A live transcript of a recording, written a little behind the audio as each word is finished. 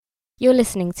You're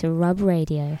listening to Rub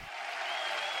Radio.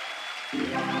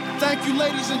 Thank you,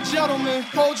 ladies and gentlemen.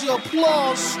 Hold your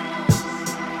applause.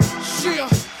 Yeah.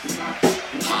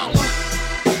 Holla.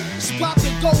 It's about to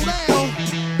go down.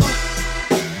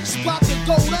 It's about to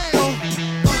go down.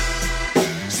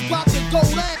 It's about to go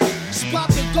down. It's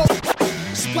about to go.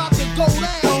 It's about to go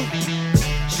down.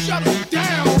 Shut it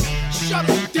down. Shut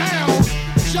it down.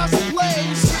 Just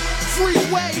Blaze.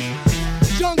 Freeway.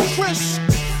 Young Chris.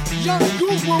 Young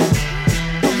Guru.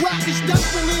 The rock is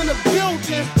definitely in the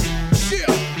building. Yeah.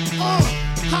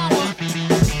 Holla.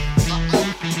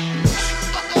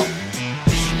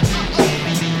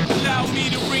 Allow me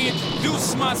to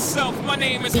reintroduce myself. My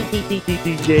name is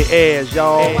DJ Ash,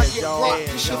 y'all. I get rock.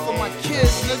 This shit for my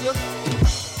kids, nigga.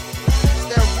 It's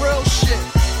that real shit.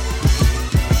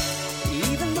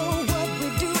 Even though what we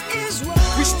do is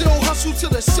wrong, We still hustle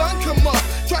till the sun come up.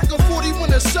 Track a 40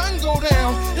 when the sun go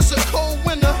down. It's a cold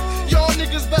winter. Y'all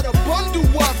niggas better bundle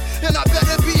up. And I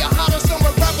better be a hotter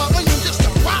summer rapper onion just to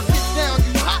rock it down.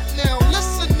 You hot now,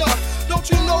 listen up. Don't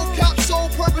you know cops' sole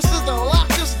purpose is to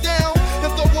lock us down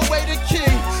and throw away the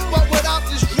king? But without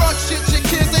this drug shit, your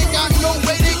kids ain't got no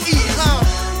way to eat, huh?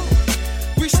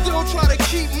 We still try to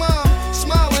keep mom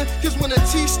smiling. Cause when the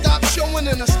teeth stop showing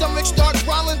and the stomach start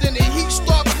growling, then the heat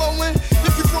start blowing.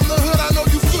 If you from the hood, I know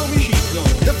you feel me.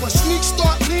 If a sneak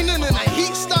start leaning and the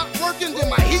heat stop working, then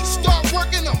my heat start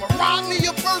working. I'ma rob me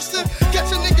a person,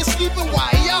 catch a nigga sleeping while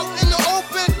he out in the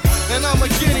open, and I'ma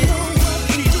get him.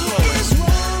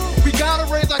 We gotta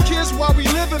raise our kids while we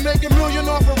live and make $1 million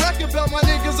off a record belt. My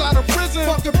niggas out of prison.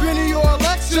 Fuck a Benny or a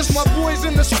Lexus. Just my boys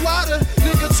in the squatter.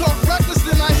 Nigga talk reckless,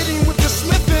 then I hit him with the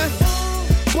smithing.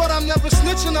 But I'm never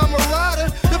snitching, I'm a rider.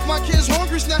 If my kid's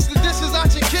hungry, snatch the dishes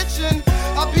out your kitchen.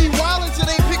 I be wildin' till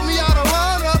they pick me out of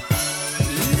lineup.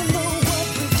 even though what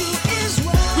we do is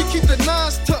wrong, We keep the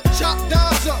nines tucked, chop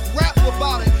dimes up, rap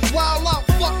about it. Wild out,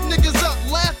 fuck niggas up,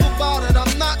 laugh about it.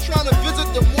 I'm not trying to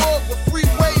visit the morgue, but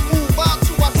freeway move out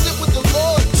till I sit with the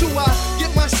Lord. Till I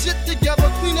get my shit together,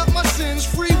 clean up my sins.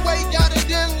 Freeway got it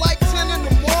in like 10 in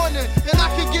the morning. And I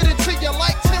can get it to you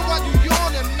like 10 while you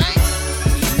yawning, man.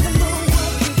 even though what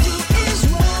we do is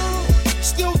wrong,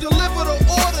 Still deliver the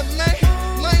order, man.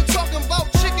 And I ain't talking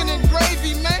about chicken and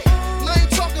gravy, man. And I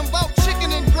ain't talking about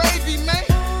chicken and gravy, man.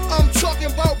 I'm talking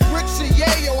about bricks and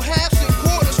yayo, halves and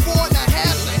quarters, 4 and a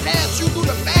halves and halves. You do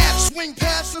the math, swing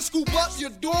past and scoop up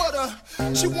your daughter.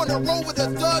 She wanna roll with a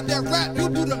thug that rap. You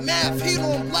do the math, heat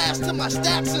on blast till my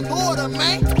stacks in order,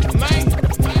 man.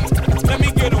 let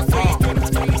me get a free.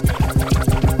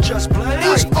 Just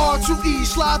Blaze. It's R2E,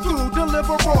 slide through,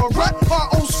 deliver raw, rep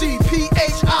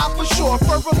ROCPHI for sure.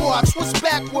 Furthermore, I twist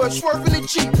backwards, swerving the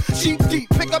Jeep. Jeep deep,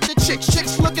 pick up the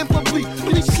chicks looking for bleep.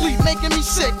 Please sleep, making me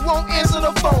sick, won't answer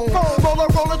the phone.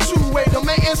 Roller, two-way, don't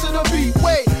may answer the beat.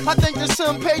 Wait, I think there's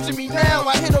some paging me now.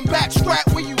 I hit them back, strap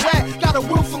where you at. Got a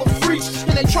wheel full of freaks,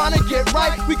 and they trying to get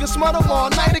right. We can smother them all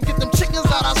night and get them chickens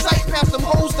out of sight. Pass them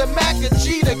hoes to Mac and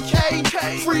G to K.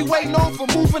 Freeway known for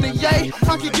moving the yay.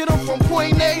 I can get them from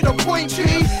point A to point B.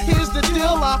 Here's the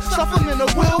deal, I stuff them in the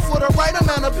wheel for the right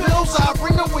amount of bills. I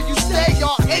bring them where you stay,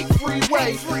 y'all hate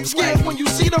freeway. Scared when you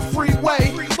see the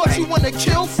freeway, but you wanna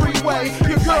kill freeway.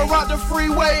 Your girl ride the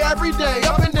freeway every day,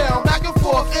 up and down, back and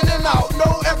forth, in and out,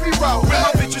 know every route.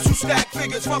 Real bitches who stack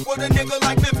figures, fuck with a nigga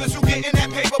like Memphis who getting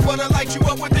that paper, but I light you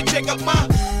up with the Jacob.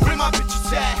 Bring my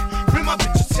bitches at, bring my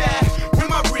bitches at, bring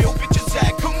my real bitches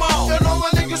at. Come on. And all my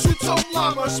niggas who told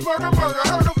llamas, murder.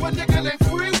 Heard of a nigga named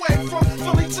Freeway from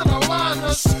Philly to the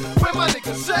Liners. Where my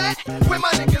niggas at? Where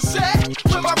my niggas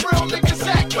at? Where my real niggas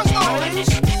at? Come on.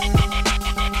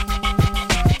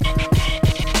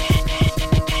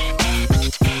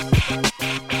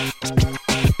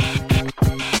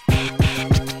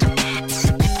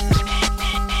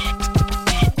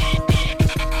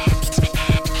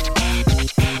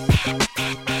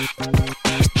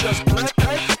 Just Blaze.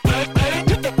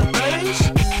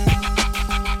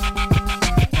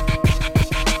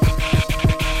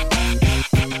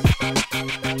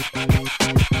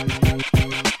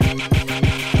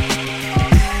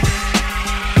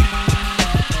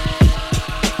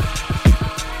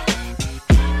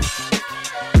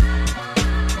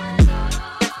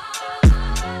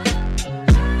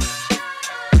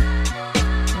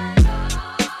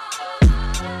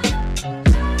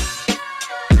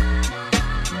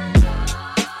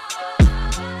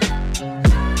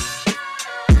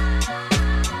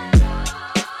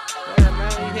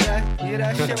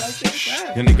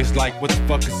 Your niggas like, what the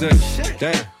fuck is this?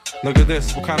 Damn, look at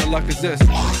this, what kind of luck is this?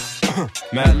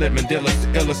 Mad living dealers,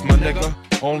 the illest, my nigga.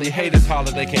 Only haters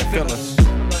holler, they can't feel us.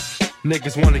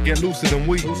 Niggas wanna get looser than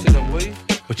we,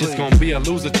 but just gonna be a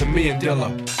loser to me and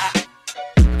Dilla.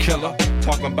 killer.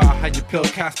 Talking about how you pill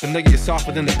Casper, nigga, you're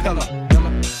softer than the pillar.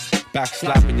 Back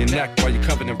slapping your neck while you're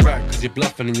covered in wreck, cause you're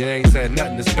bluffing and you ain't said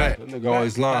nothing to spec. That nigga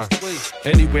always lying.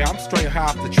 Anyway, I'm straight high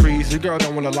off the trees. Your girl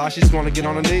don't wanna lie, she just wanna get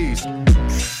on her knees.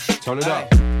 Turn it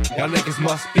up. Y'all niggas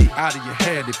must be out of your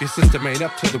head if your system ain't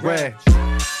up to the reg.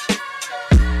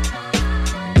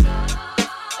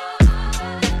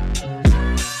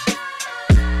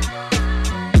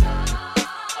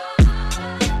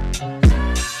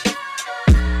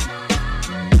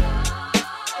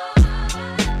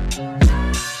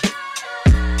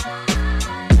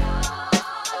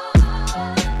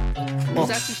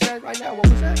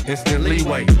 Instant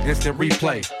leeway, instant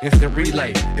replay, instant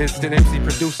relay, instant MC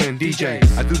producing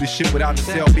DJs. I do this shit without the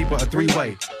sell people a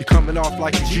three-way. You coming off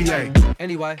like a GA.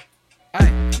 Anyway,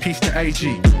 hey. Peace to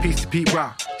AG, peace to Pete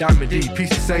Rock, Diamond D, peace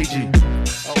to Seiji.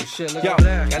 Oh shit, look Yo, over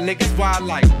there. got niggas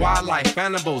wildlife,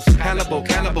 animals, Hannibal,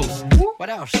 cannibals. What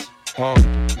else?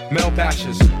 Male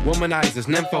bashers, womanizers,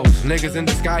 nymphos, niggas in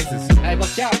disguises. Hey,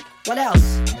 watch out. What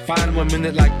else? Fine women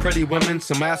that like pretty women,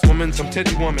 some ass women, some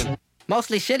titty women.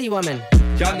 Mostly shitty women.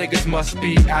 Y'all niggas must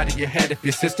be out of your head if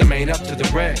your system ain't up to the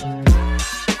red.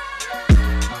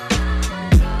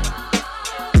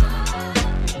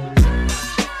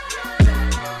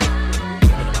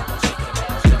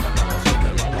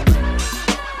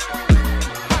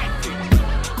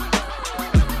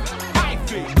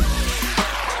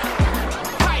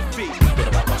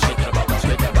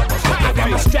 I got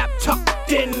my strap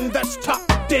tucked in, vest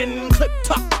tucked in, clip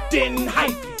tucked in,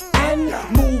 hype. And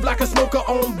move like a smoker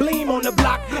on Bleem on the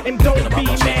block. And don't be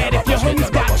mad if your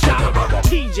homies got chopped.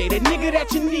 TJ, the nigga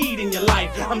that you need in your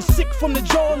life. I'm sick from the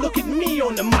jaw, look at me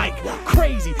on the mic.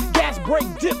 Crazy, gas break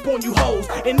dip on you hoes.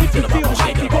 And if you feel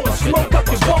hype, you gon' smoke up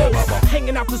your bowls.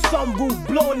 Hanging out the sunroof,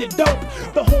 blowing the dope.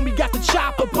 The homie got the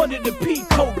chop up under the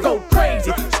peacoat. Go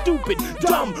crazy, stupid,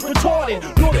 dumb, retarded.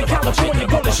 Northern California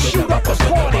gonna shoot up a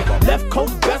party. Left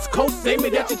coast, best coast, aim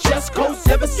it at your chest coast.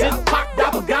 Ever since Pac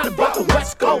Dabba got about the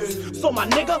west coast. So my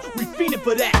nigga, we feeding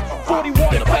for that.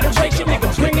 41 the Federation,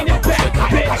 nigga, bringing it back.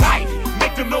 Bitch,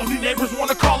 make them nosy neighbors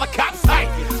wanna call the cops.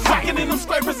 Hyphy, tracking in them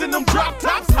scrapers in them drop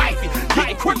tops. Hyphy,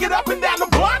 getting quick up and down the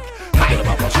block.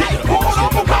 Hyphy, keep pulling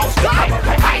off a won't stop.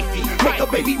 Hyphy, make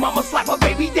a baby mama slap a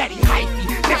baby daddy.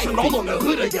 Hyphy, national on the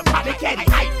hood of your pocket caddy.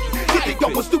 Hyphy, get it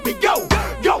going stupid, go,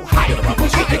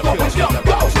 hyphy, get it going dumb,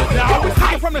 go. Now,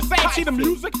 I was from the same sheet of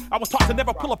music. I was taught to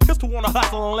never pull a pistol on a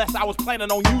hustle unless I was planning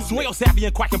on using it. Savvy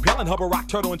and quite compelling, Hubba Rock,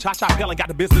 Turtle, and Cha-Cha Pellin. Got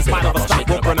the business mind of a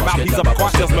stockbroker and a mouthpiece of a car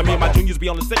salesman. Me and my juniors be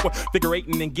on the sick one, figure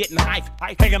eighting and getting hype.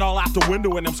 Hanging all out the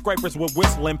window in them scrapers with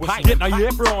whistling pipes. Getting a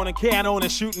yipper on and can on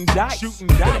and shooting dice.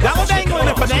 Dollar dangling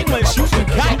and finagling, shooting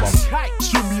kites.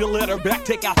 Shoot me a letter back,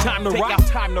 take out time to write.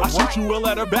 I shoot you a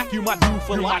letter back, you my dude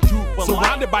for life.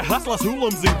 Surrounded by hustlers,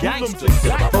 hoodlums, and gangsters.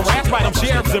 Harassed by them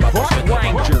sheriffs and park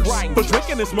rangers. For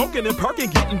drinking and smoking and perking,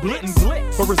 getting blitz.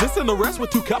 For resisting arrest with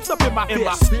 2 cups up in my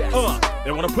fist.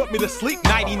 They wanna put me to sleep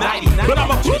nighty-nighty. But I'm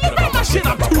a fool about my shit,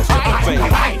 I'm too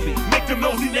high. Make them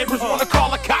nosy neighbors wanna call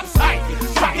the cops.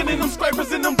 Hyphy, tracking in them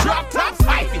scrapers in them drop tops.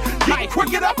 Hyphy, getting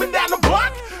quick up and down the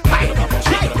block.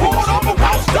 Hyphy, keep pulling off a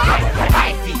won't stop.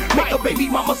 Hyphy, make a baby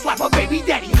mama slap a baby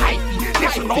daddy. Hyphy,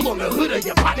 national on the hood of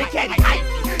your pocket caddy.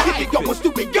 Hyphy, get it going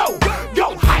stupid, go,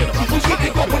 hyphy, get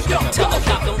it going dumb. Tell us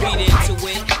how to read into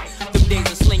it. Them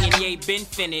days of slinging, yay, been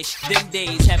finished. Them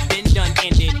days have been done,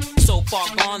 ended. So far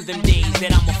gone, them days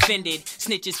that I'm offended.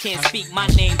 Snitches can't speak my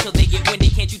name till they get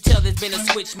winded. Can't you tell there's been a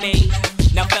switch made?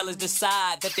 Now fellas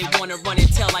decide that they wanna run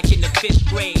and tell like in the 5th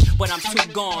grade. But I'm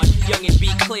too gone, young and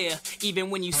be clear. Even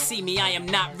when you see me, I am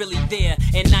not really there.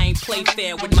 And I ain't play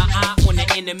fair with my eye on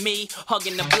the enemy.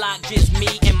 Hugging the block, just me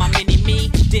and my mini-me.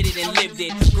 Did it and lived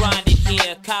it, grinded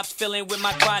here. Cops filling with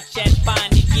my crotch at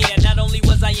find it, yeah. Not only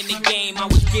was I in the game, I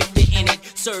was gifted in it.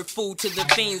 Served food to the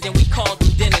fiends and we called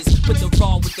them dinners. Put the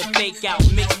raw with the fake out,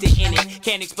 mixed it in it.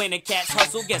 Can't explain a cat's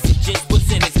hustle, guess it just was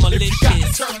in it. Malicious. If you got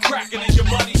the turf cracking and your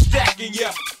money stacking,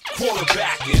 yeah.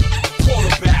 Quarterbacking.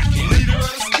 Leader of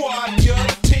the squad, you're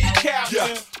the team captain.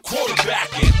 Yeah.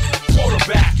 Quarterbacking.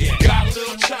 Got a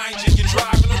little change and you're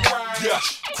driving around. Yeah.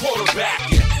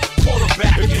 Quarterbacking.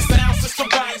 If your sound system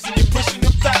bangs and you're pushing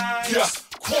them thighs. Yeah.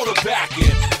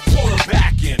 Quarterbacking.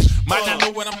 Might not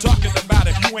know what I'm talking about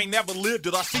if you ain't never lived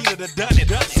it or seen it or done it.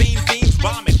 Seen fiends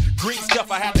vomit. Green stuff,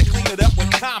 I had to clean it up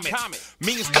with Comet.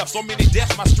 Mean stuff, so many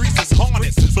deaths, my streets is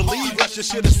haunted. Believe Russia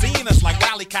should have seen us like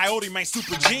Wile E. Coyote, man,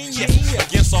 super genius.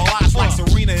 Against all odds like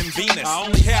Serena and Venus. I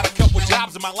only had a couple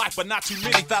jobs in my life, but not too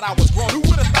many. Thought I was grown. Who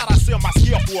would have thought I'd sell my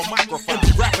skill for a microphone? And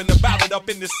be rapping about it up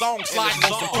in this song, sliding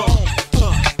on some chrome.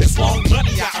 It's long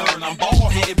money I earn. I'm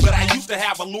bald-headed, but I used to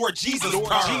have a Lord Jesus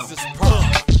perm.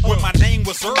 when my name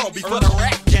was Earl before the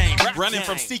rap game. Running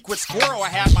from Secret Squirrel, I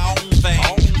had my own thing.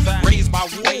 Raised by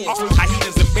wolves,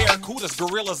 hyenas and barracudas,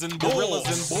 gorillas and bulls.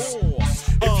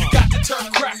 If you got the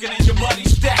turf cracking and your money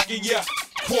stacking, yeah,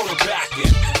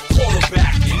 quarterbacking.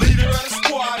 Leader of the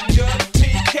squad, you're the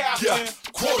team captain.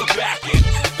 Quarterbacking.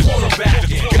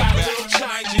 Got a little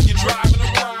change and you're driving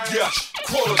around. Yeah,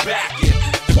 quarterbacking.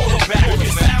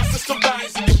 Sound system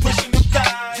bangs and you're pushing them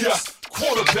thighs. Yeah,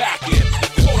 quarterbacking.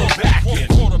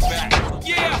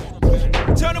 Yeah,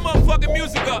 turn the motherfucking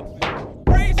music up.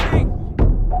 Crazy.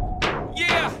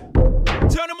 Yeah,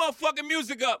 turn the motherfucking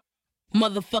music up.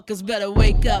 Motherfuckers better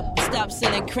wake up, stop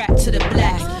selling crack to the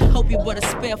blacks. Hope you bought a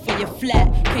spare for your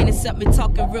flat. Can't accept me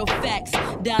talking real facts.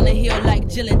 Down the hill like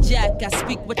Jill and Jack, I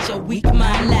speak what your weak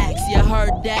mind lacks. You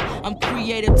heard that? I'm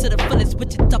creative to the fullest.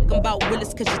 What you talking about,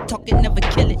 Willis? Cause you talking, never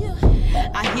kill it.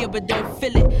 I hear but don't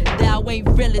feel it. Thou ain't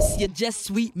realist, you're just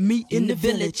sweet meat in the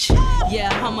village. Yeah,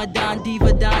 I'm a Don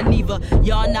Diva, Don Neva.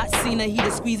 Y'all not seen her, he to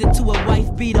squeeze into a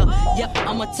wife beater. Yep,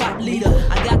 I'm a top leader.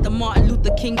 I got the Martin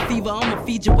Luther King fever. I'ma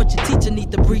feed you what your teacher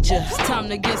need to breach you. It's time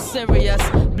to get serious.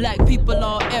 Black people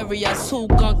all areas. Who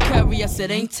gon' carry us?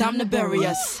 It ain't time to bury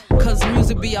us. Cause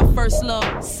music be our first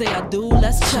love. Say I do,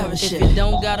 let's cherish it. If you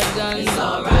don't got a gun, it's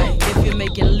alright. If you're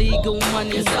making legal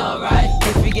money, it's alright.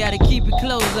 If you gotta keep your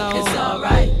clothes on, it's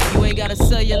alright. You ain't gotta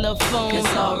sell your love phone, it's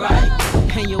alright.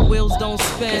 And your wheels don't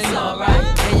spin, it's alright.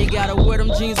 And you gotta wear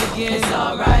them jeans again, it's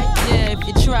alright. Yeah, if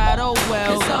you tried, oh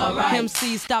well, it's alright.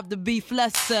 MC stop the beef,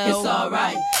 let's sell, it's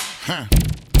alright.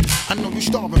 I know you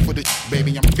starving for this,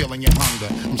 baby, I'm feeling your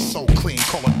hunger. I'm so clean,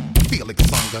 call it Felix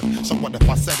Unger. So what if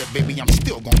I said it, baby, I'm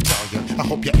still gon' tell you. I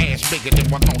hope your ass bigger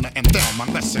than Winona and Thelma.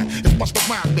 Listen, it's bust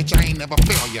around, bitch, I ain't never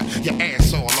fail ya. Your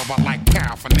ass all over like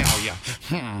paraphernalia.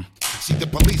 See, the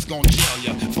police gon' jail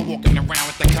ya for walking around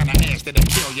with the kind of ass that'll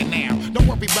kill you now. Don't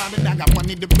worry about it, I got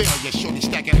money to bail ya. Shorty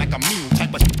stacking like a mule,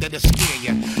 type of shit that'll scare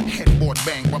ya. Headboard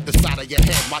bang, rub the side of your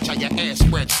head. Watch how your ass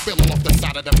spread, spill off the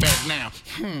side of the bed now.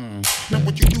 Now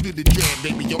what you do to the dread,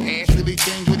 baby? Your ass really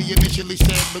changed what he initially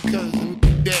said because I'm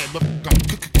dead, but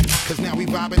cause now we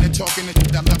vibing and talking and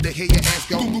shit. I love to hear your ass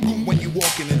go when you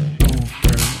walking and move,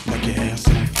 girl, like your ass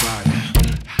on fire.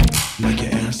 Like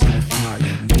your ass on fire.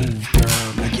 Move,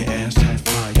 girl, like your ass on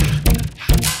fire.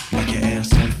 Like your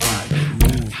ass on fire.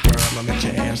 Move, girl, I let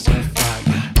your ass on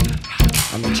fire.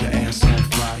 I let your ass on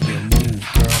fire. Move,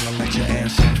 girl, I let your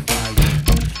ass on fire.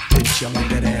 Bitch, I like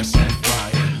that ass on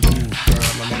fire. Move,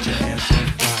 girl, I let your ass on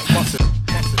fire. Bust it.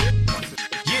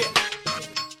 Yeah.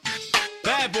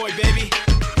 Bad boy, baby.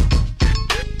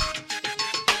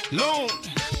 Loon.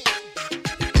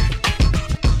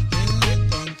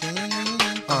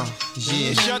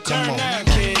 Yeah, it's your turn come on. now,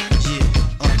 kid.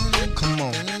 Yeah, come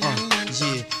on.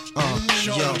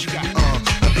 Yo,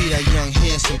 I be that young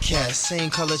handsome cat, same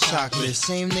color chocolate,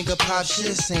 same nigga pop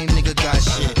shit, same nigga got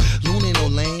shit. Loon ain't no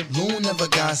lame, Loon never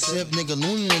gossip, nigga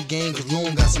Loon in the game, cause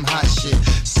Loon got some hot shit.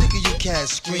 Sick of you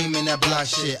cats screaming that block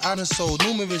shit. I done sold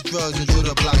numerous drugs and drew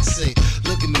the block sick.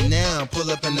 Look at me now, pull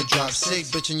up in the drop sick.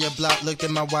 Bitch in your block looked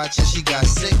at my watch and she got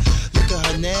sick. Look at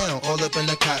her now, all up in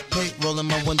the cockpit, rolling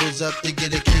my windows up to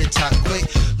get a kid top quick.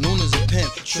 Loon is a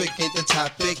pimp, trick ain't the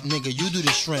topic, nigga you do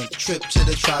the shrimp, trip to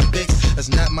the tropics. That's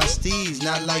not my steez,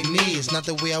 not like me. It's not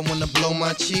the way I wanna blow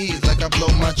my cheese, like I blow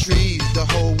my trees. The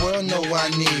whole world know I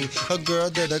need a girl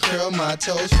that'll curl my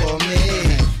toes for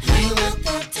me. How you want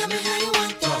that? Tell me how you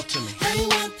want that. Talk to me. How you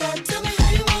want that? Tell me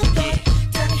how you want that.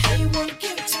 Tell me how you wanna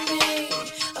give it to me.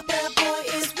 A bad boy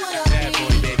is what I Bad boy,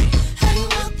 need. baby. How you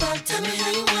want that? Tell me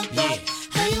how you want that.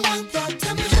 How you want that?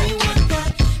 Tell me how you want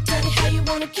that. Tell me how you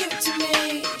wanna give it to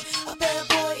me. A bad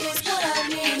boy is what I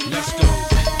need. Let's go.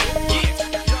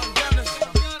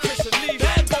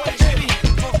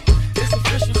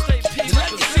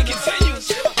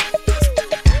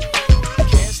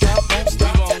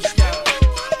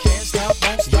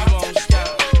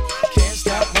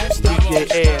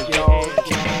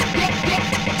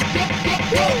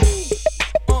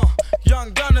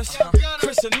 Young Gunners,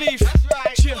 Chris and Neef.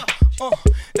 Yeah,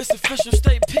 it's official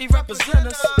State P represent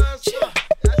us. Yeah.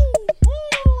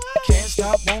 Can't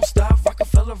stop, won't stop.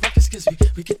 Rockefeller Records, cause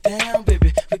we get down,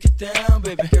 baby. We get down,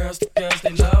 baby. Girls,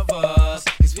 they love us.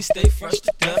 Cause we stay fresh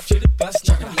to death. You're the best,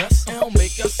 nothing less. They don't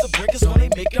make us a break us when they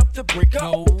make up the break up.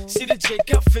 No. See the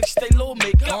Jacob fix they little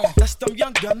makeup. That's them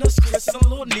Young Gunners, Chris and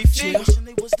Lil Neef. Yeah.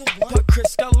 But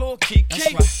Chris got a little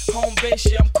kiki. Home base,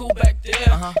 yeah, I'm cool back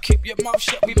there. Keep your mouth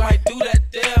shut, we might do that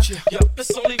there. Yup,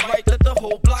 it's only right that the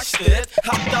whole block stared.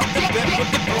 Hopped out the bed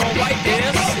with the grown white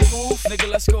hairs. Move,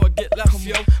 nigga, let's go and get left,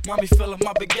 yo. Mommy feeling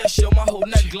my big ass, yo, my whole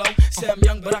neck glow. Say I'm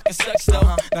young, but I can sex,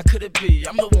 though. Now could it be?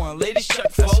 I'm the one, ladies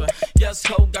check for. Yeah, ass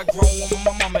hoe got grown on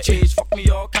my mama age. Fuck me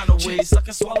all kind of ways. Suck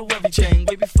and swallow everything.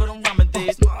 Way before them ramen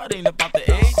days. No, it ain't about the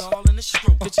age. It's all in the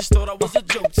stroke. Bitches thought I was a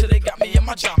joke till they got me in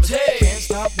my pajamas. Hey. Can't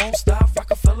stop, won't stop.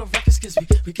 Rockefeller Records, cause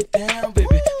we get down, baby.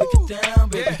 We get down,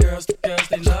 baby. Girls, the girls,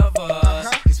 they love us.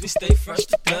 Cause we stay fresh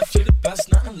to death. We the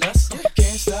best, nothing less.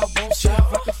 Can't stop, won't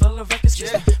stop. Rockefeller Records,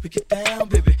 cause we get down,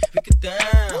 baby. We get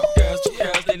down. Girls, the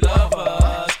girls, they love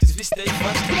us. Cause we stay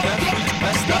fresh to death. We the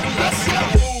best, nothing less. When I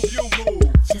move, you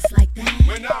move. Just like that.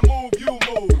 When I move, you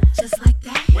move. Just like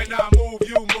that. When I move,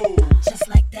 you move. Just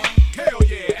like that. Hell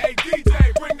yeah. Hey,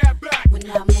 DJ, bring that back. When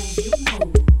I move, you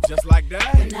move. Just like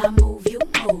that. When I move, you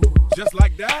move. Just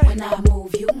like that. When I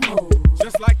move, you move.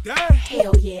 Just like that.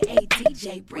 Hell yeah, hey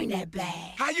DJ, bring that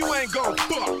back. How you ain't gon'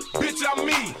 fuck? Bitch, I'm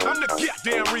me. I'm the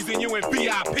goddamn reason you in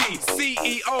VIP.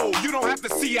 CEO, you don't have to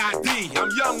CID. I'm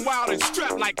young, wild, and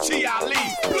strapped like Chi Ali.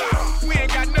 Blah. We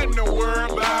ain't got nothing to worry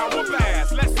about. We'll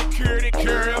pass. Let security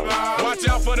carry about. Watch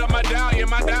out for the medallion.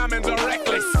 My diamonds are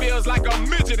reckless. Feels like a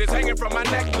midget is hanging from my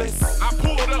necklace. I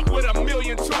pulled up with a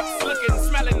million trucks. Looking,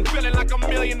 smelling, feeling like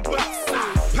 $1,000,000.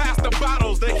 Pass the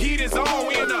bottles, the heat is on.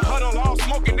 We in the huddle, all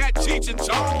smoking that Cheech and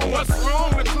Chong. What's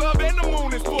wrong? The club and the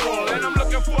moon is full, and I'm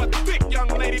looking for a thick young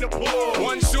lady to pull.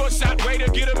 One short shot way to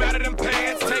get him out of them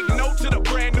pants. Take note to the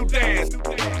brand new dance.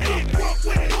 Get drunk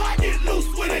with it, get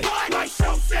loose with it. Like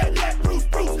Show said, let Bruce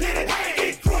hit it.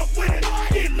 Get drunk with it,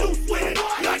 get loose with it.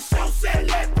 Like Show said,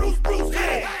 let Bruce hit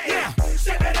it. Yeah,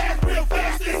 shake that ass real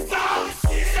fast and stop.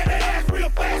 Shake that ass real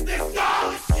fast and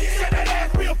stop. Shake that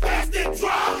ass real fast and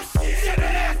drop. Shake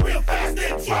that ass real fast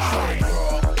and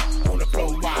drop. On the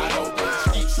floor wide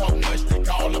open, eat so much they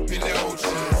all up in the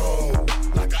ocean.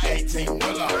 Like a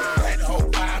 18-wheeler, that hoe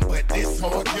fine, but this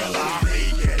hoe killer.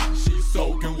 She's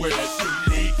soaking wet, she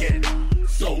leaking,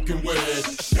 soaking wet.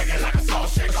 Shake it like a salt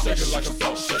shaker, shake it like a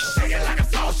salt shaker, shake it like a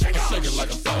salt shaker, shake it like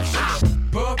a salt shaker.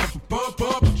 Bump, bump,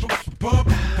 bump, bump,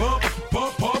 bump,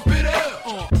 bump, bump it up.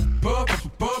 Bump,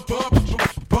 bump, bump, bump,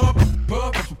 bump,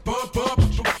 bump, bump, bump, bump,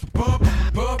 bump,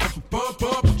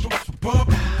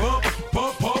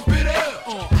 bump, bump it up.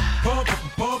 Bump,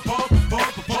 bump, bump,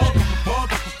 bump,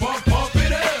 bump, bump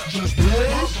it up. Just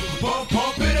bump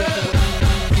it up.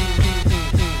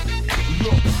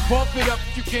 Bump it up.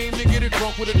 You came to get it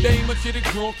drunk with a dame or shit it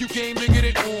drunk. You came to get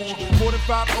it on. More than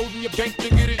 5 O's in your bank to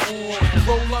get it on.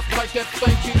 Roll up like that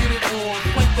thing to get it on.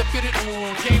 Plank to fit it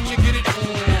on. Came to get it on.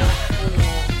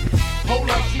 Hold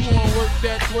up, you wanna work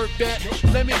that, twerk that.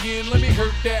 Let me in, let me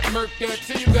hurt that, murk that.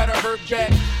 Till you gotta hurt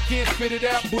back. Can't spit it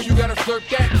out, boo, you gotta slurp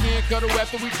that. Can't cuddle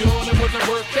after we done, it wasn't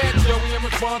worth that. Joey, I'm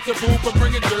responsible for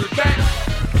bringing dirt back.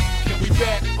 We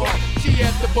back, she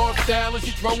at the bar style and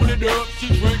she throwing it up. She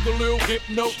drank a little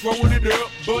hypno, throwing it up.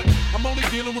 But I'm only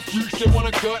dealing with freaks that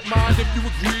wanna cut mine. If you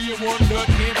agree, and one nut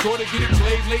can't go to get it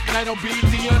played late night on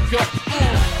BT Uncut.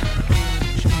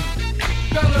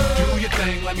 Do your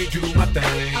thing, let me do my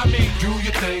thing. I mean, do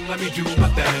your thing, let me do my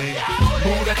thing.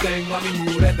 Move that thing, let me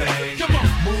move that thing. Come on,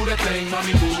 move that thing,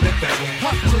 mommy, move that thing.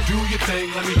 Do your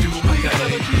thing, let me do my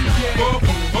thing. Bump,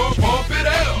 bump, bump it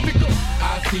out.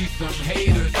 I see some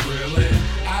haters drilling.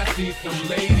 I see some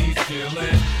ladies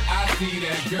chilling. I see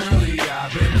that girlie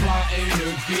I've been plotting to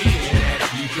get.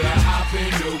 She got hop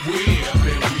in the whip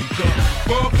and we come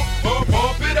bump, bump,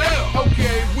 bump it out.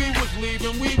 Okay, we was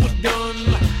leaving, we was done.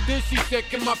 Then she said,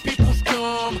 can my peoples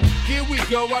come? Here we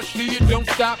go, I see it, don't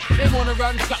stop. They wanna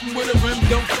ride in something with a rim,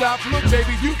 don't stop. Look,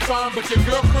 baby, you fine, but your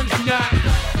girlfriend's not.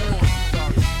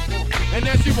 And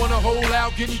then she wanna hold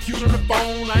out, getting cute on the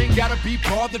phone. I ain't gotta be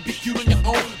bothered, be cute on your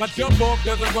own. My jump off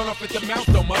doesn't run off at the mouth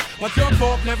so much. My jump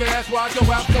off never asks why I go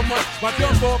out so much. My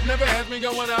jump off never has me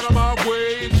going out of my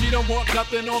way. And she don't want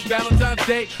nothing on Valentine's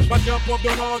Day. My jump off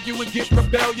don't argue and get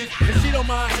rebellious. And she don't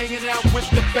mind hanging out with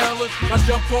the fellas. My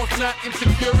jump off's not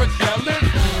insecure or jealous.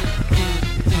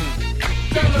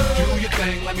 Do your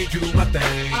thing, let me do my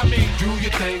thing. I mean, do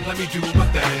your thing, let me do my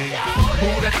thing.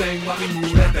 Move that thing, mommy,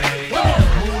 move that thing.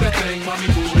 Move that thing, mommy,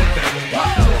 move that thing.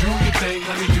 Do your thing,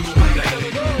 let me do my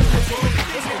thing.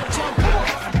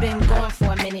 I've been gone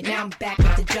for a minute, now I'm back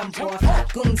with the jump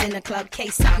off. Goons in the club,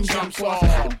 case something jump off.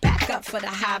 You back up for the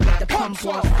high, but the pump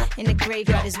off. In the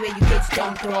graveyard is where you get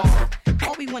dumped off.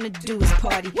 All we wanna do is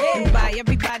party and buy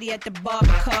everybody at the bar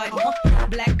Bacardi.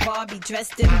 Black Barbie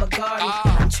dressed in Bugatti.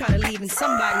 I'm trying to leave in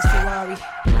somebody's Ferrari.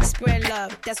 Spread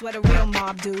love, that's what a real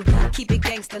mob do. Keep it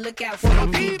gangster, look out for the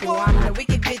people. I'm the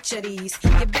wicked bitch of these.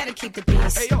 You better keep the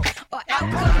peace, or out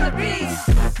come the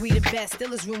beast. We the best,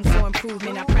 still is room for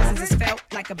improvement. Our presence is felt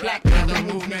like a black people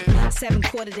movement. 7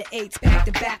 quarter to 8, back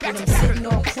to back with them sitting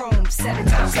on chrome 7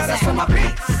 times. Shout out for my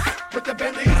beats, with the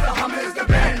Bentleys, the Hummers, the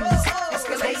Benz.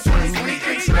 Escalade 20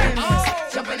 inch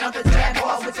rims, jumping out the jab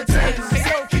ball with the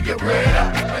Timbs. Keep it real.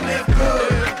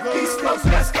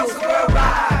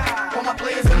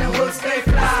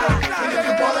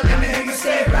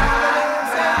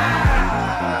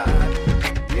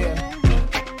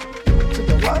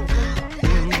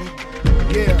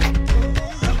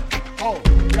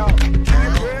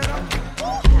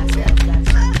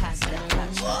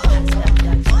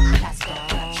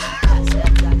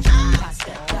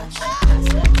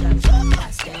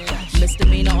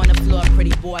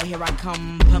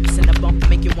 come. Pumps in the bump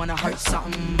make you wanna hurt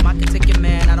something. I can take your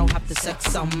man, I don't have to sex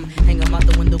some. Hang him out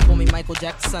the window, call me Michael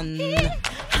Jackson.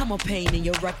 I'm a pain in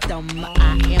your rectum.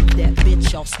 I am that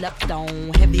bitch y'all slept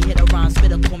on. Heavy hitter rhyme,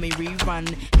 spitter, call me rerun.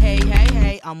 Hey, hey,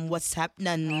 hey, I'm what's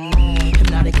happening.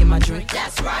 Hypnotic in my drink,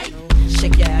 that's right.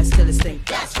 Shake your ass till it stink,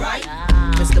 that's right.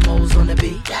 Mr. Mo's on the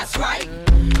beat, that's right.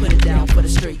 Put it down for the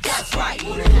street, that's right.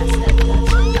 Pass that Dutch,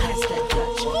 pass that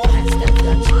Dutch, pass that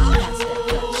Dutch, pass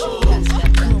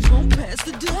that Dutch. Come on, pass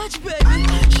the Dutch, baby.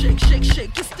 Shake, shake,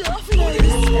 shake your stuff,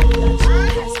 ladies. Pass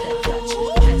that Dutch,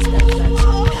 pass that Dutch,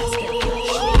 pass that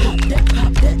Dutch.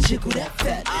 Pop that, jiggle that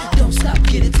fat. Don't stop,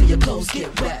 get it till your clothes get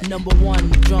wet. Number one,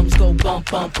 drums go bump,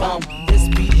 bump, bump. This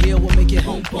beat here will make it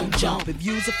boom, boom, jump. If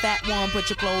you's a fat one, put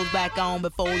your clothes back on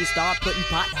before you start putting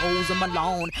potholes in my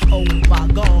lawn. Oh my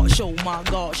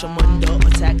gosh, I'm under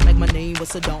attack like my name was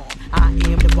Saddam. I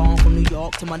am the bomb from New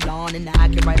York to Milan, and I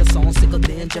can write a song sicker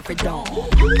than Jeffrey Dawn.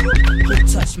 Who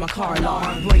touched my car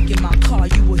alarm? Breaking my car,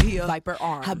 you will hear Viper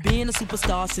arm. I've been a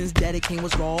superstar since Daddy King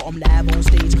was raw. I'm live on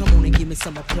stage, come on and give me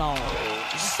some applause.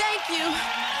 Thank you.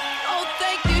 Oh,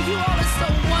 thank you. You all are so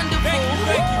wonderful. Thank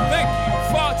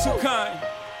you. Far too kind.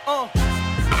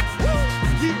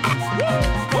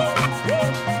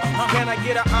 Can I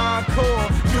get an encore?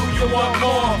 Do you want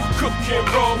more? Cook and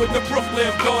roll with the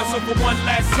Brooklyn boys. So for one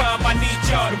last time, I need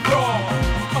y'all to roll.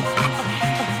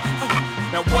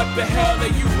 Now what the hell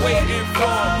are you waiting for?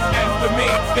 After me,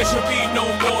 there should be no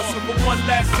more. So for one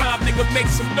last time, nigga, make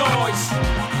some noise.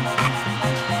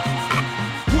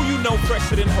 Who you know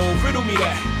fresher than Ho? Riddle me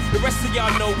that. The rest of y'all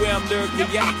know where I'm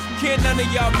lurking, yeah. Can't none of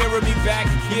y'all mirror me back.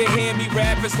 Yeah, hear me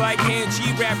rap, it's like hand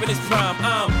G rapping his prime.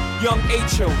 I'm Young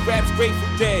H.O., raps Grateful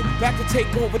Dead. Back to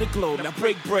take over the globe, now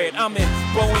break bread. I'm in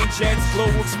Boeing Jets,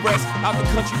 Global Express. Out the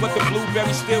country, but the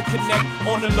blueberries still connect.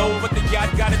 On the low, but the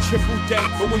yacht got a triple deck.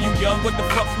 But when you young, what the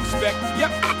fuck you expect?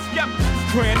 Yep.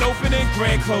 Grand opening,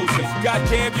 grand closing.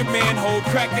 Goddamn your manhole,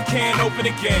 crack the can open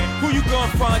again. Who you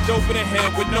gonna find open in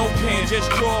him with no pen?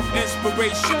 Just draw off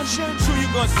inspiration. Who you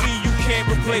gonna see you can't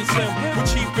replace him with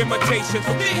cheap imitations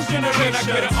from these generations? Can I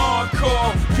get an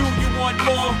encore? Do you want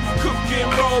more? Cook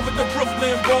and roll with the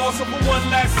Brooklyn Balls. So for one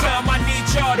last time, I need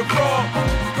y'all to roll.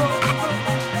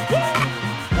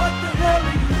 What the hell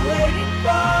are you waiting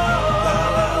for?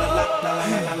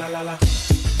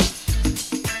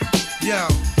 Yo,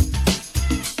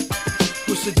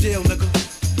 what's the deal, nigga?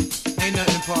 Ain't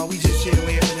nothing, Paul. We just here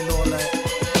laughing and all that.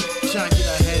 Trying to get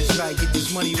our heads right, get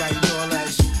this money right and all that.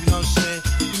 You know what I'm saying?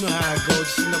 You know how it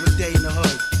goes. Just another day in the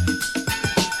hood.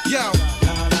 Yo,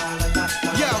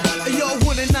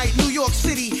 one night, New York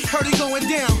City, heard it going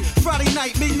down. Friday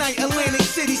night, midnight, Atlantic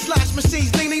City. Slash machines,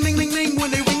 ding, ding, ding, ding, ding.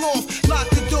 When they ring off, lock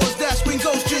the doors. That's when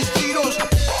Ghost just G-Dos.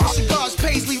 Cigars,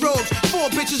 paisley robes. 4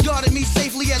 bitches guarded me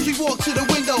safely as we walked to the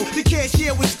window. The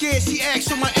cashier was scared, she asked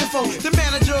for my info. The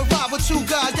manager arrived with 2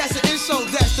 guys, that's an insult.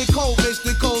 That's the code,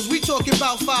 Mr. Coles. We talking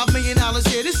about $5 million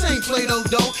here. This ain't Play-Doh,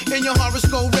 though. In your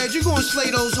horoscope red, you gon' slay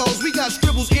those hoes. We got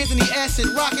scribbles, Anthony Acid,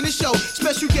 rocking the show.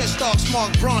 Special guest stars,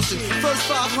 Mark Bronson. First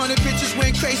 500 bitches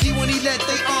went crazy when he let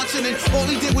they aunts in. And all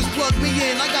he did was plug me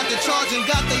in. I got the charge and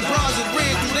got they bras and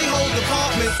ran through they whole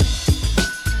department.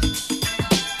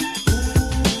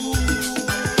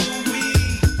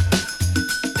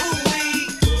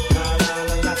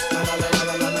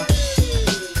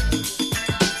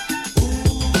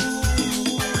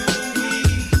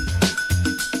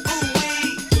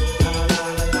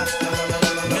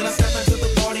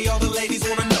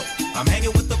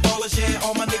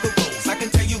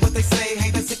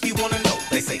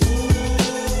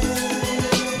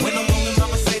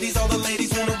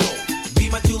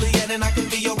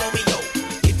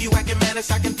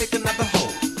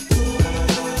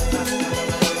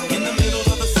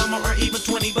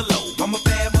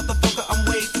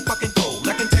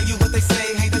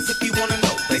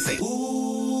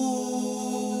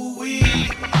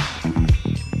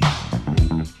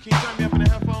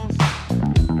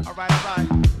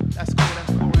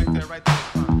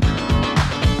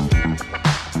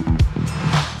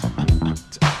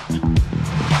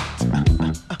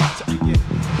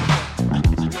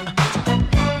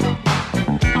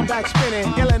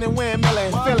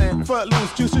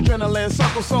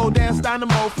 Circle, soul, dance,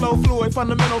 dynamo, flow, fluid,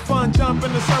 fundamental, fun, jump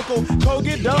in the circle, go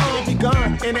get done, it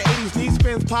begun. In the 80s, knee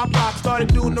spins, pop rock,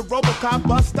 started doing the Robocop,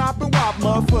 bus stop and wop,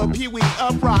 mud for Pee-wee,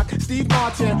 up rock, Steve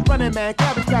Martin, Running Man,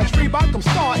 Cabbage Patch, Reebok, I'm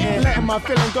starting, letting my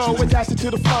feeling go, attach it to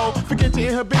the flow, forget your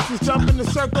inhibitions, jump in the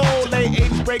circle, late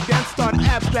 80s break dance, started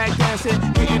abstract dancing,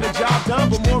 getting the job done,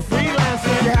 but more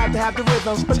freelancing, you have to have got the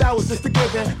rhythm, but that was just a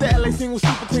given. The LA scene was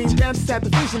super clean, dances at the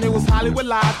vision, it was Hollywood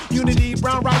Live. Unity,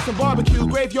 brown rice and barbecue,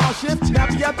 graveyard shift,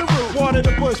 nappy at the root. Water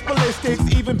the bush, ballistics,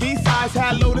 even B-sides.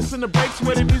 Had Lotus in the breaks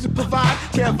where the music provide.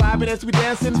 Kept vibing as we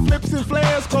dancing, flips and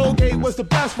flares. Colgate was the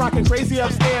best, rocking crazy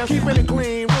upstairs. Keeping it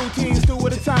clean, routines two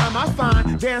at a time. I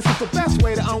find dance is the best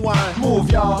way to unwind.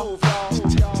 Move y'all,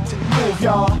 move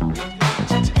y'all.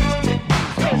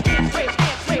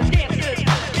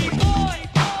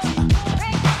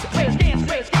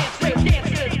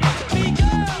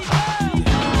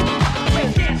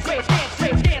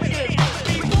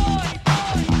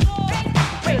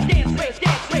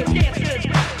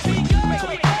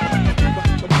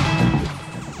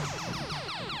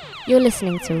 You're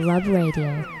listening to Rub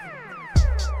Radio.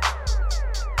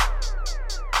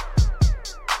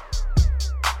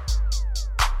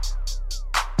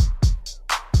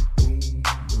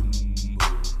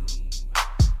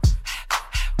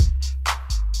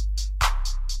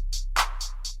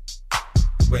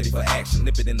 Ready for action,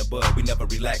 nip it in the bud, we never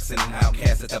relaxing.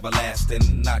 Outcast is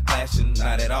everlasting, not clashing,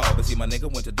 not at all. But see, my nigga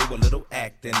went to do a little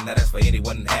acting. Now that's for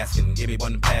anyone asking. Give me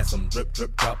one and pass them. Drip,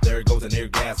 drip, drop, there it goes an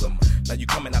orgasm. Now you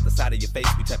coming out the side of your face,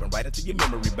 we tapping right into your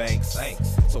memory banks.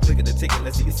 Thanks. So click at the ticket,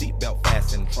 let's see your seatbelt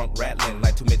fasten. Trunk rattling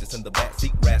like two midgets in the back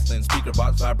seat wrestling. Speaker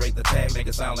box vibrate the tag, make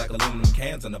it sound like aluminum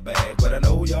cans in a bag. But I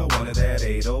know y'all wanted that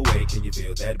 808, can you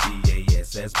feel that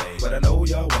BASS bass? But I know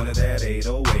y'all wanted that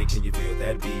 808, can you feel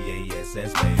that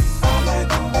BASS bass? I like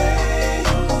the way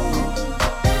you move.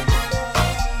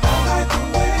 I like the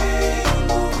way you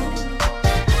move.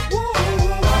 Ooh,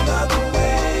 I love the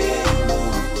way you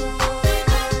move.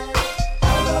 I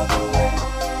love the way.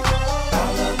 I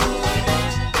love the way.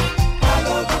 I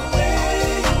love the way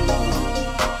you move.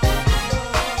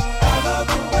 I love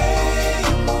the way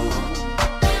you move.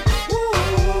 Ooh,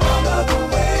 I love the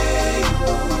way you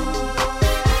move.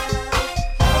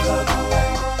 I love the way.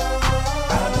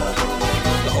 I love the way.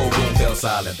 The whole room fell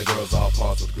silent. The girls all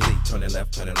paused with glee. Turning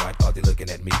left, turning right. Thought they looking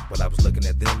at me. But I was looking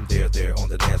at them. They're on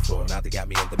the dance floor. Now they got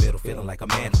me in the middle, feeling like a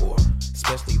man whore.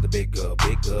 Especially the big girl.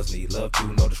 Big girls need love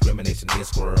too. No discrimination here,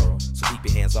 squirrel. So keep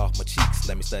your hands off my cheeks.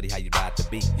 Let me study how you ride the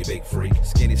beat. You big freak.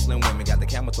 Skinny, slim women got the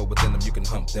camel toe within them. You can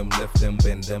hump them, lift them,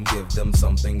 bend them, give them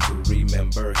something to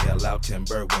remember. Hell out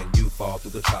timber when you fall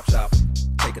through the chop shop.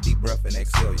 Take a deep breath and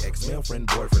exhale. Your ex-male friend,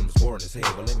 boyfriend was boring as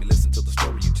hell. Well, let me listen to the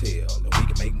story you tell. And we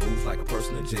can make moves like a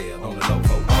person in jail. On the low,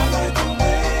 ho. I like the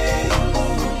way you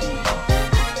move.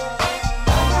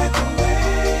 I like the way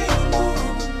you move.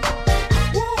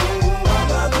 Ooh, I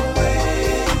love the way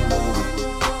you move.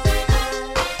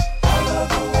 I love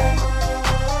the way.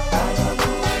 I love the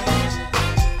way.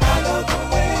 I love the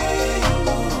way you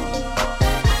move.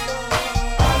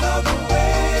 I love the way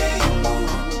you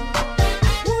move.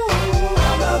 Ooh,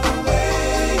 I love the way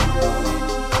you move.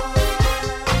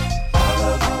 I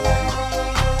love the way.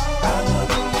 I love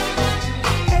the way.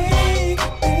 Hey,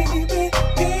 baby,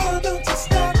 girl, don't you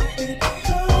stop it.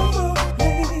 Come on,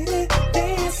 lady,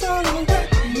 dance all around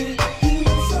me. You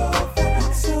so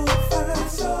fine, so fine,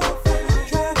 so fine,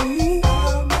 driving me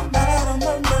out my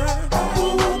mind.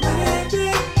 Ooh, baby,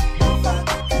 if I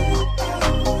could, I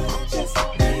would just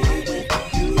be with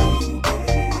you,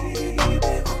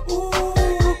 baby.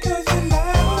 Ooh, 'cause you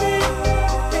love me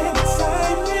and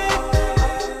excite me,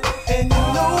 and you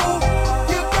know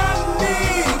you got me,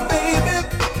 baby.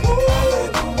 Ooh, I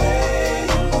like the way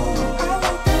you move. I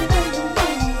like the way you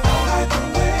move. I like the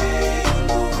way you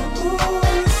move. Ooh,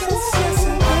 you're so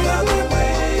sexy, baby. I love the way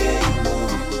you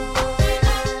move.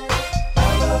 I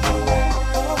love the way.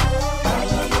 I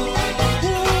love the way.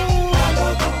 Ooh, I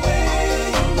love the way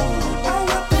you move. I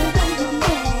love the way you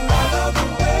move. I love the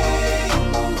way you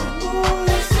move. Ooh,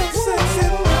 you're so sexy,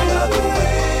 baby. I love the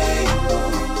way you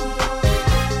move.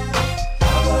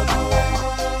 I love the way.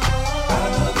 I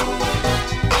love the way.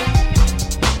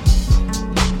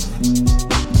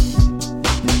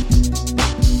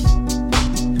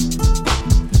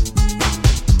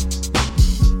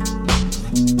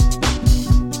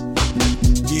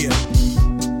 Yeah.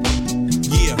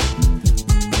 Yeah.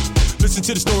 Listen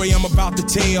to the story I'm about to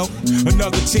tell.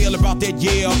 Another tale about that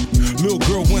Yale. Little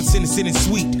girl once innocent and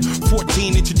sweet.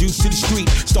 14 introduced to the street.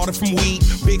 Started from weed,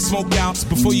 big smoke outs.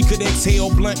 Before you could exhale,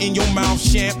 blunt in your mouth.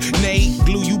 Champagne,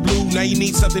 glue you blue. Now you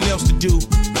need something else to do.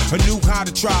 A new how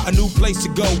to try, a new place to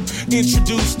go.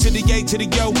 Introduced to the yay, to the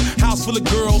yo. House full of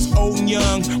girls, old and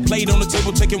young. Played on the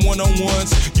table, taking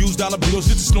one-on-ones. Used dollar bills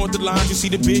just to snort the lines. You see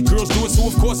the big girls do it, so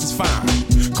of course it's fine.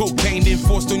 Cocaine then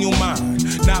forced on your mind.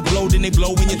 Not blow, then they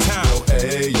blow in your time.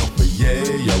 Ayo, for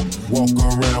yayo, walk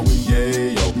around with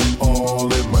yayo,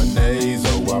 all in my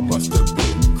nasal. I must have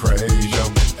been crazy.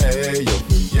 Ayo,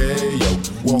 for yayo,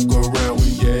 walk around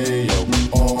with yayo.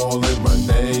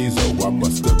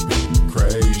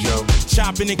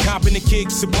 Hopping and copping the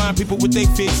kicks, supplying people with they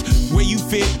fix. Where you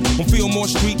fit, on Fillmore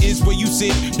Street is where you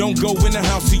sit. Don't go in the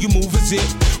house till you move a zip.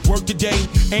 Work the day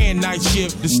and night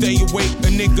shift. To stay awake,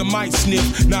 a nigga might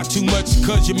sniff. Not too much,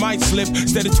 cause you might slip.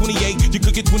 Instead of 28, you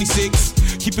could get 26.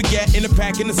 Keep a gat in the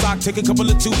pack, in the sock, take a couple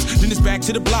of tubes, then it's back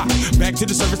to the block. Back to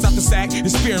the service out the sack,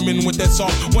 experimenting with that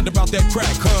salt. Wonder about that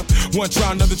crack, huh? One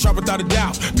try, another try without a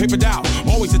doubt. Papered out,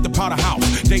 always at the powder house.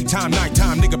 Daytime,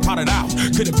 nighttime, nigga potted out.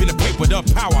 Could've been a papered up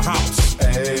powerhouse.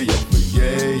 Hey yo,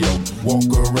 yeah yo, walk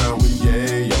around with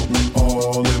yeah yo,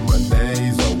 all in my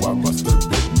nasal. I must have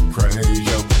been crazy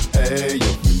yo. Hey yo,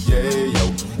 yeah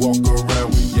yo, walk around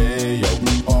with yeah yo,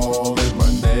 all in my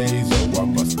nasal. I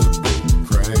must have been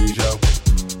crazy yo.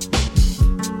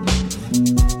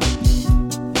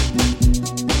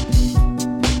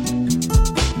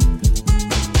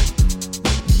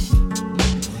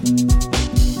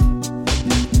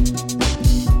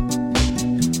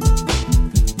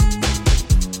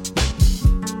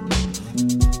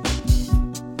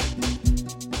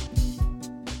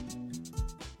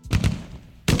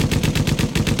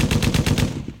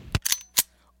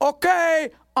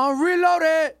 Okay, I'm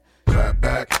reloaded. Clap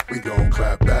back, we gon'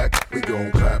 clap back, we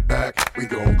gon' clap back, we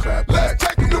gon' clap back.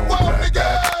 Let's take the wall,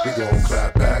 nigga. We gon'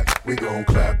 clap back, we gon'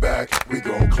 clap back, we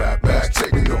gon' clap back.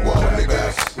 Taking the wall,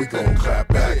 nigga. We gon' clap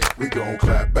back, we gon'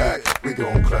 clap back, we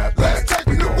gon' clap back. Let's take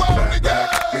the wall, nigga.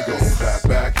 We gon' clap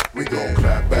back, we gon'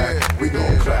 clap back, we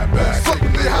gon' clap back. Fuck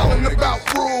they hollering about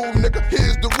rule, nigga.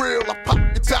 Here's the real. I pop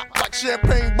your top like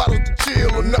champagne bottles to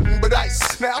chill or nothing but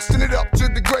ice. Now I send it up to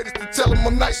the greatest to tell him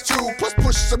I'm nice too. Plus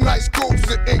push some nice grooves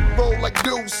and ink roll like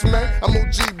deuce, man. I'm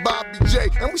OG Bobby J,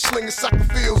 and we slinging soccer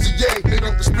fields, yeah.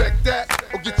 Nigga, respect that,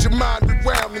 or get your mind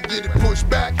around and get it pushed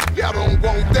back. Y'all don't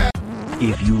want that.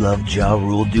 If you love Ja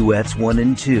Rule Duets 1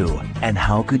 and 2, and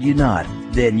how could you not,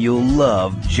 then you'll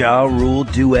love Ja Rule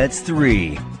Duets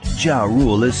 3. Ja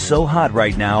Rule is so hot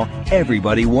right now,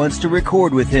 everybody wants to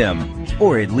record with him,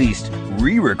 or at least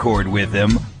re-record with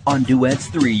him. On Duets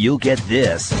 3, you'll get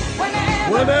this.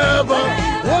 Whatever,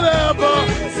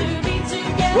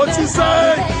 what you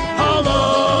say,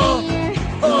 holla,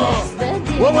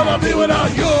 what would I be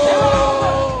without you?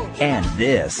 And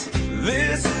this.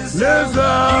 This is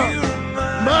Lizzo,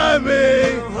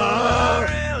 Miami,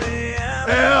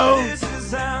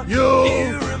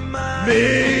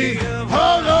 me,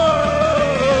 holla.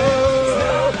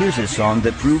 Here's a song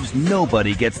that proves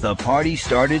nobody gets the party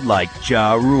started like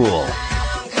Ja Rule.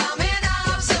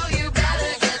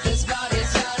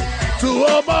 To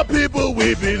all my people,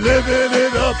 we be living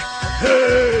it up.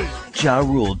 Hey! Ja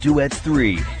Rule Duets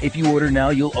 3. If you order now,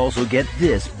 you'll also get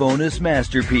this bonus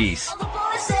masterpiece.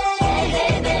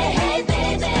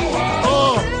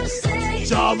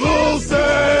 Ja Rule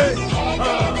say,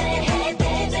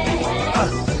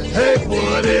 hey,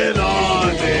 put it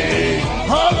on me.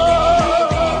 Holla!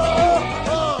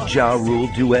 Ja Rule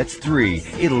Duets 3.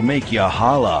 It'll make you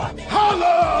holla.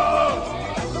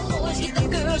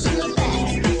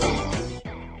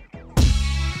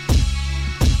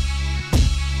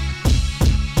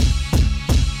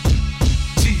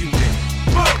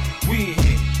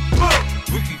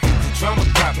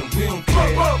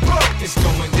 It's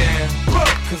going down,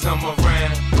 cause I'm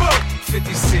around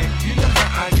 50 Cent, you know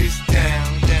how I get down.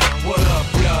 What up,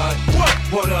 blood?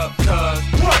 What up, cuz?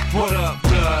 What up,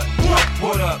 blood?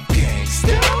 What up,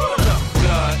 gangsta? What up,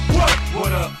 blood?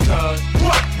 What up, cuz?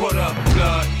 What up,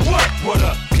 blood? What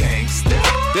up, gangsta?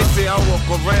 They say I walk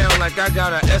around like I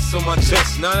got an S on my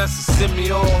chest. Now that's a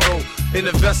semi-auto. In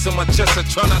the vest on my chest, I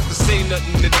try not to say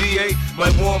nothing. The DA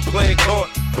might want playing court,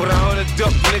 but I hunt a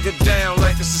duck nigga down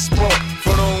like it's a sport.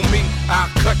 Front on me, I'll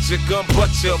cut your gun,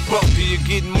 butt your buck. Do you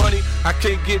getting money? I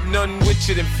can't get nothing with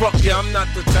you, then fuck ya. I'm not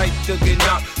the type to get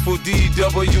knocked for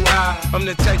DWI. I'm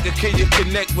the type that can you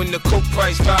connect when the coke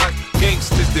price rise.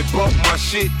 Gangsters that bump my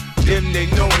shit, them they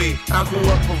know me. I grew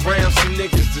up around some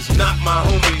niggas that's not my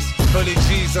homies. 100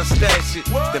 G's, I stash it.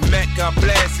 The Mac, I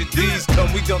blast it. These come,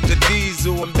 we dump the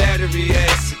diesel and battery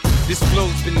acid. This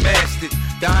flow's been mastered.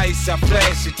 The ice, I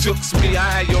flash it. Chooks me,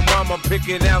 I had your mama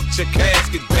picking out your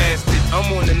casket, bastard.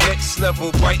 I'm on the next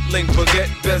level. White link,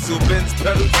 baguette, bezel, Benz,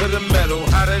 pedal to the metal.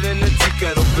 Hotter than the tea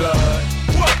kettle, blood.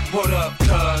 What up,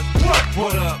 cuz?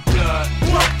 What up, blood?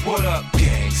 What up,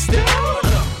 gangsta? What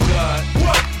up, blood?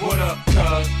 What up,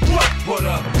 cuz? What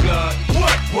up, blood?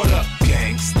 What up,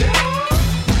 gangsta?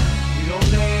 We don't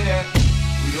play that.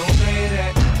 We don't play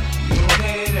that. We don't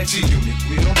play that. G-Unit,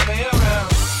 we don't play around.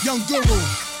 Young Guru,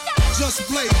 Just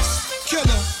Blaze,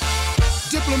 Killer,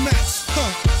 Diplomats,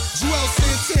 Joel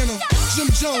Santana, Jim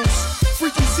Jones,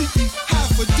 Freaky Zeke,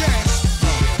 Half a Dash,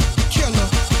 Killer,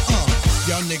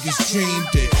 y'all niggas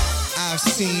dreamed it. I I've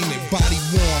seen it. Body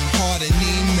warm, heart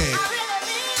anemic.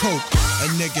 Coke, a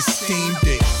nigga steamed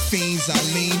it. Fiends, I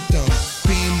leaned them.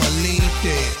 Beam, I leaned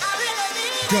it.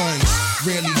 Guns,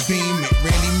 really beam it.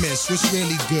 Really miss, what's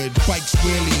really good? Bikes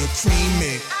really a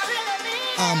cream it.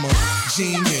 I'm a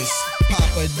genius.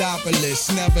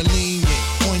 Papadopoulos, never lenient.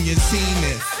 On your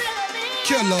zenith.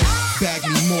 Killer, bag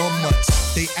me more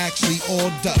mutts. They actually all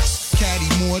ducks. Caddy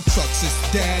more trucks. It's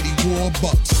daddy war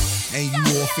bucks. And you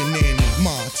off and nanny.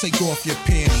 Ma, take off your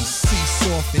panties. See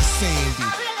soft and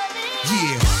sandy.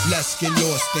 Yeah, let's get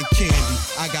lost in candy.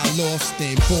 I got lost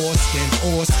in Boston,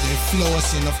 Austin,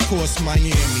 Flossin, of course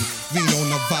Miami, Reno,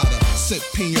 Nevada, sip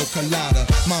pino colada.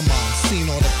 Mama, seen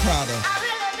all the Prada.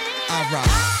 I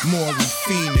rock Maury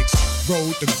Phoenix,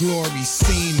 road to glory,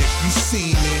 seen it, you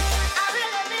seen it.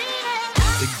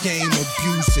 The game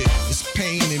abuse it, it's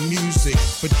pain and music.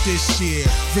 But this year,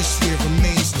 wristwear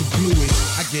remains the bluest.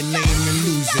 I get lame and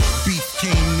lose it. Beef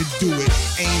came to do it,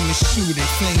 aim to shoot it.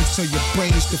 Flames till your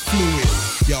brain's the fluid.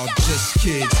 Y'all just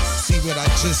kids, see what I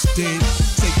just did?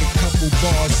 Take a couple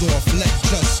bars off, let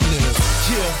just live.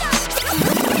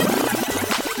 Yeah.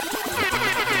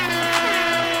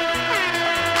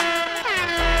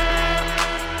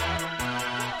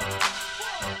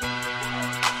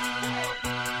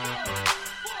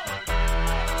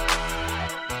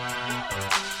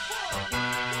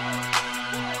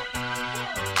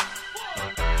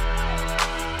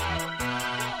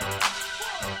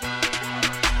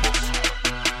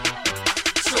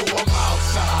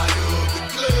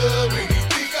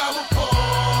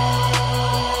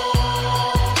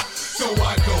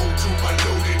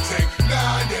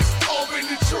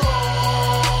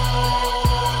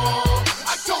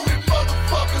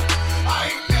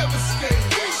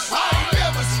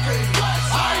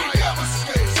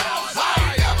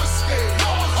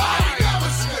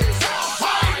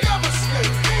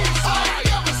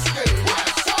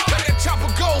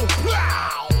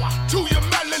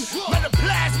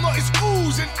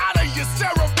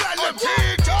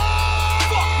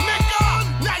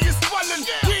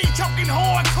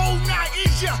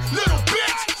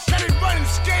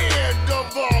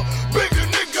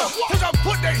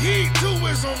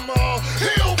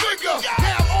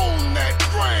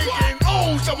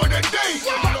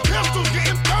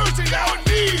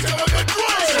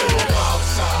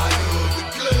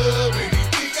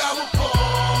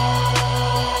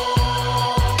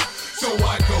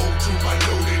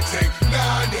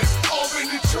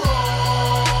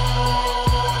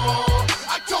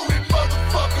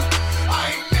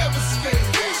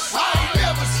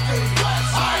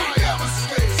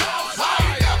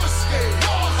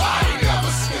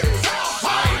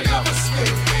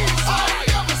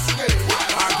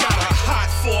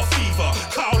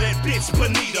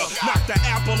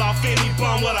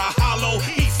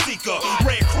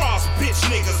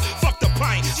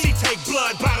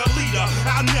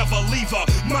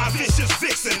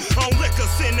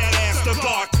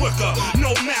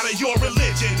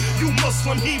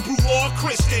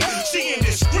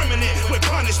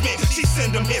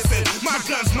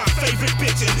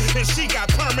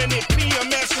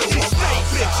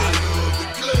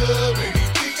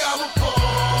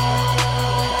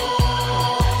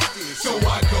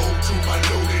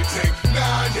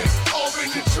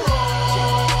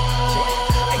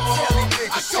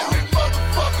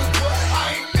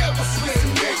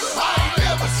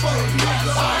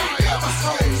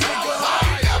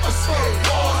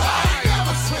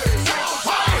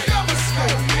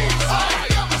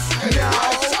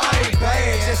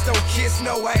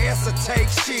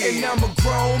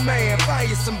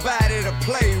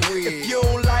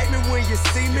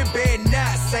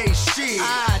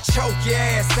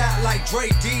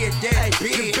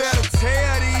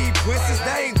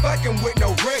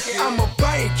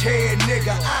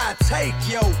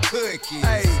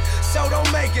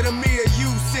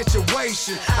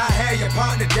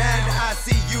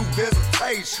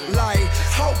 Like,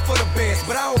 hope for the best,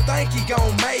 but I don't think he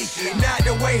gon' make it. Not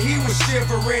the way he was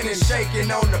shivering and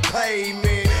shaking on the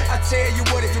pavement. I tell you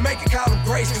what, if you make it, call him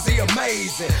Grace, cause he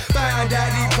amazing. Find out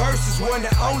these verses wasn't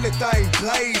the only thing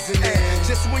blazing. And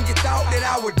just when you thought that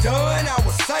I was done, I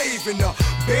was saving the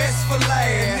best for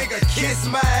last. Nigga, kiss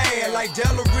my ass like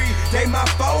Delary. They my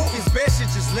focus, best you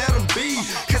just let them be.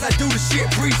 Cause I do the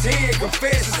shit, pretend,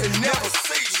 confessions, and never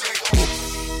see.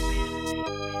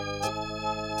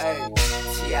 Hey,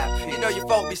 TIP. You know your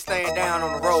folk be staying down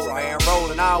on the road, man.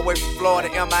 Rolling all the way from Florida,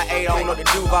 MIA, on up to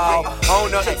Duval,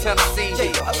 on up to Tennessee.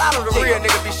 A lot of the real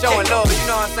niggas be showing love, you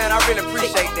know what I'm saying? I really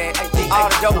appreciate that. All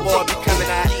the dope boys be coming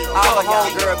out, all the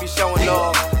homegirls be showing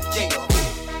love.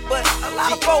 But a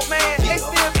lot of folk, man, they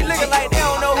still be looking like they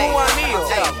don't know who I am.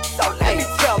 So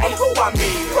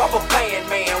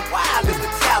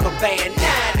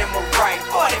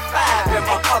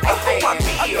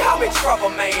trouble,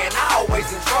 man. I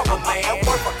always in trouble, man.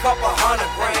 Worth a couple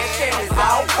 $100,000. Shit is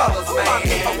all colors, man.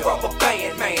 I'm a rubber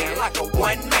band, man. Like a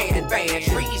one-man band.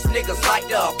 Treat these niggas like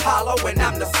the Apollo and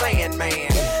I'm the Sandman.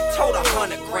 Told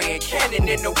 $100,000, cannon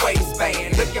in the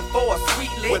waistband. Looking for a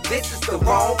sweet lick, but this is the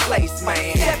wrong place,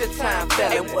 man. Every time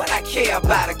felon, what I care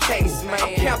about a case, man.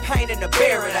 I'm campaigning to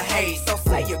bury the hate, so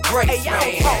say your grace, man.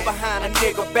 I don't talk behind a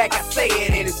nigga back, I say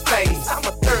it in his face. I'm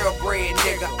a thoroughbred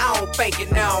nigga, I don't fake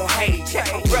it, I don't hate.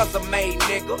 Check my resume,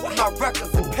 nigga, my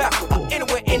records impeccable.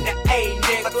 Anywhere in the A,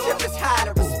 nigga, tip is high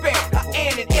to respect.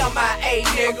 And an MIA,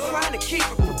 nigga, trying to keep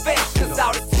it professional. Cause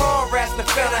all this tongue wrestling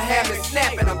finna have me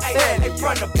snapping, I'm telling it.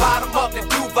 From the bottom up to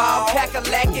Duval,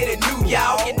 Kakalaki to New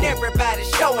York. And everybody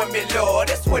showing me, Lord,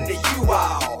 that's when the you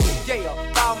all. Yeah,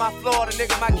 all my Florida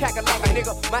nigga, my Kakalaki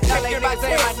nigga, my LA niggas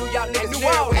and my New York niggas, New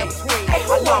Orleans between. Hey,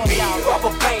 who want me?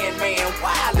 Rubber band, man,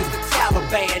 wild as the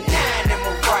Taliban. 9 in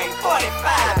my right,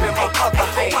 45 in my other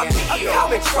hand.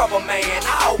 I'm in trouble, man,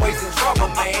 I always in trouble,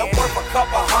 man. Worth a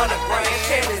couple $100,000,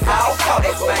 shit is all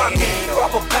colors, man.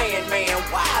 Rubber band, man,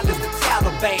 wild as the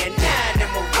Taliban. 9 in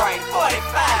my right,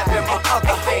 45 in my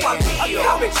other hand.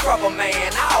 I'm in trouble,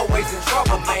 man, I always in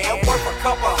trouble, man. Worth a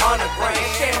couple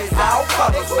 $100,000, shit is all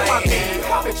colors, man.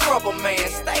 I'm in trouble, man,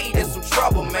 stayed in some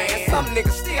trouble, man. Some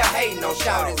niggas still hating on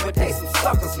shawties, but they some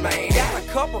suckers, man. Got a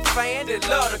couple fans that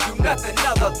love to do nothing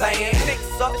other than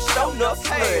nicks up, show enough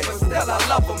slang, but still I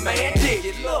love them, man. Dig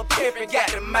it, Lil' Pimpin'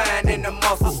 got the mind and the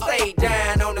muscle. Stay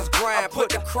down on his grind, put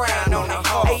the crown on the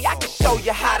hustle. Hey, I can show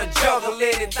you how to juggle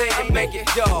anything and make it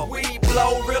dull. Weed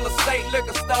blow, real estate,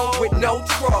 liquor store with no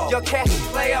trouble. Yo, Cash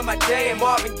play on my day and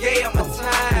Marvin Gaye on my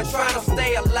time. Trying to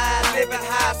stay alive, living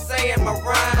high, saying my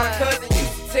rhyme. My cousin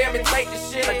used to tell me take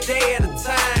this shit a day at a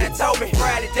time. Told me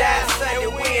Friday die, Sunday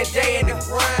win, day in the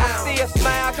grind. I still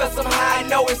smile cause I'm high, I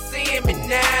know it's seeing me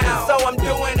now. So I'm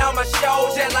doing all my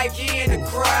shows just like he in the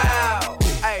crowd.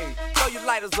 Hey, throw your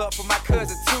lighters up for my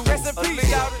cousin too. Rest in peace,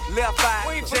 y'all. Left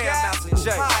eye, Jam Master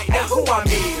J. Now who I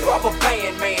mean? Rubber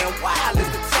band, man, wild as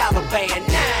the Taliban.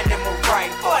 9 in my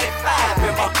right, 45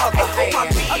 in my other hand.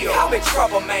 I'm in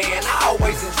trouble, man, I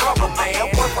always in trouble, man.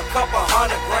 Worth a couple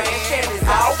 $100,000, shit is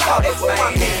all colors,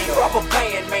 man. Rubber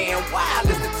band, man, wild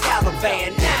as the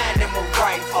Taliban. 9 in my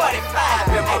right, 45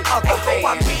 in my other hand.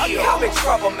 I'm in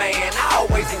trouble, man, I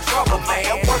always in trouble,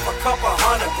 man. Worth a couple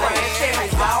 $100,000, shit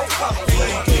is all colors,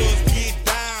 man. Get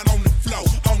down on the floor,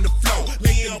 on the floor.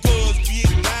 Let them buzz get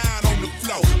down on the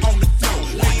floor, on the floor.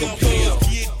 Let them buzz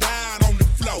get down on the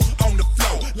floor, on the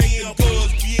floor. Let them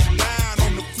buzz get down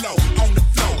on the floor, on the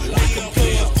floor. Let them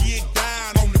buzz get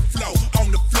down on the floor, on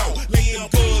the floor. Let them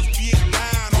buzz get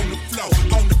down on the floor,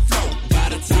 on the floor. By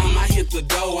the time I hit the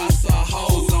door, I saw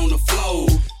hoes on the floor.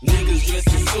 Niggas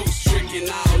dressed in suits, tricking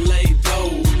all laid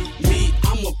dough. Me,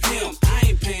 I'm a pimp, I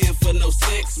ain't paying for no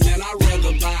sex. Man, I'd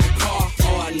rather buy a car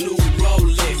or a new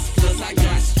Rolex. Cause I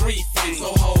got street fame,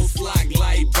 so hoes flock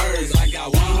like birds. I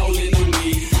got one hole in the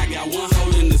weed, I got one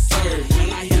hole in the serve. When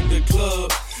I hit the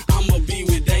club, I'ma be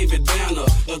with David Banner,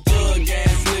 a thug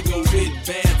ass nigga with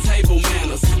bad table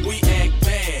manners. We act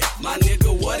bad, my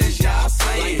nigga, what is y'all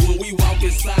saying? Like when we walk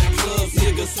inside clubs,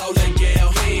 niggas hold their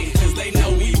gal hand, cause they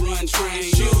know we run trains.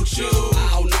 Shoot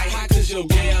all night, how could your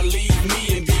gal leave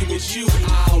me and be with you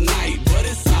all night? But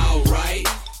it's alright,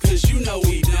 cause you know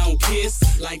we don't kiss.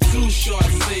 Like Too Short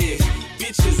said,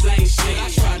 bitches ain't shit. I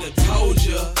tried to told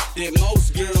ya that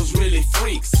most girls really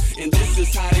freaks, and this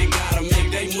is how they gotta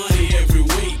make their money every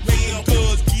week. Let them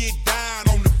buzz get down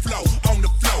on the floor, on the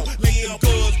floor. Let them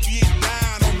buzz get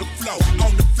down on the floor,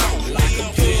 on the floor. Let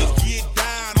them buzz get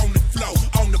down on the floor,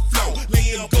 on the floor. Let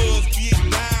them buzz get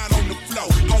down on the floor,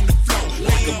 on the floor.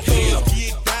 Let them buzz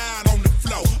get down on the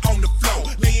floor, on the floor.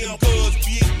 Let them buzz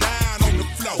get down on the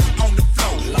floor, on the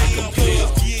floor. Let them buzz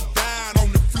get down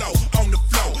on the floor, on the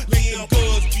floor. Let them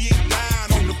buzz get down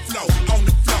on the floor, on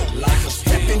the floor. Like a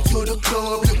step into the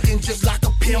club, looking just like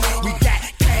a pimp. We got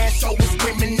cash, so we're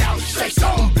screaming out, shake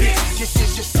something, bitch. This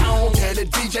is your song, tell the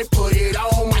DJ put it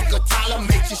on. Michael Tyler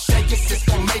makes you shake it,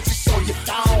 Cisco makes you show your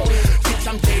thong. Bitch,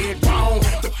 I'm dead wrong,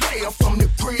 the player from the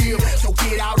crib. So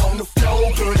get out on the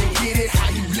floor, girl, and get it how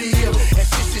you live. And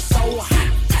since it's so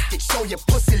hot, I can show your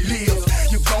pussy lives.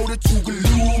 You go to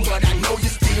Tougaloo, but I know you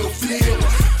still flip.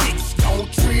 Bitch,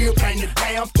 don't trip, ain't a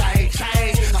damn thing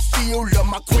changed. I still love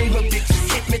my queen, but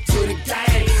bitches hit me to the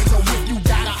game. So if you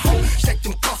got a hoe, shake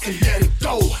them cuffs and let it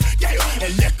go. Yeah,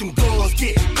 and let them girls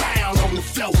get down on the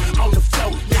floor, on the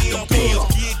floor. Let them girls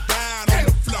get down on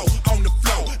the floor, on the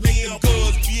floor. Let them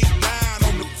buzz get down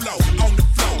on the floor, on the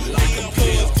floor. Let them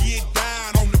buzz get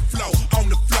down on the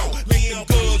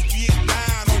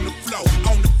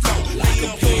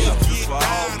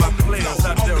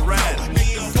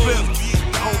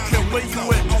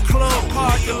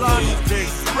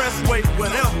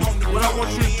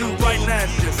want you to do right now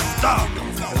is just stop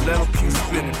and let them keep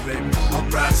spinning, baby. I'm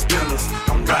riding spinners,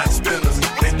 I'm riding spinners,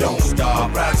 they don't stop.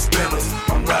 I'm riding spinners,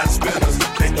 I'm riding spinners,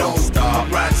 they don't stop. I'm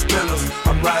riding spinners,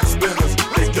 I'm riding spinners,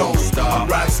 they don't stop. I'm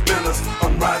riding spinners,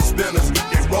 I'm riding spinners,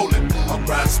 they rolling. I'm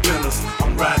riding spinners,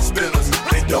 I'm riding spinners,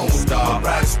 they don't stop. I'm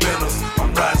riding spinners,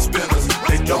 I'm riding spinners,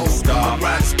 they don't stop. I'm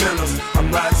riding spinners,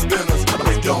 I'm riding spinners,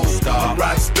 they don't stop. I'm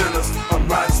riding spinners, I'm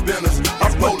riding spinners,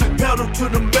 I put the pedal to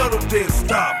the metal, then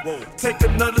stop. Take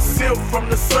another sip from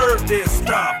the serve, then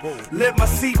stop. Let my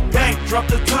seat back, drop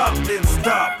the top, then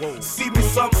stop. See me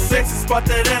something sexy, spot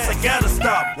that ass, I gotta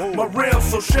stop. My rims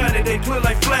so shiny, they clear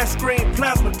like flash screen,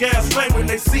 plasma gas flame. When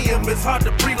they see them, it's hard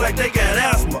to breathe like they got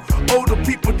asthma. Older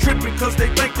people tripping cause they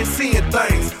think they seeing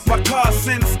things. My car's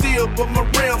sitting still, but my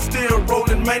rims still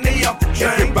rolling, man, they off the chain.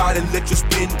 Everybody let you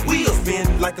spin wheels,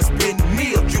 spin like a spin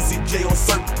meal. Juicy J on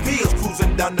certain pills,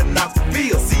 cruising down the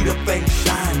Knoxville. See the thing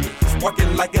shining,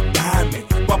 sparking like a diamond,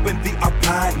 bumping the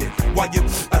opinion while you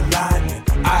aligning.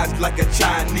 Eyes like a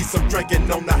Chinese, I'm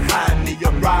drinking on the high knee.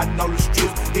 I'm riding all the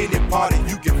strips, any party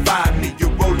you can find me.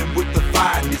 You're rolling with the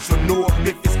finest, so North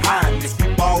Memphis highness.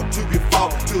 We ball till we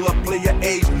fall, till a player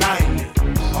age 90.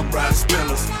 I'm riding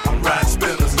spinners, I'm riding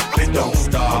spinners, they don't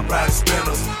stop. I'm riding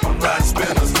spinners, I'm riding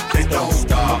spinners, they don't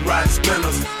stop. I'm riding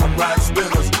spinners, I'm riding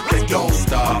spinners, they don't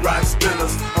stop. I'm riding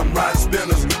spinners, I'm riding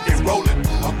spinners, they rolling.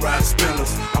 I'm riding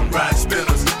spinners, I'm riding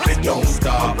spinners, they don't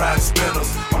stop. I'm riding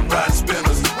spinners, I'm riding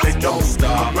spinners, they don't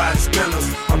stop. I'm riding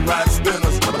spinners, I'm riding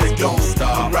spinners, they don't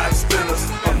stop. I'm riding spinners,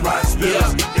 I'm riding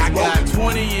spinners, I got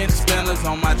 20-inch spinners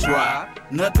on my drive.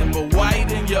 Nothing but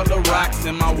white and yellow rocks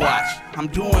in my watch. I'm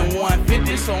doing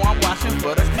 150, so I'm watching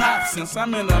for the cops. Since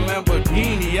I'm in a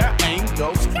Lamborghini, I ain't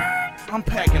ghost. I'm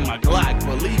packing my Glock,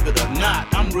 believe it or not,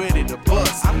 I'm ready to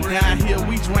bust. I'm down here,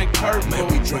 we drink purple. Man,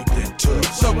 we drink that tough.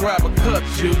 So grab a cup,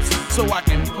 juice, so I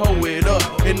can pull it up.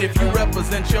 And if you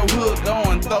represent your hood, go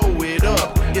and throw it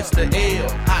up. It's the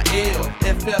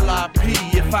L-I-L-F-L-I-P.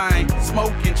 If I ain't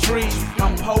smoking trees,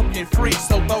 I'm poking free.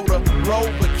 So throw the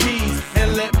Rover keys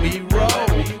and let me roll.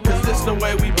 Cause this the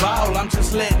way we ball, I'm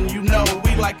just letting you know.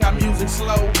 We like our music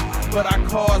slow, but our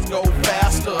cars go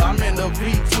faster. I'm in the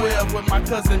V12 with my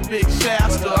cousin Big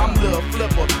Shasta. I'm Lil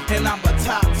Flipper, and I'm a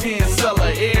top 10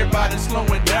 seller. Everybody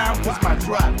slowing down, cause my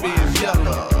drop is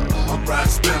yellow. I'm riding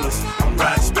spinners, I'm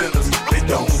riding spinners, they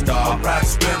don't stop. I'm riding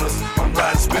spinners, I'm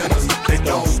riding spinners, they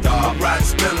don't stop. I'm riding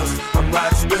spinners, I'm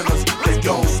riding spinners, they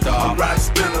don't stop. I'm riding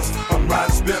spinners, I'm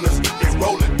riding spinners, they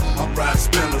rolling. I'm riding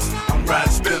spinners, I'm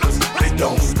riding spinners, they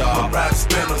don't stop. I'm riding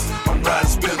spinners, I'm riding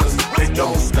spinners, they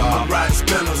don't stop. I'm riding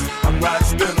spinners, I'm riding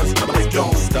spinners, they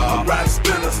don't stop. I'm riding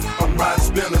spinners, I'm riding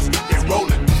spinners, they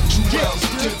rolling. Jewels,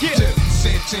 dip, dip,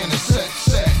 Santana, set,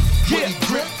 set. Woody,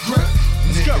 grip, grip,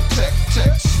 nigga, tech,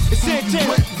 text. It's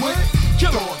Santana. Wet,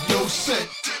 throw up your set.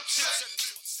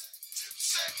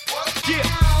 Yeah.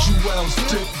 Jewels,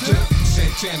 dip, dip,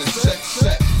 Santana, set,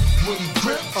 set. Woody,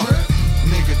 grip, grip,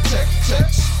 nigga, tech,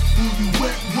 text. Who you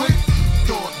with,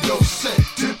 throw up your set.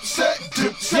 Dip, set,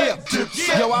 dip, set, dip,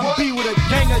 set. Yo, I be with a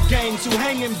gang of gangs who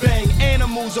hang and bang.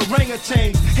 Animals,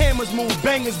 orangutans, hammers move,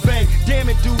 bangers bang. Damn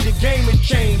it, dude, the game has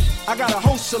changed. I got a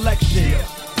whole selection,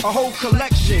 a whole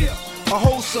collection, a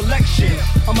whole selection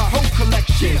of my whole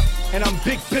collection. And I'm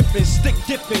big pippin', stick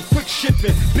dipping, quick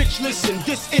shipping. Bitch, listen,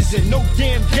 this isn't no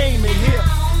damn game in here.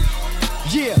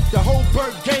 Yeah, the whole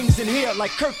bird gang's in here,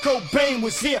 like Kurt Cobain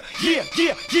was here. Yeah,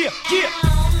 yeah, yeah, yeah.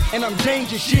 And I'm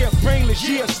dangerous, yeah, brainless,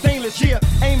 yeah, stainless, yeah,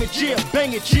 aim it, yeah,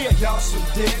 bang it, yeah. Y'all some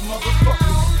dead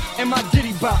motherfuckers. And my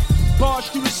ditty bop, barge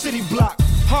through the city block,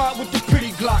 hard with the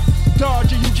pretty Glock.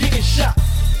 Dodger, you getting shot.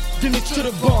 Then it's to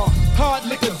the bar, hard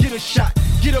liquor, get a shot.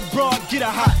 Get a broad, get a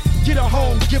hot, get a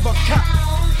home, give a cop.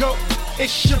 Go,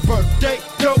 it's your birthday,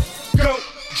 go, go.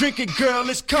 Drink it, girl,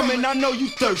 it's coming, I know you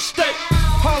thirsty.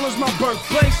 Harlem's my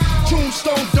birthplace,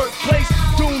 Tombstone, dirt place.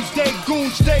 Doomsday,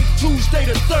 Goonsday, Tuesday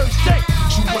to Thursday.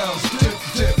 Jewels, dip,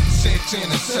 dip,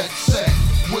 Santana, set, set.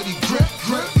 Woody, grip,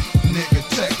 grip, nigga,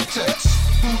 tech, text.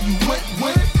 Who you with,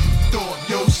 throw up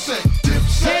your set. Dip,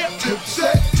 set, dip,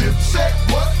 set, dip, set,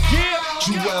 what? Yeah.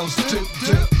 Jewels, dip,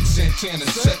 dip, Santana,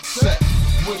 set, set.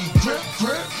 Woody, grip,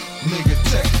 grip, nigga,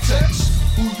 tech, text.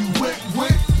 Who you with,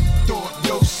 throw up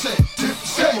your set. Dip,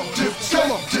 set, dip, set,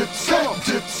 dip, set,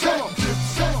 dip, set, dip,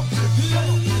 set, dip, set.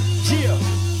 Yeah,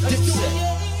 dip set.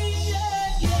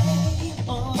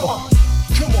 Come on.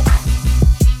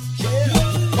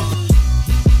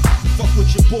 Fuck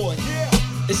with your boy.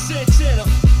 It's Santana.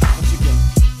 Once again.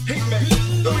 Hey man.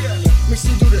 Oh yeah. Make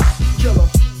me do this. Killer.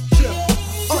 Chill.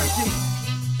 Frankie.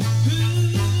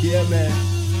 Yeah man.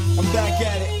 I'm back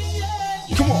at it.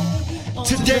 Come on.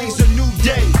 Today's a new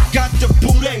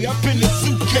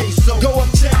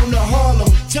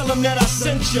tell him that I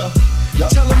sent ya.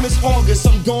 Tell him it's August,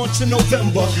 I'm going to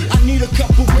November. I need a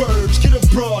couple birds, get a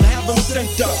broad, have them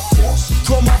sent up.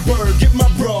 Call my bird, get my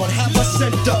broad, have her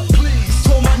sent up.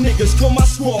 Call my niggas, call my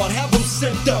squad, have them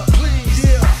sent up.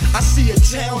 Yeah, I see a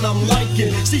town I'm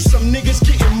liking. See some niggas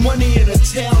getting money in a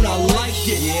town, I like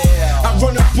it. Yeah, I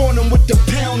run up on them with the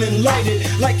pound and light it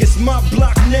like it's my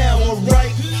block now,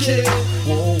 alright? Yeah.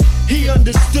 Whoa. He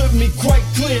understood me quite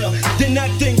clear. Then that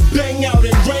thing bang out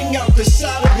and rang out the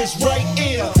side of his right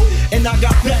ear. And I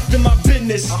got back to my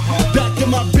business, back to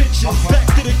my bitches, back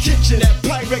to the kitchen, that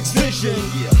Pyrex vision.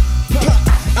 Pop,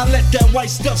 I let that white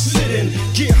stuff sit in.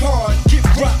 Get hard, get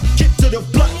rock, get to the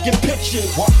block and picture.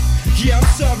 Yeah, I'm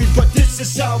sorry, but this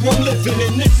is how I'm living,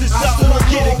 and this is how I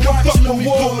get it. Come fuck with me,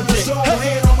 boy, with it.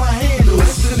 Hand on my handle,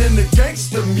 listening to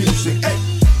gangster music. Hey,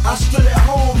 I stood at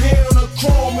home, hand on the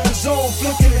chrome in the zone,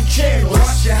 flicking the candles.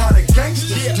 Watching how the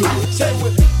gangsters do it. Say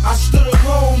with me, I stood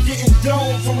alone, getting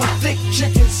domed from a thick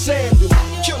chicken sandal.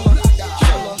 Killer.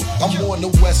 I'm on the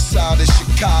west side of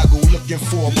Chicago, looking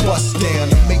for a bus down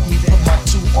to make me put my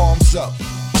 2 arms up.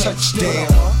 Touchdown,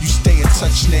 you stay in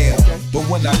touch now. But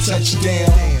when I touch down,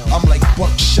 I'm like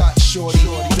buckshot shorty,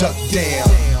 duck down.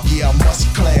 Yeah, I must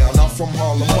clown, I'm from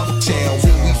Harlem, uptown.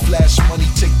 When we flash money,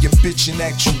 take your bitch and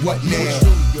act you what now?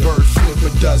 Bird flip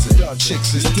a dozen,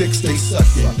 chicks is dicks, they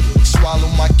suckin'. Swallow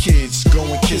my kids, go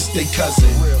and kiss they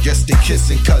cousin. Guess they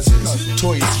kissing cousins,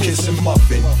 toys kissing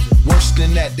muffin. Worse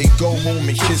than that, they go home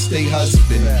and kiss they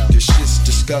husband. This shit's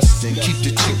disgusting, keep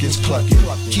the chickens clucking,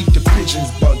 keep the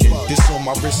pigeons bugging. This on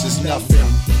my wrist is nothing.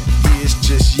 Yeah, it's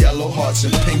just yellow hearts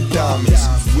and pink diamonds.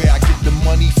 Where I get the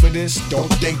money for this, don't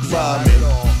think rhyming.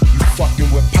 You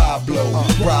fucking with Pablo,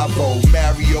 Bravo,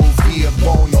 Mario, Via,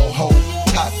 Bono, Ho,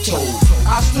 Tato.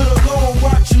 I stood alone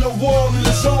watching the world in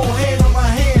the zone, hand on my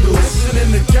handle,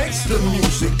 listening to gangster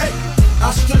music. Hey,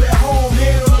 I stood at home,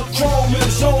 hand on the chrome in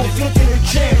the zone, flicking the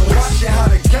channel, watching how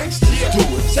the gangsters do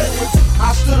it.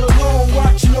 I stood alone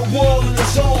watching the world in the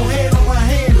zone, hand on my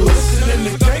handle,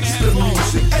 listening to gangster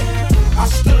music. Hey, I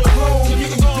stood alone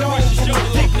getting down from a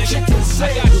thick chicken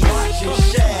sandwich, watching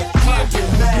Shaq,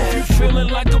 clocking mad. If you feeling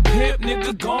like a pimp,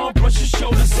 nigga, go on, brush your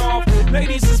shoulders off.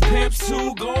 Ladies is pimps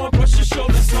too, go on, brush your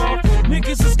shoulders off.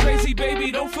 Niggas is crazy,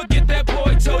 baby, don't forget that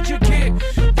boy told you get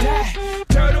that.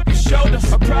 Turn up your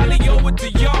shoulders, I probably owe it to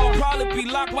y'all. Probably be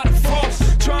locked by the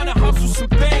force, trying to hustle some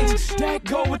things that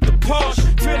go with the Porsche.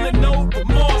 Feeling no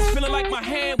remorse, feeling like my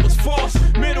hand was forced.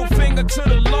 Middle finger to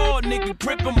the Lord, nigga,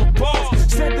 gripping my balls.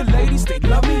 Said the ladies, they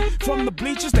love me. From the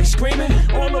bleachers, they screaming.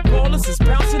 All the ballers is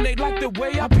bouncing, they like the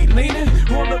way I be leaning.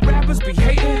 All the rappers be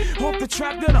hating off the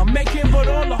trap that I'm making. But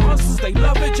all the hustlers, they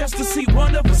love it just to see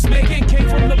one of us making. Came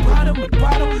from the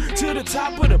bottom to the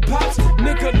top of the pops.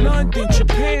 Nigga, London,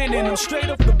 Japan, and I'm straight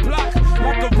off the block.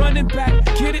 Like a running back,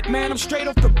 get it, man, I'm straight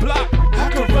off the block. I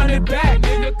can run it back,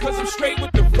 nigga, cause I'm straight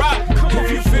with the rock.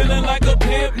 If you feeling like a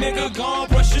pimp, nigga, go on,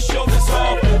 brush your shoulders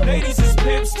off. Ladies is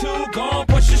pimps too, go on,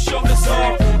 brush your shoulders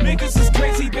off. Niggas is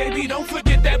crazy, baby, don't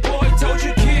forget that boy told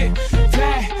you, kid.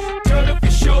 That, turn up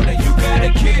your shoulder, you got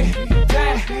a kid.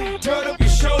 That, turn up your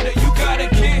shoulder, you got a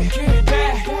kid.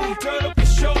 That, turn up your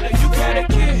shoulder, you got a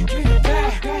kid.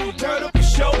 That, turn up your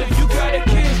shoulder, you got a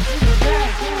kid.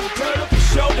 That, turn up your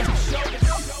shoulder.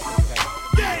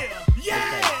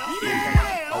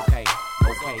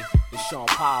 Okay, it's Sean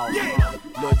Paul,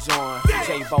 Lil Jon,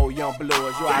 J-Bo, Young Blues.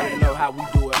 You already know how we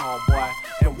do it, homeboy.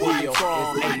 And Will, it's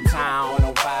A-Town,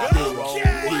 105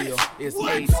 Will, it's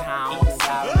A-Town,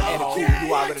 Attitude,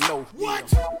 you already know.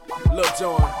 Lil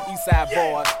Jon, Eastside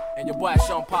Boys, and your boy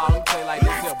Sean Paul. Let me tell you like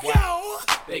this here, boy.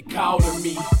 They calling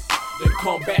me, they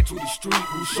come back to the street,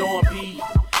 who Sean P.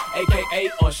 AKA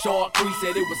a short crease,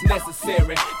 said it was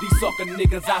necessary. These sucker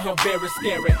niggas out here very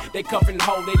scary. They cuffin'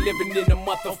 home, they living in the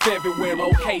month of February.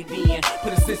 Okay then,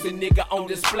 put a sissy nigga on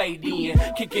display then.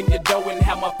 Kicking your dough and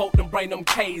have my folk them bring them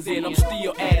K's in. I'm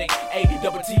still addict,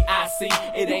 A-double-T-I-C.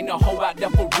 It ain't no hoe out there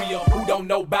for real who don't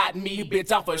know about me, bitch,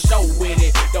 I'm for sure with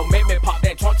it. Don't make me pop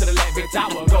that trunk to the left, bitch,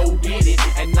 I will go get it.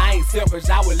 And I ain't selfish,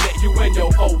 I will let you in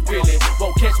your whole feeling.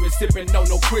 Won't catch me sippin' no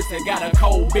Chris and got a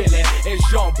cold billy.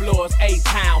 It's Young Blues,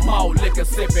 A-Town. More liquor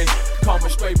sippin', coming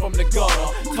straight from the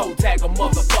gutter. Toe tag a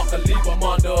motherfucker, leave him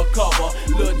under a cover.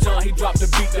 Lil Jon, he dropped the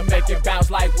beat to make it bounce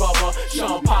like rubber.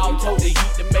 Sean Paul told the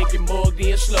heat to make it mugged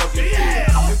and slugging. Yeah.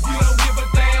 If you don't give a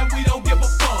damn, we don't give a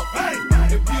fuck. Hey.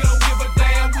 If you don't give a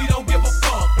damn, we don't give a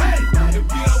fuck. Hey. If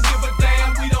you don't give a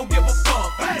damn, we don't give a fuck.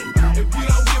 Hey. If you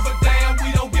don't give a damn, we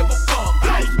don't give a fuck.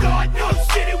 Don't start no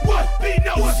shit, it won't be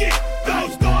no shit. Don't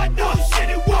start no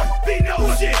shit, it won't be no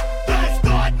shit. Don't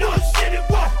start no shit, it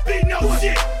won't be no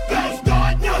shit. Don't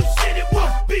start no shit, it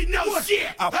won't be no shit.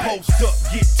 I post up,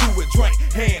 get to it, drink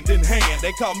hand in hand.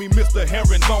 They call me Mr.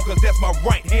 Herringbone, cause that's my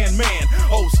right-hand man.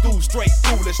 Old school, straight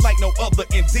foolish, like no other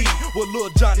indeed. Well, Lil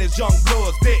Jon is young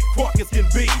bloods, dead crunk as can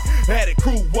be. Had it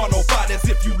crew 105, as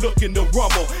if you looking to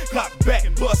rumble. Clock back,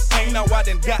 bust, ain't now I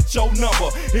done got your number.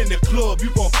 In the club,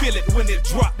 you gon' feel it when it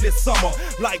drop this summer.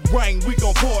 Like rain, we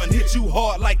gon' pour and hit you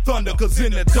hard like thunder. Cause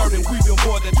in the dirt, and we been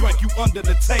more than drank you under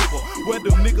the table. Where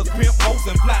them niggas pimp hoes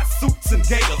and fly suits and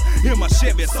gators. In my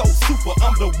Chevy, so super,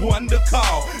 I'm the one to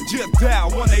call. Just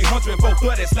dial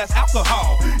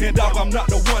 1-800-430-alcohol. And dog, I'm not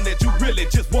the one that you really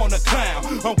just wanna clown.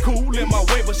 I'm cool in my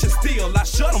way, but shit still, I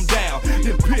shut them down.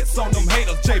 Then piss on them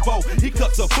haters, J-Bo, he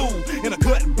cuts a fool in a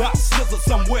cut box, scissor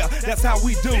somewhere, that's how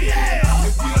we do. Yeah!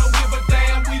 If you don't give a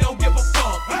damn, we don't give a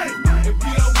fuck. Hey! If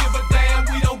you don't give a damn,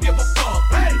 we don't give a fuck.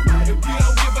 Hey! If you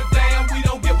don't give a damn, we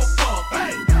don't give a fuck.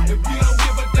 Hey! If you don't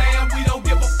give a damn, we don't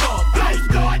give a fuck. Don't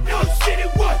start no shit,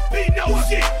 it won't be no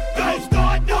shit. Don't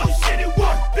start no shit, it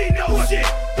won't be no shit.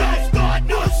 Don't start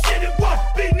no shit, it won't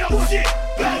be no shit.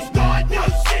 Don't start no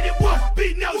shit, it won't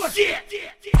be no shit.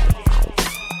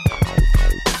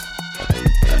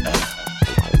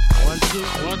 One, two.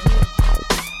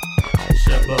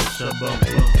 Shabba.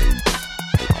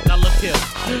 Now look here,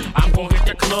 I'm gon' hit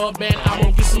the club, man, I'm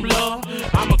gon' get some love.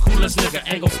 I'm a coolest nigga,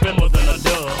 ain't gon' spend more than a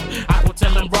dub. I gon'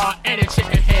 tell them raw and a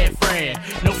chicken head friend.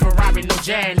 No Ferrari, no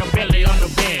Jag, no Billy on the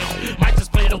bench. Might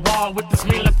just play the wall with this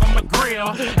meal from a grill.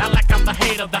 I like I'm the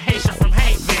hater, the Haitian from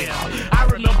Hanksville. I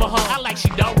remember her, I like she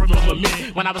don't remember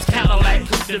me. When I was Cadillac,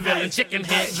 Coopsville, and chicken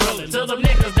head drilling. To the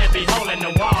niggas that be holding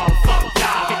the wall, fuck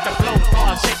y'all. Hit the flow,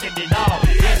 start shaking it all.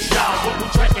 Yes, y'all, what we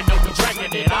drinking, no, we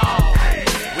drinking it all.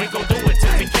 We gon' do it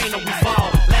till we can't, we fall.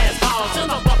 Last call till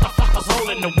the motherfuckers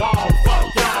holding the wall.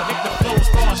 Fuck y'all, hit the flow,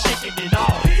 start shaking it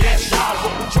all. Yes, y'all,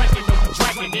 what we drinking, no, we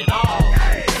drinking it all.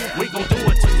 We gon' do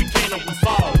it till we can't, we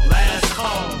fall. Last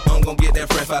call. I'm gon' get that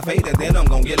fresh 5-8 and then I'm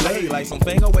gon' get laid. Like some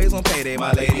finger waves on payday,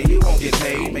 my lady, you gon' get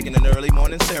paid. Making an early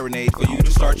morning serenade for you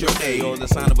to start your day. Or the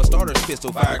sound of a starter's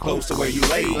pistol fire close to where you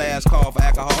lay. Last call for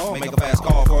alcohol, make a fast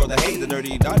call for the hay. The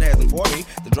dirty dot has informed me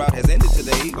the drought has ended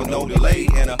today with no delay.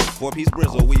 And a 4-piece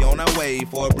brizzle, we on our way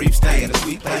for a brief stay in a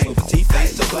sweet place with a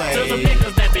T-face to play. To the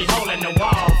niggas that be holding the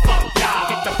wall, fuck y'all,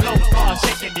 hit the flow, start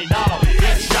shaking it all.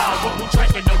 Yes, y'all, what we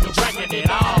drinking, no, we drinking it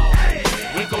all.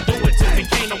 We gon' do it till we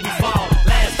can't, we fall.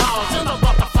 Last call till the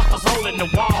motherfuckers holding the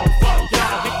wall, fuck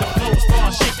y'all, hit the flow,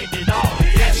 start shaking it all.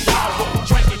 Yes, y'all, what we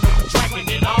drinking, no, we drinking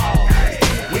it all.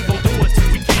 We gon' do it till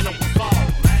we can't, we fall.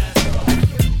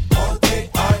 All day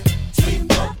I dream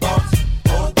about,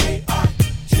 all day I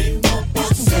dream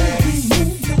about sex.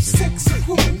 Sexy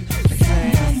woman,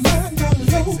 my mind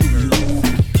all over you.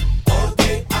 All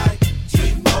day I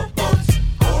dream about,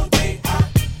 all day I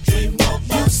dream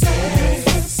about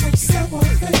sex. Some several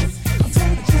things, I'm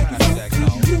trying to check it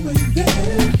out, you ain't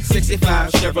there.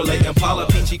 65 Chevrolet Impala,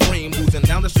 peachy cream, oozing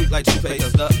down the street like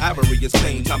toothpaste. The ivory is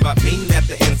clean. Talking about being at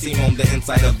the inseam on the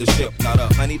inside of the ship. Not a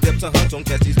honey dip to hunch on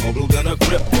testes, more blue than a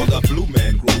grip. For the Blue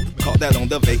Man Group, caught that on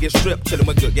the Vegas Strip. Chillin'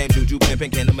 with good game, juju,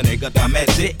 pimpin', candy, my nigga, dime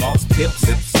magic. Boss, hips,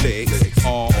 legs,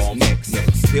 arms, necks,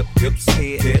 hips,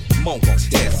 head, monk,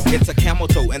 chest. It's a camel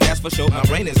toe, and that's for sure. My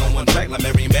brain is on one track like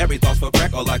Mary Mary, thoughts for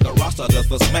crack, or like a roster does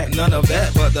for smack. None of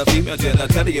that, but the female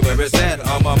genitalia where it's at.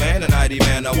 I'm a man and I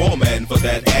demand a woman for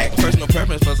that act. Personal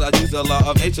preference, plus I use the law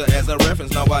of nature as a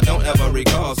reference. No, I don't ever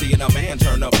recall seeing a man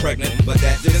turn up pregnant, but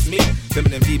that's just me.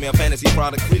 Feminine female fantasy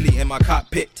product freely in my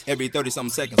cockpit. Every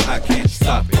 30-something seconds, I can't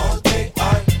stop it. All day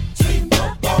I dream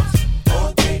about,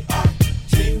 all day I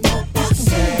dream about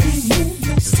sex.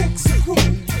 Sexy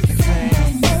woman,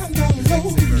 my mind all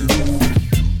over you.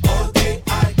 All day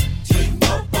I dream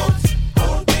about,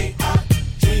 all day I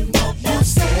dream about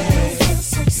sex.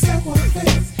 Some several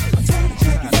things, I'm trying to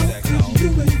check it out, you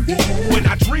ain't there. When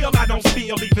I drill, I don't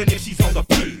steal, even if she's on the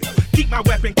field. Keep my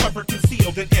weapon covered,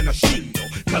 concealed, and in a shield.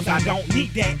 Cause I don't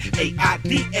need that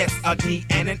AIDS, a D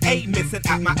and an A missing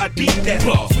out my Adidas.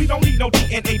 Plus, we don't need no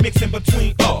DNA mixing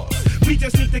between us. We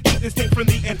just need to keep this thing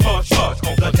friendly and hush on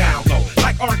the down low.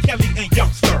 Like R. Kelly and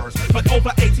youngsters. But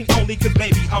over 18 only, cause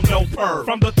baby, I'm no perv.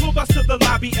 From the tour bus to the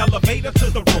lobby, elevator to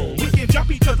the room. We can jump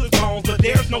each other's bones, but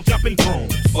there's no jumping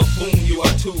brooms. Buffoon, you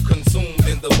are too consumed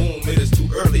in the womb. It is too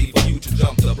early for you to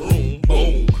jump the broom.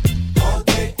 Boom. All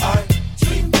day I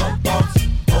dream about,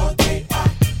 all day I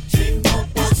dream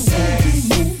about sex.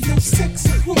 Sexy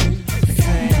woman,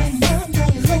 my mind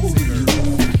all over you.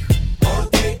 All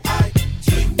day I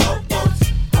dream about,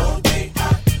 all day I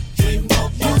dream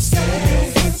about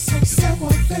sex. Some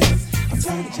several things, I'm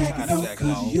trying to check it out,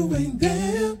 cause you ain't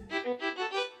there.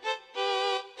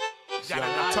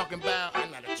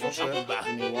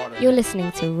 You're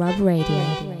listening to Rub Radio.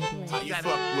 How you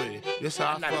fuck with it? This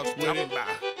how I fuck with it.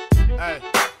 Hey,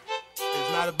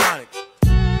 Autobonics.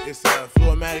 It's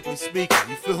fluormatically speaking,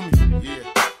 you feel me? Yeah.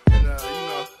 And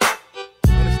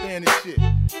understand this shit.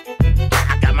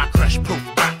 I got my crush proof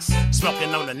box,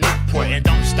 smoking on the Newport, and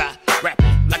don't stop rapping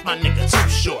like my nigga Too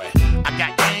Short. I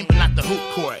got game, but not the hoop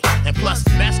court. And plus,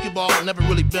 basketball never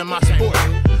really been my sport.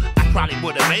 I probably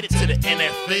would've made it to the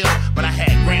NFL, but I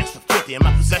had grants for 50 and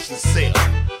my possessions sell.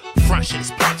 Front shit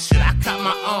is punk shit, I caught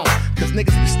my own. Cause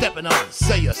niggas be stepping on it,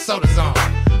 say your soda's on.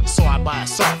 So I buy it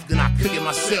soft, then I cook it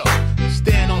myself.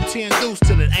 Stand on 10 deuce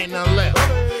till it ain't none left.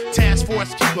 Task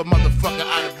force, keep a motherfucker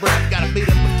out of breath. Gotta beat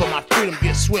him before my freedom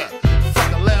gets swept.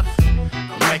 Fuck a left,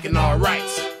 I'm making all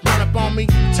rights. Run up on me,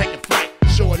 take a flight.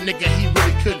 Show a nigga he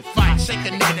really couldn't fight. Shake a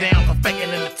nigga down for faking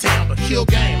in the town. But kill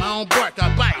game, I don't bark,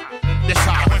 I bite. That's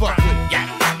how I fuck with it. Yeah,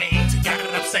 I mean, you got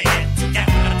what I'm saying. You got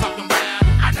what I'm talking about.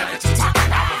 I know that you talking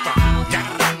about. You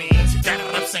got what I mean, you got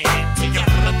what I'm saying. You got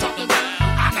what I'm talking about.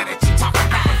 I know that you talking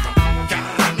about. You got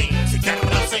what I mean, you got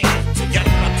what I'm saying. You got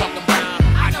what I'm talking about.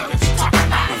 I know that you talking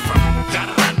about. You got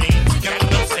what I mean, you got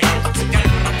what I'm saying. You got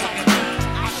what I'm talking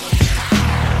about.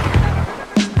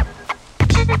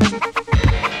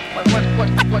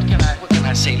 What can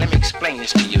I say? Let me explain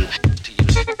this to you.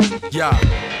 Yeah.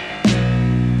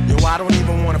 Yo, I don't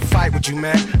even wanna fight with you,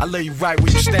 man. I lay you right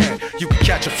where you stand. You can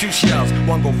catch a few shells,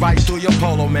 one go right through your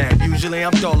polo, man. Usually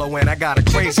I'm dolo and I got a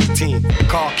crazy team.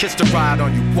 Call Kiss to ride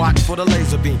on you, watch for the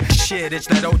laser beam. Shit, it's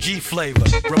that OG flavor.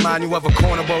 Remind you of a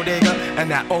corner bodega and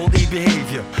that old E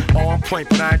behavior. On point,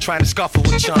 but I ain't trying to scuffle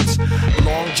with chunks.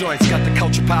 Long joints, got the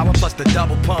culture power plus the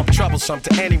double pump. Troublesome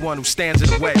to anyone who stands in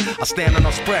the way. I stand on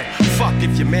no spread. Fuck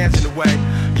if your man's in the way.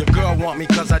 Your girl want me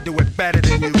cause I do it better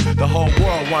than you. The whole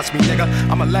world wants me, nigga.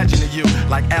 I'm a legend to you.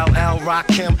 Like LL,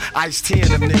 Rakim, Ice-T and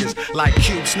them niggas. Like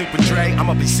Cube, Snoop and Dre,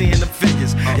 I'ma be seeing them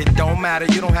figures. It don't matter,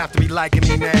 you don't have to be liking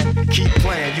me, man. Keep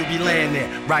playing, you be laying there,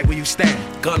 right where you stand.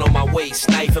 Gun on my waist,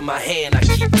 knife in my hand. I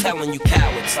keep telling you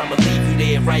cowards, I'ma leave you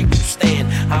there right where you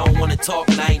stand. I don't wanna talk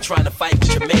and I ain't trying to fight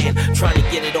with your man. Trying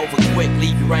to get it over quick,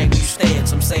 leave you right where you stand.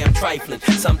 Some say I'm trifling,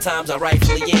 sometimes I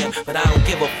rightfully am. But I don't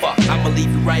give a fuck, I'ma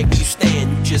leave you right where you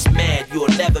stand. You just mad, you'll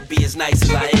never be as nice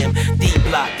as I am.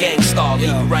 D-Block, Gangstar, leave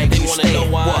you right where you stand. Know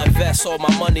why I invest all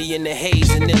my money in the haze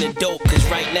and in the dope. Cause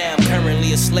right now I'm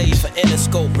currently a slave for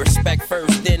Interscope. Respect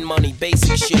first, then money,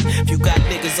 basic shit. If you got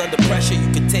niggas under pressure, you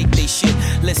can take they shit.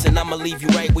 Listen, I'ma leave you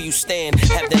right where you stand.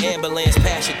 Have the ambulance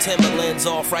pass your Timberlands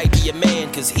off right to your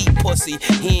man. Cause he pussy,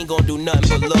 he ain't gonna do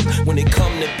nothing but look. When it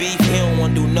come to beef, he don't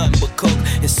wanna do nothing but cook.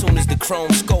 As soon as the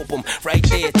chrome scope him, right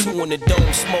there, 2 in the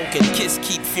dome smoking. Kiss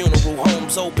keep funeral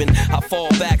homes open. I fall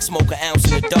back, smoke an ounce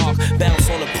in the dark. Bounce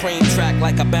on a preem track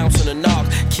like I bounce on a knock.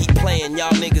 Keep playing,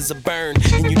 y'all niggas are burned.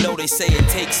 And you know they say it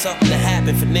takes something to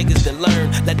happen for niggas to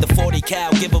learn. Let the 40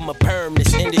 cal give them a perm.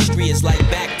 This industry is like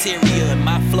bacteria and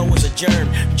my flow is a germ.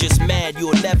 Just mad,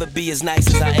 you'll never be as nice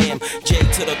as I am. J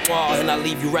to the wall and I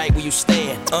leave you right where you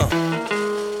stand.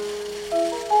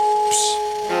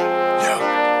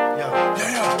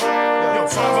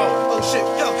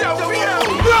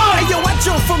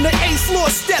 Jump from the 8th floor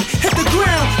step, hit the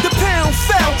ground, the pound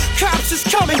fell. Cops is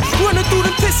coming, running through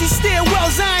the pissy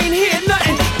stairwells. I ain't hear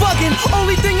nothing, bugging.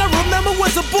 Only thing I remember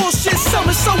was a bullshit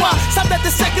summer. So I stopped at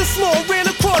the 2nd floor, ran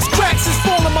across cracks. Is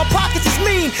falling, my pockets is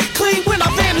mean, clean when I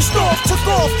vanished off. Took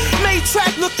off, made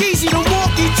track look easy. The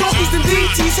walkie-talkies and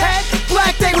DTs had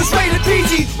black, they was rated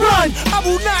PG. Run, I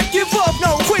will not give up.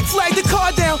 No, quick flag the car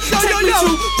down. Take me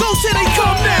to, go till they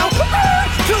come now.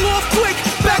 Kill off quick,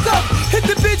 back up, hit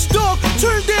the bitch dog.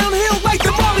 Turn downhill like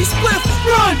the Molly spliff.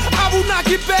 Run! I will not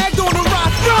get bagged on a rock.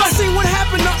 Run! I seen what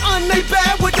happened to they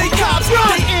bad with they cops. Run!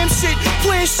 They am shit,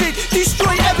 plan shit,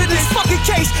 destroy evidence. Fucking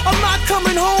case, I'm not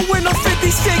coming home when I'm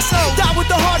 56. Die with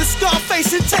the heart of Scarface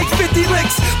and take 50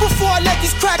 licks before I let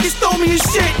these crackers throw me in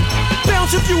shit.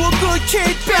 Bounce if you a good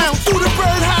kid, bounce through the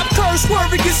bird hop curve,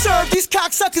 swerve and get served. These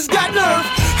cocksuckers got nerve.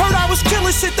 Heard I was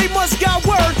killing shit, they must got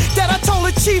word that I told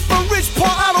the chief from Rich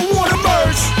Paul I don't wanna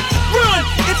merge. Run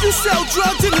if you sell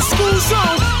drugs in the school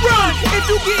zone. Run if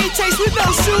you getting chased with no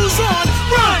shoes on.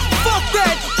 Run, fuck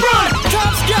that. Run,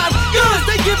 cops got guns.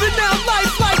 They giving out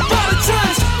life like by the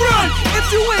tons. Run if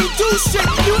you ain't do shit.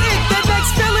 You hit that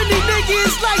next felony, nigga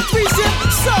is like 3 zip.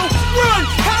 So run,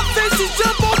 hop fences,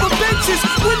 jump over benches.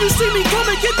 When you see me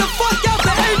coming, get the fuck out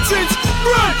the entrance.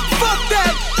 Run, fuck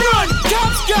that. Run,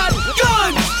 cops got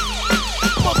guns.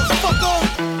 Motherfucker.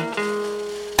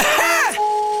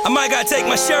 I might gotta take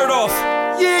my shirt off.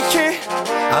 Yeah, kid.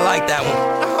 I like that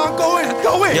one. Go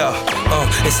in. Yo,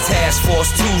 it's Task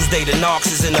Force Tuesday, the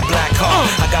Knox is in the black car.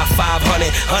 I got 500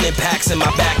 packs in my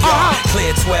backyard.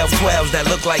 Clear 12-12s that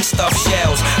look like stuffed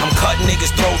shells. I'm cutting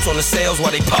niggas' throats on the sales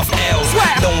while they puff L's.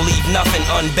 Don't leave nothing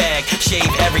unbagged, shave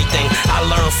everything. I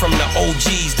learned from the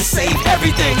OGs to save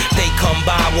everything. They come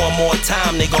by one more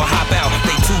time, they gon' hop out.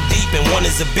 They too deep and one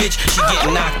is a bitch, she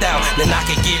getting knocked out. Then I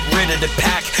could get rid of the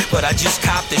pack, but I just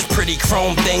copped this pretty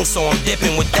chrome thing, so I'm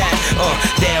dipping with that.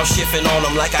 Downshifting on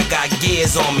them like I got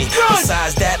gears on me.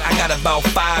 Besides that, I got about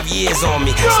 5 years on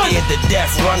me. Scared to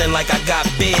death, running like I got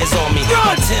bears on me.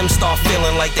 My Timbs start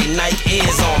feeling like they Nike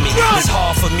ears on me. It's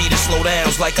hard for me to slow down,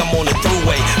 it's like I'm on the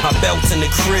thruway. My belt's in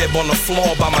the crib on the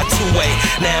floor by my two-way.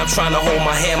 Now I'm trying to hold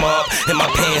my hammer up in my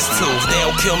pants too. If they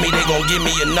don't kill me, they gon' give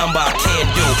me a number I can't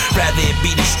do. Rather it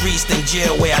be the streets than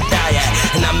jail where I die at.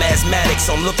 And I'm asthmatic,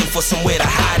 so I'm looking for somewhere to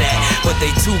hide at. But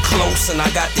they too close and I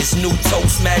got this new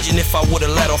toast. Imagine if I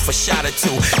would've let off a shot or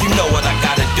two. You know what I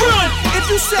gotta do. Run if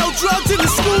you sell drugs in the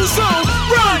school zone.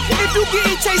 Run if you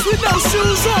getting chased with no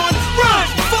shoes on. Run,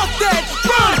 fuck that.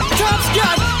 Run, cops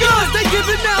got guns. They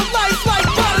giving out life like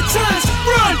by the tons.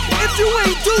 Run if you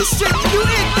ain't do shit. You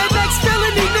hit that next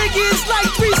felony, nigga, it's like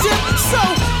 3-zip. So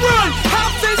run,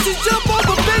 hop fences, jump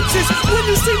over benches. When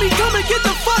you see me coming, get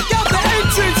the fuck out the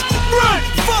entrance. Run,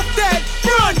 fuck that.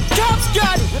 Run, cops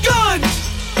got guns.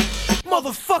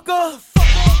 Motherfucker.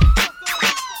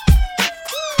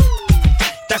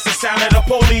 That's the sound of the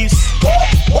police.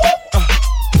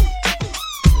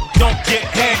 Don't get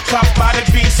handcuffed by the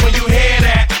beast when you hear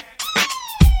that.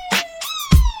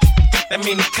 That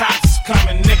mean the cops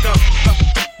coming, nigga.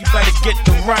 You better get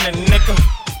to running, nigga.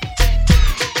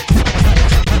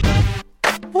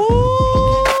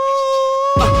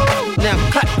 Now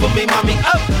cut for me, mommy,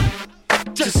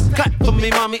 up. Just cut for me,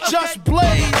 mommy, up. Just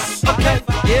blaze. Okay,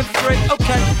 yeah, Frank,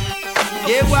 okay.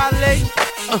 Yeah, Wale.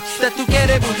 That tú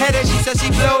quieres mujeres, she says she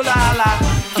blow la la.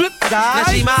 Flip side. Now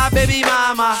she my baby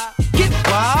mama. Get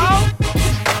wild.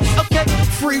 Okay.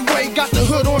 Freeway got the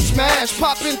hood on smash,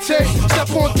 pop and take, step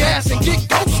on gas and get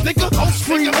ghost, nigga.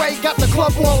 Freeway got the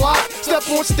club on lock, step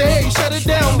on stage, shut it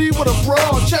down, leave with a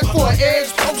brawl, check for an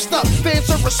edge, post up, fan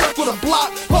service circle the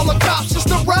block, call the cops, it's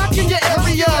the rock in your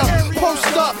area.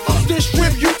 Post up,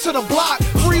 distribute to the block,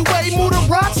 freeway move the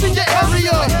rocks in your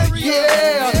area.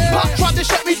 Yeah, Pop tried to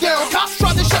shut me down, cops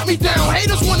tried to shut me down,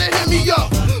 haters wanna hit me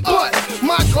up, but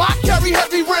my Glock carry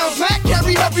heavy rounds, Mac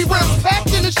carry heavy rounds,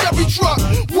 packed in a Chevy truck.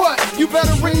 What? You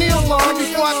better ring the alarm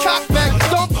before I cock back,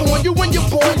 dump on you and your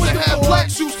boys that have black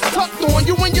suits tucked on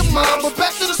you and your mom. But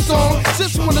back to the song,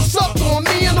 since when it's up on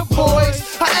me and the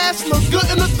boys, her ass look good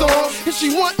in the thong, and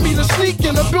she want me to sneak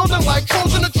in the building like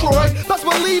Trojan to Troy. Best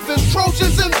believe it's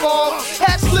Trojans involved.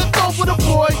 Hat slipped over the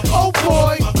boy, oh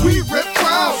boy, we rip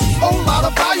crowds. Whole lot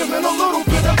of volume and a little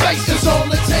bit of bass is all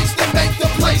it takes to make the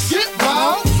place get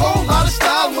wild. Whole lot of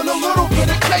style and a little bit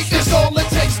of cake is all it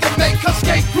takes to make her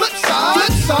skate. Flip side,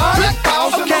 flip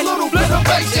house and a little bit of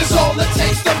bass is all it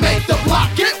takes to make the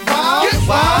block get wild. Get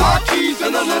wild. Car keys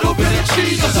and a little bit of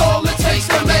cheese is all it takes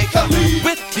to make her leave.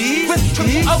 With these,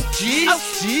 OG.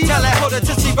 Tell that hoe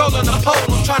to she rollin' the pole.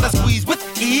 I'm tryna squeeze with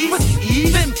ease.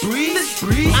 Then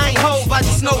breathe. I ain't hove, I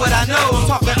just know what I know. I'm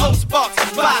talking old sparks,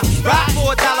 five, rock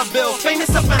for $1 bill. Famous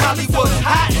up in Hollywood,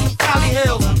 hot in the Cali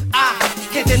Hills. I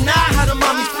can't deny how the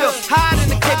mommies feel. Hide in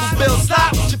the cable bill,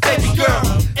 slide with your baby girl.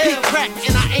 He crack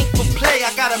and I ain't for play.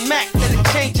 I got a Mac that'll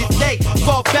change your day.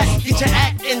 Fall back, get your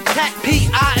act intact.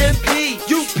 PIMP,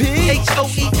 UP,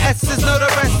 HOES is no the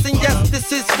rest. And yes,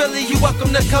 this is Philly. You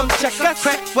welcome to come check us.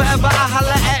 Crack wherever I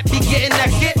holla at, be getting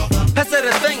that get. Pass her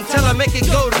the thing, tell her make it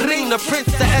go ring. The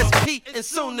Prince, the SP, and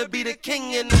soon to be the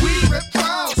king. And we rip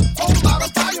crowds, whole lot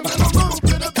of volume and a little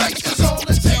bit of bass is all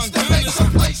it takes to make some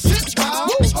place sit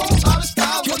wild. Whole lot of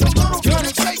style with a little bit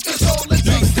of taste is all it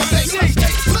takes to make some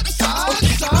skate. Flip side,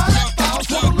 flip house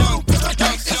with a little bit of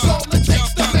bass is all it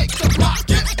takes to make the block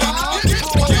get wild. Get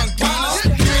wild.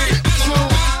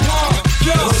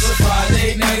 It was a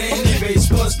Friday night and the bass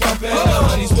was pumping, the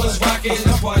honeys was rocking,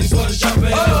 the parties was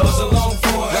jumping. It was a long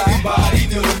for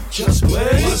everybody knew just what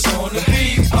was on the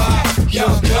beat by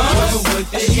Young Guns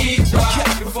with the heat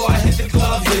rock. Before I hit the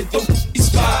club, hit the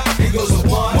spot. It goes a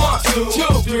 1, 2,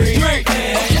 3,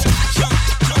 and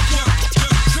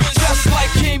just like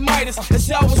King Midas,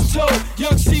 as I was told.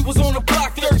 Young C was on the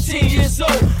block, 13 years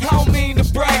old. I don't mean to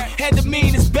brag, had the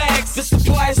meanest bags. The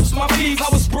supplies was my beef, I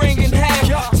was bringing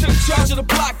half. Took charge of the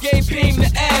block, gave Pim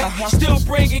the ass. Still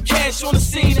bringing cash on the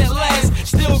scene at last.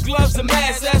 Still gloves and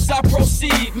masks as I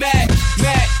proceed. Mad,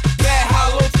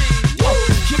 hollow.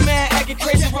 Your man acting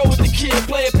crazy, roll with the kid.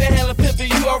 Play a panhandler pimpin',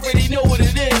 you already know what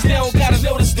it is. They don't gotta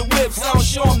notice the whips, I don't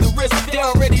show them the risk. They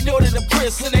already know that the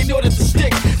prince, and they know that the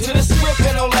stick to the script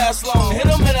and don't last long. Hit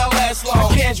them and they'll last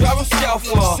long. I can't drive them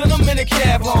scalpel. Send them in a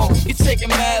cab home. You taking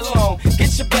mad long.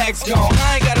 Get your bags gone.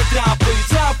 I ain't got a dime for you.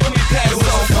 Time for me to pass on. It was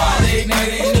a Friday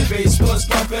night and the bass was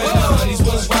bumping. The honeys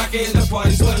was rocking. The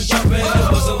parties was jumping.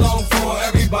 It was a long for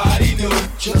everybody knew.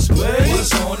 Just wait.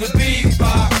 What's on the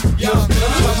beatbox? Young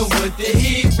Gun with the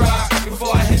heat rock.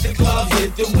 Before I hit the club,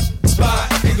 hit the spot.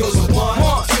 It goes a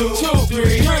 1, 2,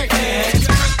 3, and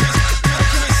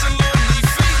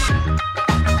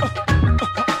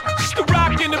it's the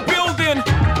rock in the building.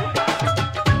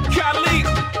 Khalid,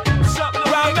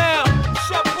 Ramel,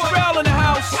 Pharrell in the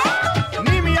house.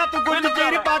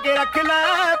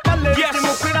 Yes.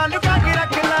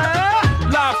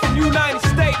 Live from United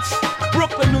States,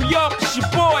 Brooklyn, New York. It's your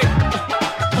boy,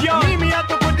 Young. The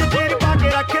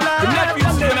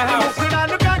nephew's in the house.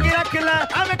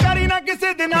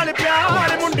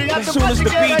 As soon as the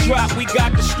beat drop, we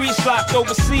got the streets locked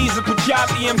overseas. A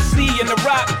Punjabi MC in the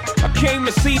rock. I came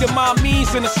to see the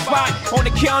mommies in the spot. On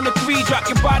the count of 3, drop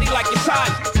your body like it's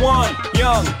hot. 1,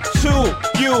 Young, 2,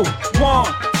 you.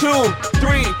 1, 2,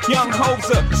 3, Young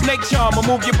Hoser. Snake charmer,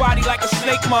 move your body like a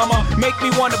snake, mama. Make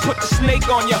me wanna put the snake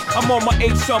on ya. I'm on my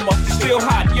 8th summer, still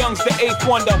hot. Young's the 8th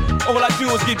wonder. All I do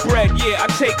is get bread, yeah. I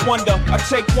take wonder. I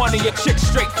take one of your chicks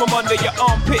straight from under your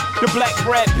armpit. The black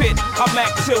Brad Pitt. I'm at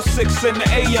till 6 in the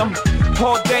AM.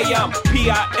 All day I'm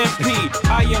P.I.M.P.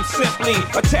 I am simply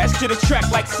attached to the track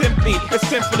like Simply. It's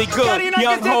simply good.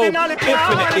 Young Ho,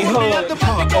 infinitely hood.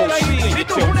 R.O.C. and you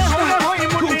don't stop.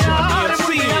 Gucci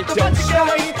BMC and you don't stop.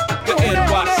 The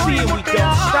NYC and we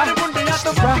don't stop. It's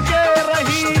the rock.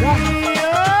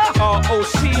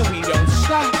 R.O.C. and we don't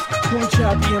stop. Gucci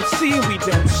BMC and we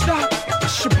don't stop.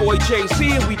 It's your boy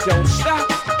Jay-Z and we don't stop.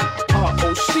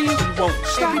 R.O.C. and we won't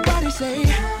stop. Everybody say,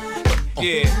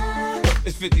 yeah,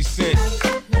 it's 50 Cent.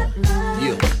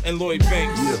 Yeah. And Lloyd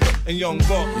Banks. Yeah. And Young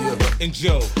Buck. Yeah. And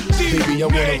Joe. Baby, I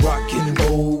wanna rock and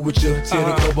roll with you. Tear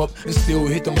the club up and still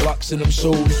hit them blocks and them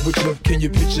shows with you. Can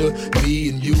you picture me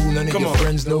and you? None of your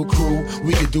friends, no crew.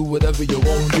 We can do whatever you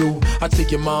want to do. I take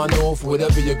your mind off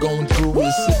whatever you're going through.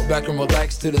 And sit back and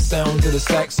relax to the sound of the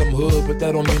sax. I'm hood, but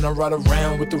that don't mean I ride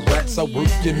around with the rats. I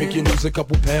work you, make you lose a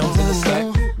couple pounds in the sack.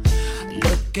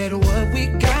 Look at what we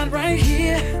got right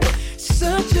here.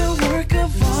 Such a work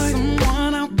of art.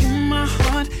 Someone I'll give my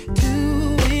heart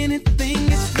to.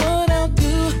 Anything is what I'll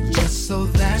do, just so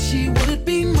that she would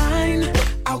be mine.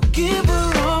 I'll give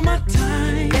her all my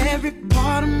time. Every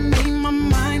part of me, my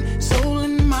mind, soul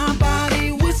and my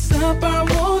body. What's up? I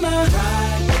wanna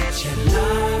ride with you,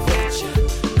 love with you.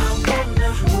 I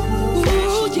wanna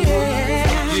ooh,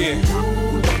 yeah. Yeah.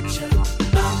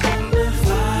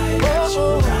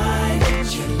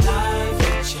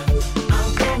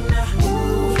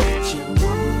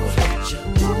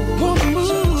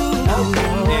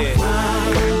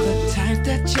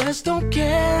 Just don't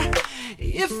care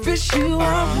if it's you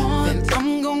I want. Then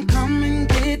I'm gonna come and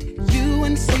get you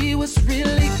and see what's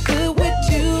really good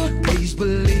with you. Please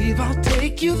believe I'll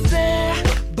take you there,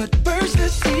 but first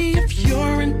let's see if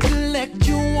your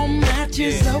intellectual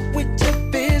matches up with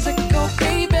your physical,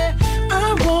 baby.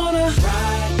 I wanna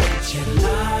ride with you,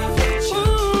 love with you.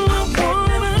 I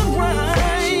wanna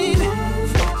ride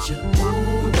with you,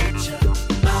 move with you.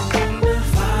 I wanna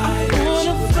fight with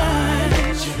you,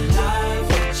 love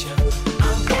with you.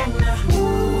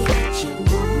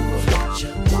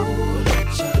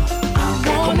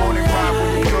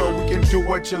 Do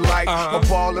what you like. A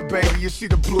baller, baby, you see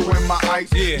the blue in my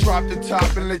eyes. Yeah. Drop the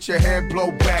top and let your hair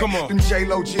blow back. Come on. Them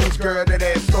J-Lo jeans, girl, that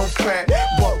ass so fat.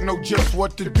 Buck know just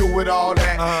what to do with all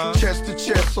that. Chest to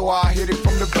chest, so I hit it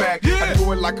from the back. Yeah. I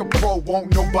do it like a pro,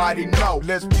 won't nobody know.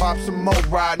 Let's pop some more,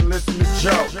 ride and listen to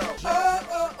Joe.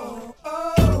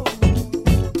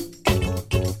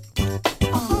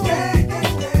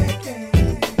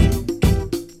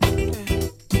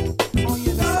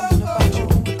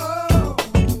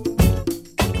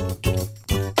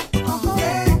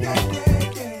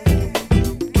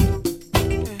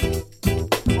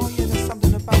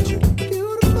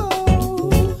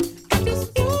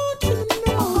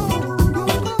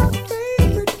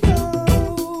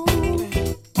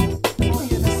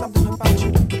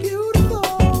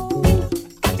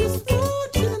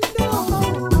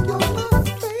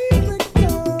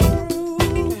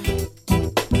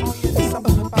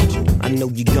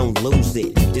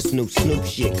 New Snoop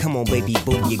shit, come on baby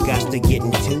boo, you got to get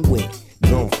into it.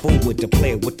 Going forward to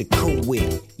play with the cool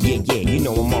wit. Yeah, you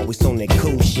know I'm always on that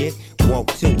cool shit. Walk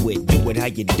to it, do it how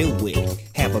you do it.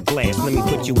 Have a glass, let me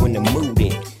put you in the mood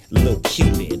it. Little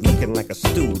cutie, looking like a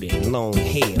student. Long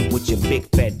hair with your big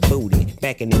fat booty. Back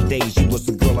Back in the days, you was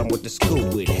the girl I went to school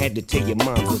with. Had to tell your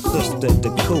mom and sister to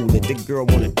cool it. The girl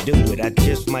wanna do it, I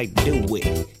just might do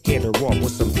it. Hit her off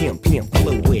with some pimp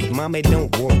fluid. Mommy,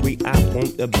 don't worry, I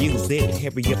won't abuse it.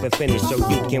 Hurry up and finish so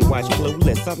you can watch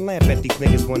Clueless. I laugh at these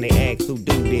niggas when they ask who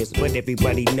do this, but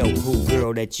everybody know who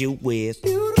girl that you is.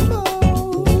 Beautiful.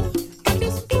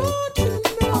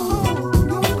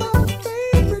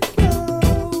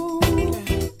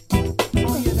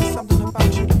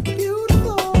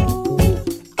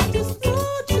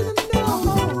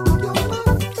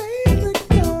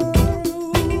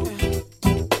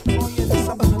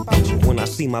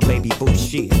 See my baby boo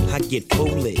shit, I get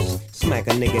foolish. Smack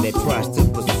a nigga that tries to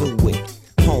pursue it.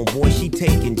 Homeboy, she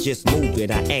taking, just move it.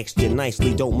 I asked you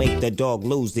nicely, don't make the dog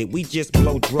lose it. We just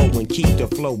blow throw and keep the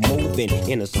flow moving.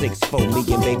 In a 6'4",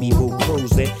 me and baby boo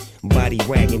cruising. Body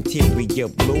wagging, teary,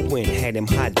 up blueing. Had him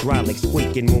hydraulic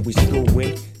squeaking when we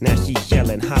screwing. Now she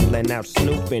yelling, hollering out,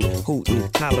 snooping, hooting,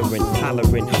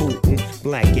 hollering, hooting.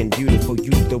 Black and beautiful,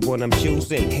 you the one I'm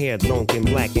choosing. Hair long and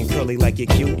black and curly like a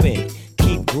Cuban.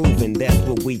 Keep grooving, that's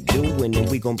what we doing, and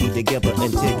we gon' be together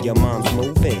until your mom's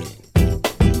moving.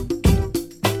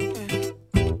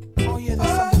 Oh yeah, there's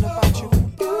something about you.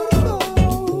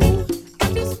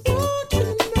 I just want you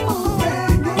to know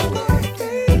you're my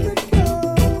favorite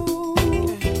girl.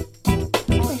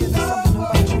 Oh yeah, there's something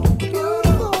about you.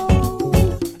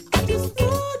 I just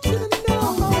want you to know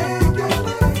you're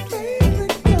my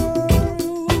favorite girl.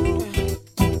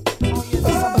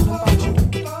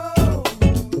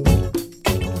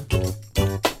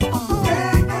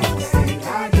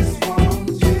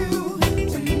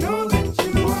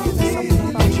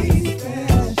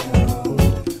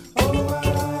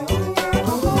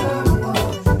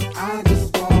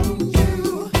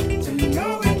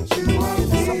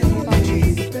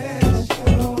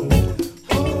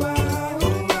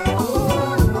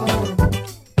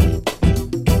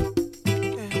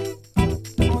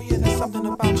 Oh yeah, there's something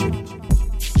about you.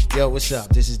 Yo, what's up?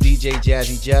 This is DJ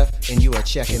Jazzy Jeff, and you are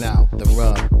checking out The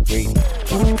Run Radio.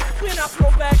 We're not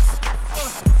throwbacks.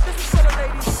 This is for the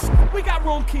ladies. We got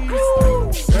room keys.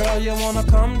 Woo. Girl, you wanna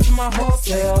come to my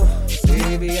hotel?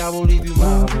 Baby, I will leave you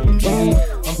my room key.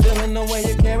 I'm feeling the way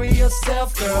you carry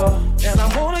yourself, girl. And I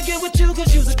wanna get with you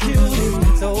cause you're a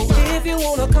cutie. So if you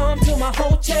wanna come to my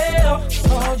hotel,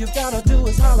 all you gotta do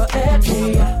is holler at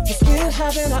me. Cause we're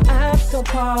having an after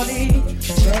party.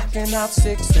 Checking out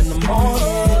 6 in the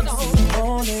morning.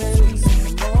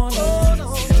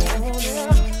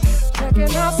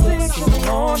 Checking out 6 in the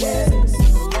morning.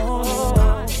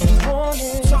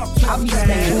 I be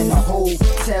staying in the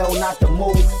hotel, not the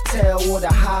motel or the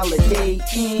Holiday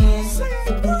Inn.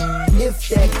 If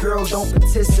that girl don't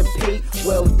participate,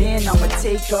 well then I'ma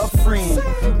take a friend.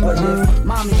 But if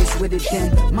mommy is with it,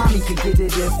 then mommy could get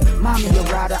it. If mommy a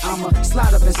rider, I'ma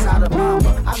slide up inside of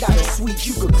mama. I got a suite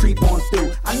you could creep on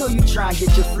through. I know you try and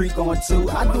get your freak on too.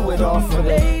 I do it all for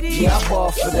them. Yeah, I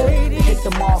ball for them. Hit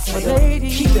them off for them.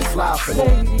 Keep it fly for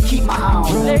them. Keep my eye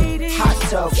on them. Hot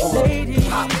tub for them.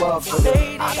 Hot bub for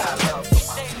them. I got love for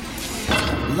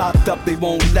my locked up, they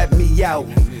won't let me out.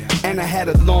 And I had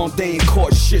a long day in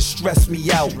court, shit stressed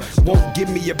me out. Won't give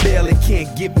me a bail, they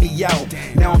can't get me out.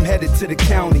 Now I'm headed to the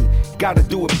county, gotta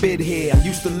do a bid here. I'm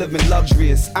used to living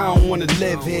luxurious, I don't wanna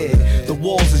live here. The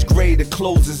walls is gray, the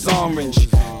clothes is orange.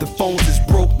 The phones is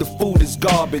broke, the food is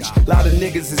garbage. A lot of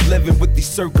niggas is living with these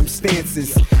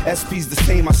circumstances. SP's the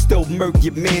same, I still murk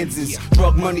your manses.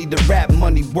 Drug money, the rap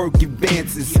money, work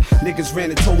advances. Niggas ran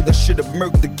and told I should've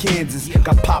murked the Kansas.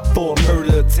 Got popped for a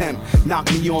murder attempt.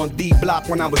 Knocked me on D block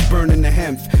when I was burning the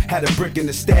hemp. Had a brick in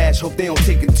the stash, hope they don't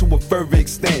take it to a further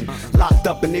extent. Locked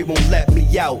up and they won't let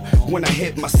me out. When I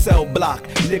hit my cell block,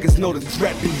 niggas know the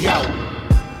threat be out.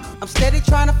 I'm steady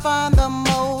trying to find the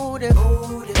motive.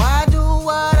 Why do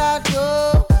what I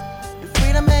do? And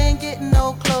freedom ain't getting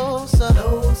no closer.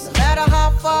 No matter how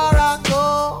far I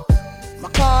go, my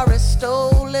car is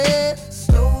stolen.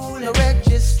 No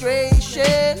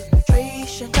registration.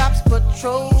 Cops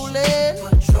patrolling.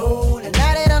 And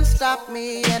now they done stop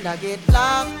me and I get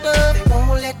locked up. They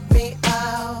won't let me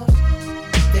out.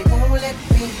 They won't let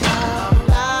me out.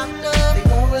 Locked up. They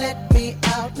won't let me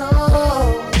out. No.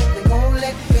 They won't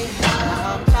let me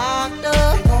out. Locked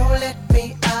up. They won't let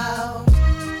me out.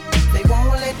 They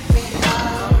won't let me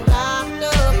out. Locked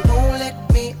up. They won't let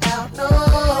me out. No.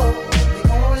 They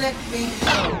won't let me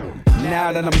out.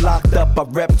 Now that I'm locked up, I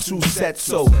rep 2 sets,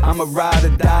 so I'ma ride or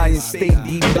die and stay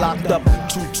deep blocked up.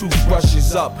 2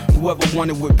 toothbrushes up, whoever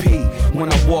wanted with P. When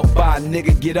I walk by,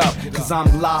 nigga get up, cause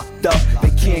I'm locked up, they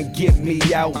can't get me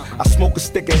out. I smoke a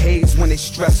stick of haze when they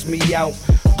stress me out.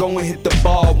 Go and hit the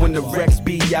bar when the Rex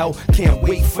be out. Can't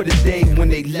wait for the day when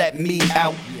they let me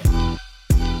out.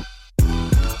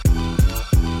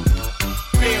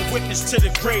 Witness to the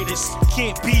greatest.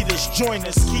 Can't beat us, join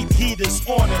us. Keep heaters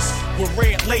on us with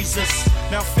red lasers.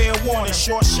 Now fair warning,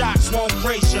 short shots won't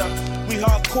graze ya. We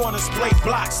hard corners, play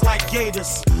blocks like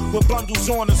gators. With bundles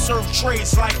on and serve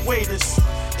trays like waiters.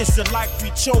 It's the life we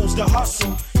chose to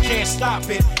hustle. Can't stop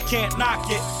it, can't knock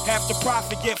it. Half the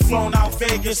profit get flown out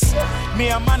Vegas. Me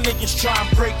and my niggas try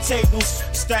and break tables.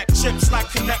 Stack chips like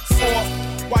Connect 4.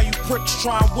 While you pricks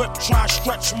try and whip, try and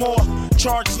stretch more.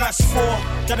 Charge less for,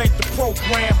 that ain't the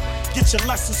program. Get your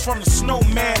lessons from the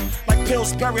snowman. Like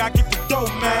Pillsbury, I get the dough,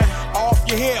 man. Off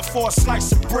your head for a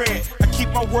slice of bread. I keep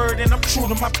my word and I'm true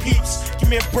to my peeps. Give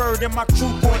me a bird and my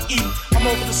crew gon' eat. I'm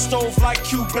over the stove like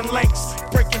Cuban links.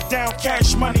 Breaking down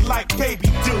cash money like baby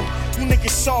do. You niggas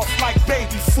soft like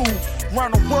baby food.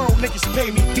 Round the world, niggas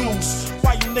pay me dues.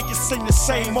 Why you niggas sing the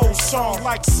same old song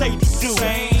like Sadie do?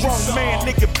 Grown man,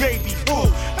 nigga, baby,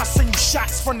 who? I send you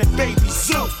shots from the baby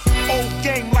zoo. Old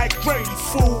game like Brady,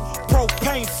 fool.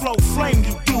 Propane flow, flame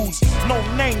you dudes. No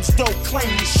names, don't claim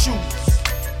your shoes.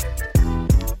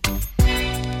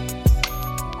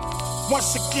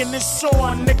 Once again, it's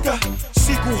on, nigga.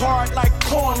 Seagull hard like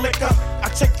corn liquor. I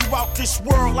take you out this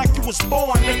world like you was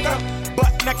born, nigga.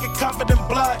 Butt naked, covered in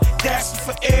blood,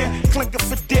 gasping for air, clinking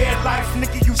for dead life,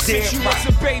 nigga. You dead. Since you was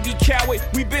a baby coward,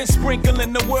 we been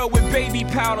sprinkling the world with baby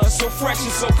powder, so fresh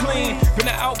and so clean. Been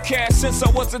an outcast since I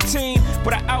was a teen,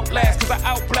 but I outlast, cause I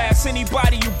outblast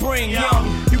anybody you bring.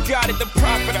 Young, you got it, the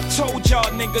prophet. I told y'all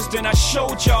niggas, then I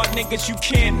showed y'all niggas you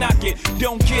can't knock it.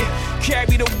 Don't get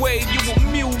carried away, you a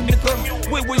mule, nigga.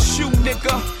 Where was you,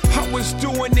 nigga? I was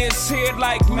doing this here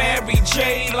like Mary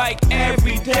J, like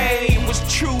every day. It was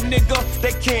true, nigga.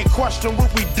 They can't question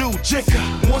what we do,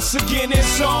 jigga. Once again,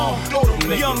 it's on.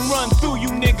 Young run through you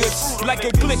niggas like a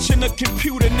glitch in the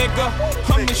computer, nigga.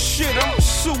 I'm the shit, I'm a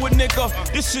sewer,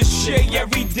 nigga. This is shit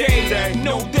every day.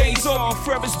 No days off,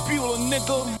 Ferris Bueller,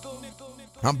 nigga.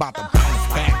 I'm about to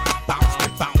bounce back, bounce to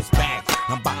bounce back.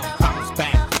 I'm about to bounce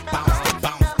back, bounce to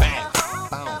bounce back.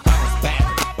 Bounce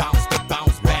back, bounce to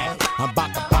bounce back. I'm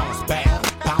about to bounce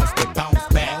back, bounce to bounce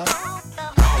back.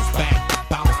 Bounce back,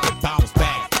 bounce to bounce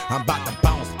back. I'm about to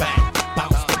bounce back,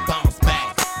 bounce to bounce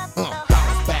back.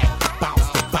 Bounce back,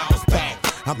 bounce to bounce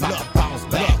back. I'm about to bounce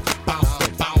back, bounce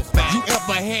to bounce back. You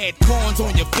ever had corns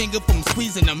on your finger from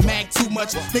squeezing the Mac too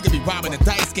much? Nigga be robbing a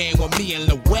dice game where me and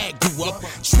Lil Wag grew up.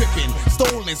 Tripping,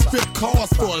 stolen, stripped cars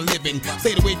for a living.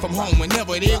 Stayed away from home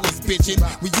whenever they was bitching.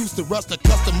 We used to rush the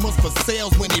customers for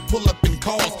sales when they pull up in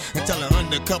cars until an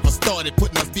undercover started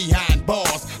putting us behind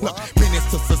bars. Look, menace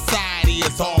to society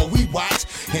is all we watch.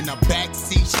 In a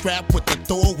backseat strap with the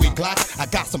throwaway Glock. I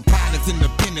got some partners in the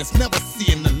business, never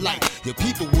seeing the light. Your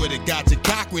people would've got you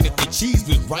cockering if the cheese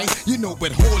was right. You know,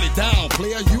 but hold it down,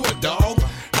 player, you a dog.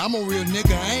 I'm a real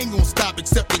nigga, I ain't gon' stop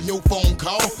accepting your phone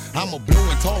call. I'ma blow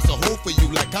and toss a hole for you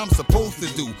like I'm supposed to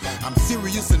do. I'm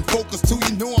serious and focused too,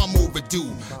 you know I'm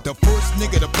overdue. The first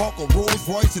nigga to park a Rolls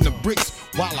Royce in the bricks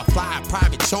while I fly a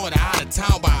private charter out of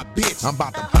town by a bitch. I'm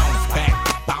about to bounce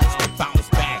back, bounce to bounce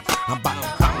back. I'm about to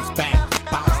bounce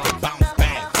back, bounce to bounce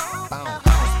back.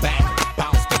 Bounce back,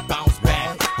 bounce to bounce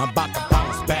back. I'm about to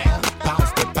bounce back,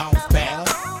 bounce to bounce back.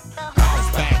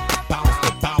 Bounce back, bounce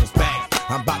to bounce back.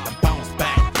 I'm about to bounce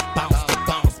back, bounce to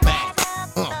bounce back.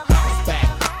 Bounce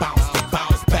back, bounce to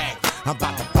bounce back. I'm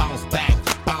about to bounce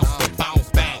back, bounce to bounce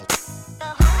back.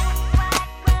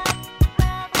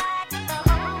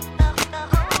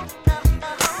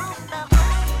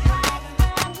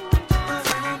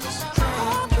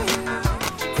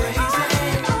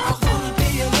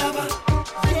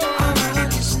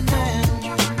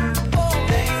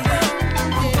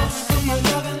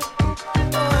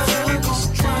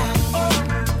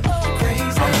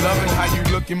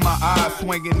 In my eyes,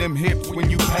 swinging them hips when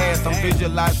you pass. I'm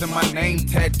visualizing my name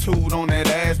tattooed on that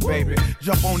ass, baby.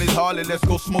 Jump on this Harley, let's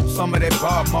go smoke some of that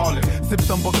Bob Marley. Sip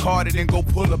some Bacardi, then go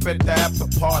pull up at the after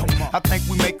party. I think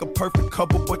we make a perfect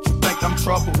couple, but you think I'm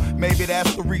trouble. Maybe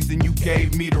that's the reason you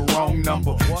gave me the wrong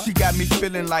number. She got me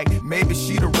feeling like maybe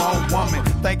she the wrong woman.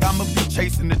 Think I'ma be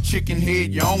chasing the chicken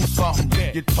head, you own something.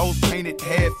 Your toes painted,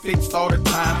 hair fixed all the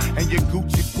time, and your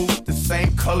Gucci boots the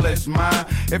same color as mine.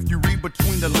 If you read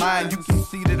between the lines, you can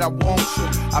see that I want you.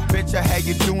 I bet you how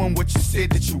you doing what you said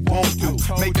that you won't do.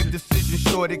 Make a decision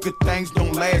sure that good things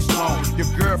don't last long. Your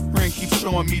girlfriend keeps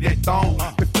showing me that thong.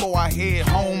 Before I head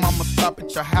home, I'ma stop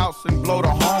at your house and blow the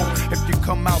horn. If you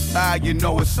come outside, you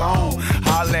know it's on.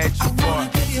 Holla at your boy.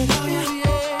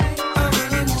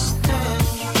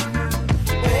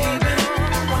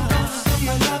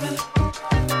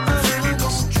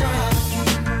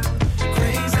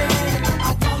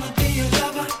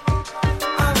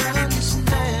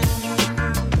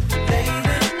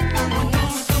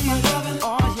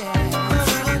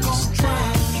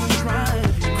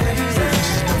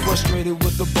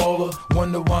 her.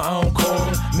 Wonder why I don't call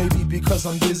her. Maybe because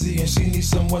I'm busy and she needs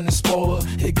someone to spoil her.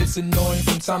 It gets annoying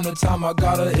from time to time, I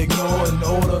gotta ignore in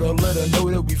order to let her know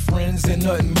that we friends and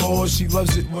nothing more. She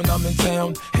loves it when I'm in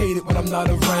town, hate it when I'm not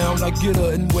around. I get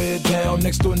her and wear it down.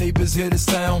 Next door neighbors hear the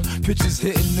sound, pitches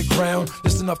hitting the ground,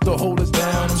 just enough to hold us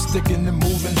down. I'm sticking and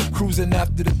moving, cruising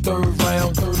after the third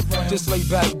round. Just lay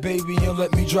back, baby, and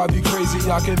let me drive you crazy.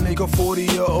 I can make a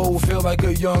 40-year-old feel like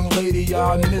a young lady.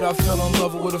 I admit I fell in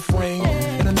love with a frame,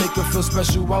 and to make her feel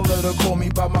special, I let her call me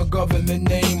by my government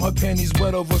name. Her panties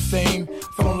wet over fame,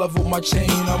 fell in love with my chain.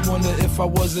 I wonder if I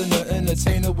wasn't an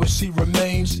entertainer, would she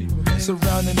remain?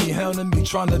 Surrounding me, hounding me,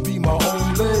 trying to be my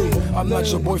own lady. I'm not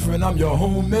your boyfriend, I'm your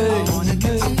homemade. I wanna be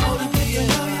your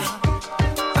lover.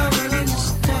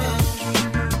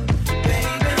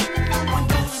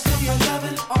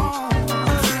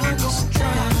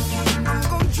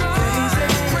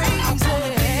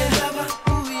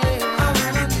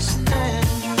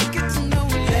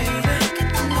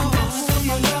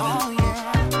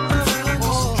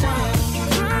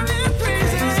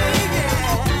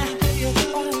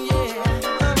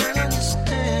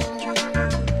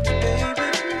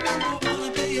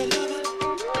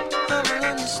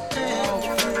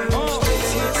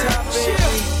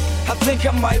 I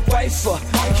might wife her.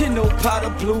 You know, powder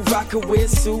blue, rocker, wear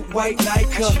suit, white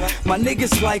Nike. My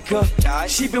niggas like her.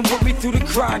 She been with me through the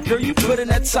grind, girl. You put in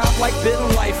that time like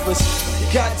bidding lifers.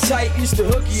 Got tight, used to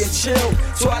hooky and chill.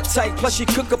 Twat tight, plus she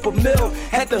cook up a meal.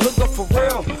 Had to hook up for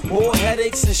real. More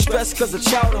headaches and stress cause of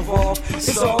child involved.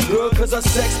 It's all good cause her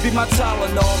sex be my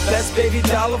Tylenol. Best baby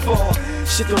dollar for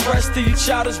shit, the rest of you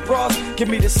childish bras. Give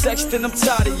me the sex, then I'm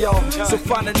tired of y'all. So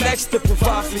find the next to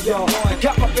provide for y'all.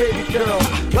 Got my baby girl,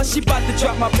 plus she bout to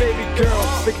drop my baby girl.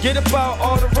 Forget about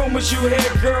all the rumors you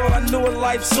hear, girl. I knew a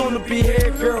life soon to be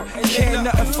here, girl. Can't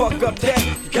nothing fuck up that.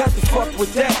 You got to fuck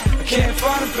with that. I can't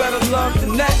find a better love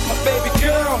than that, my baby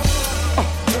girl.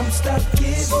 Don't stop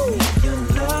giving me your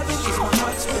love. It's my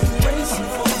heart's been racing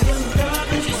for your love.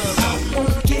 I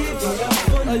won't give it up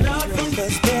for nothing,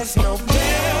 cause there's no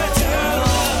better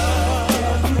love.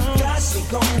 You got me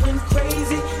going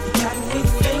crazy. You got me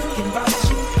thinking about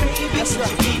you, baby. That's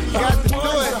right. Got to do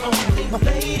it.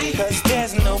 Lady, cause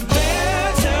there's no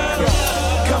better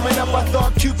love. Coming up, I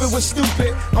thought Cupid was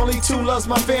stupid. Only two loves,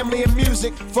 my family and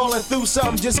music. Falling through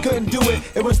something, just couldn't do it.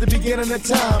 It was the beginning of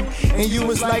time, and you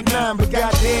was like 9, but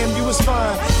goddamn, you was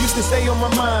fine. Used to stay on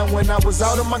my mind when I was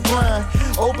out on my grind.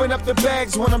 Open up the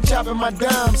bags when I'm chopping my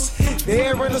dimes. The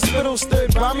air in the spittle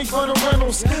stood by me for the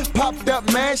rentals. Popped up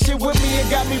mad shit with me and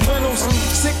got me rentals.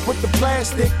 Sick with the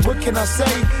plastic, what can I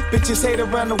say? Bitches hate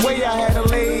around the way I had a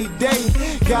late day.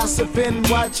 Gossiping,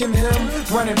 watching him,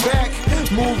 running back.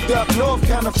 Moved up north,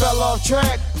 kinda fell off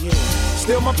track.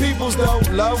 Still my peoples though,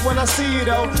 love when I see you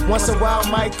though. Once a while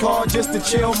might call just to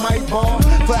chill, might ball.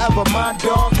 Forever my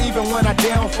dog, even when I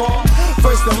downfall.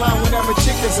 First in line whenever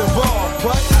chick is involved.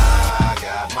 But I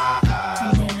got my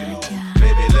eyes on you.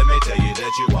 Baby, let me tell you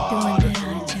that you are the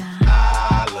truth.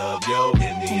 I love your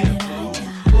Indian food.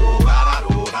 Ooh,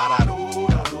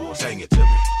 da-da-do. Sing it to me.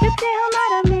 Sing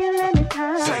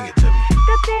it to me.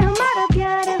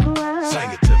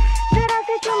 Sing it to me.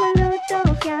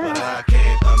 But I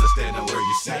can't understand a word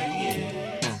you're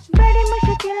saying.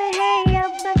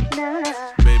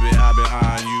 Baby, I've been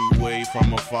eyeing you way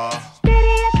from afar.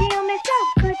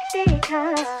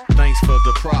 Thanks for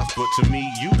the props, but to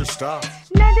me, you the star.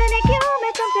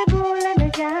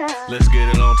 Let's get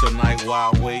it on tonight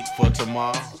while I wait for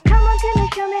tomorrow. Come on, tell me,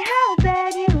 show me how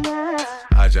bad you are.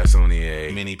 I just only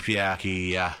a mini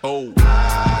piaki. Oh,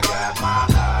 I got my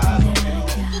eyes on you.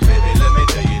 Baby, let me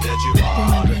tell you that you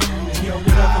are the truth. Yo,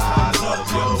 whatever comes up,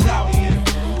 comes out.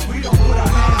 We don't put our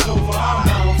hands over our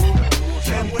mouth.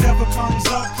 And whatever comes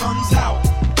up, comes out.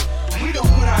 We don't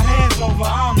put our hands over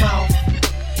our mouth.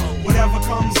 Whatever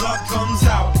comes up, comes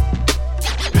out.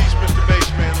 Beach, Mr.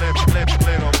 Bassman, let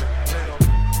on me.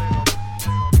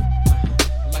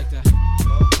 Like that.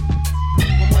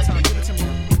 One more time, give it to me.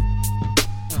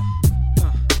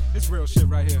 It's real shit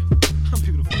right here. I'm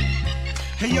beautiful.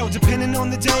 Hey yo, depending on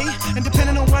the day and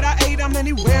depending on what I ate, I'm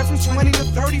anywhere from 20 to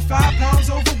 35 pounds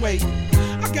overweight.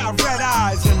 I got red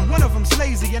eyes and one of them's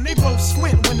lazy, and they both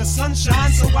squint when the sun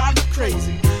shines, so I look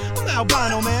crazy. I'm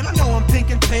albino, man, I know I'm pink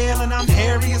and pale, and I'm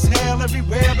hairy as hell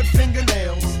everywhere but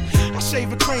fingernails. I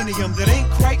shave a cranium that ain't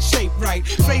quite shaped right.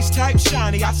 Face type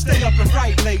shiny, I stay up and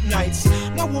write late nights.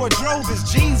 My wardrobe is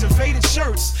jeans and faded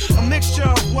shirts, a mixture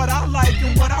of what I like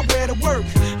and what I wear to work.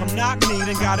 I'm knock me,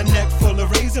 then got a neck full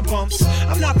of razor bumps.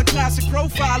 I'm not the classic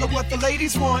profile of what the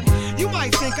ladies want. You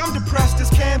might think I'm depressed as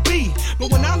can be,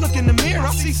 but when I look in the mirror,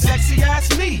 I see sexy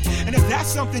ass me. And if that's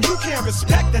something you can't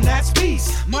respect, then that's peace.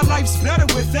 My life's better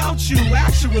without you,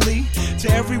 actually.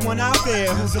 To everyone out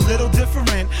there who's a little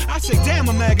different, I say, damn,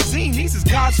 a magazine, these is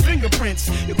God's fingerprints.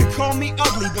 You can call me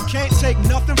ugly, but can't take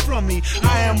nothing from me.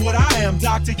 I am what I am,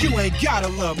 doctor, you ain't gotta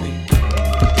love me.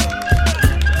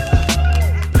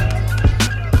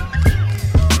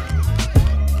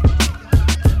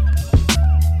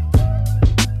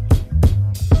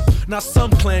 Now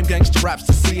some claim gangsta raps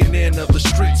to CNN of the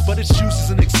streets, but it's used as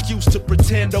an excuse to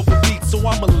pretend over beats. So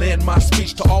I'ma lend my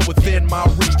speech to all within my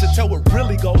reach to tell what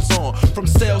really goes on, from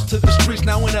cells to the streets.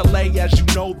 Now in LA, as you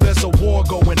know, there's a war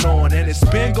going on, and it's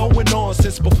been going on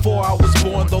since before I was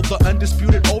born. Though the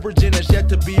undisputed origin has yet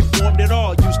to be formed, it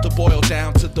all used to boil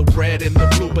down to the red and the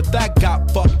blue. But that got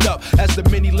fucked up as the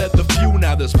many led the few.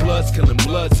 Now there's bloods killing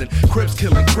bloods and crips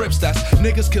killing crips. That's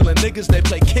niggas killing niggas. They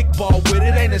play kickball with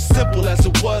it. Ain't as simple as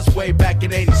it was way back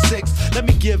in 86. Let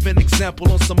me give an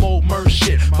example on some old murder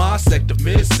shit. My sect of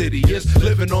mid-city is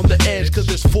living on the edge, cause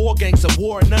there's 4 gangs of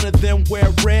war, none of them wear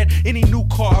red. Any new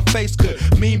car I face could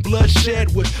mean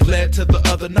bloodshed, which led to the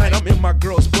other night. I'm in my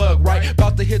girl's bug, right?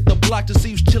 About to hit the block to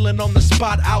see who's chilling on the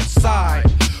spot outside.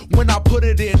 When I put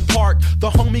it in park, the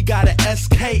homie got an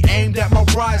SK aimed at my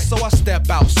ride, so I step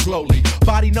out slowly.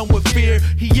 Body numb with fear,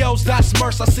 he yells, that's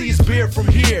Merce, I see his beard from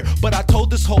here. But I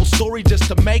told this whole story just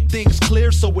to make things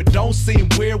clear, so it don't seem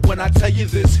weird when I tell you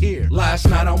this here. Last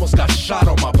night I almost got shot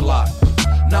on my block.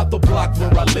 Not the block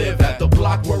where I live at, the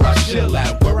block where I chill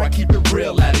at, where I keep it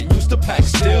real at. It used to pack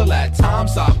still at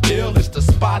times I feel it's the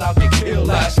spot I'll get killed.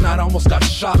 Last night I almost got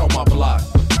shot on my block.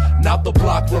 Not the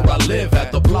block where I live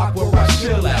at, the block where I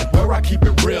chill at, where I keep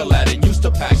it real at. It used to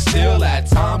pack still at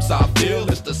times I feel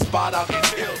it's the spot I'll get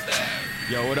killed at.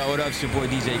 Yo, what up, it's your boy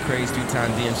DJ Craze,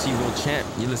 3-time DMC World Champ.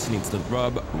 You're listening to the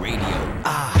Rub Radio.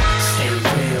 Stay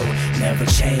real, never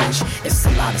change. It's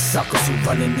a lot of suckers who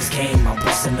run in this game. I'm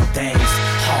busting the things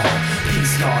hard.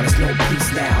 Peace, y'all, there's no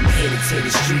peace now. I'm headed to the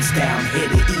streets down, here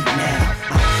to eat now.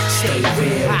 Stay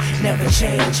real, never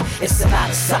change. It's a lot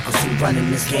of suckers who run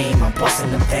in this game. I'm busting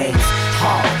the things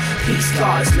hard. Peace,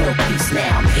 y'all, there's no peace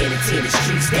now. I'm headed to the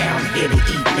streets down, here to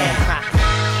eat now.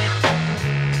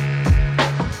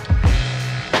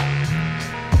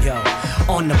 Yo,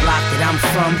 on the block that I'm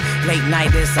from, late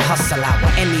night is a hustle hour.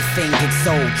 Anything gets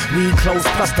sold, weed, clothes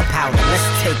plus the powder. Let's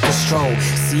take a stroll,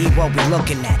 see what we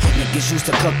looking at. Niggas used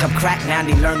to cook up crack, now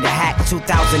they learn to hack. 2000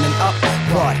 and up,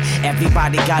 but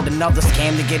everybody got another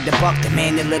scam to get the buck. The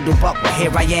man, the little buck, but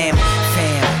here I am,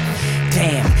 fam.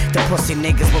 Damn, the pussy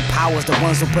niggas with powers, the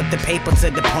ones who put the paper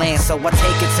to the plan, so I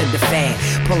take it to the fan.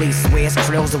 Police swears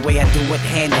drills the way I do it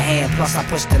hand to hand. Plus I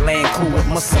push the land cool with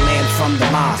Muslim from the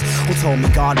mosque, who told me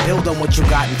God build on what you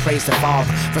got and praise the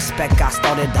Father. Respect, I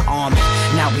started the army,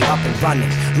 now we up and running.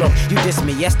 Look, you dissed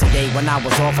me yesterday when I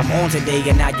was off, I'm on today,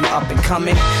 and now you up and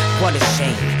coming. What a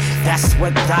shame, that's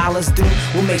what dollars do.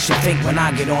 What makes you think when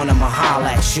I get on I'ma holler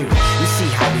at you? You see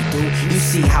how we do, you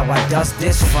see how I dust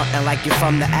this, frontin' like you're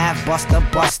from the Ave,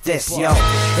 bust this, yo.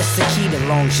 It's the key to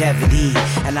longevity,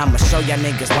 and I'ma show y'all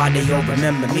niggas why they all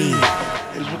remember me.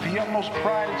 It is with the utmost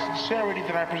pride and sincerity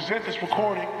that I present this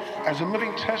recording as a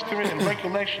living testament and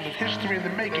recollection of history in the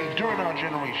making during our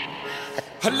generation.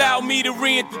 Allow me to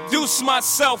reintroduce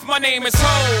myself. My name is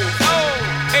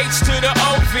Ho, H to the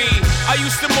OV. I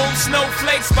used to move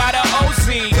snowflakes by the OZ.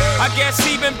 I guess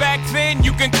even back then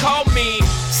you can call me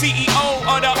CEO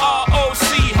of the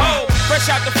ROC. Ho,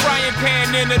 fresh out the frying pan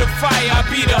into the fire. I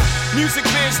be the music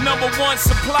biz #1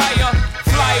 supplier.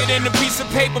 Fly it in a piece of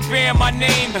paper bearing my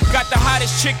name. Got the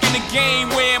hottest chick in the game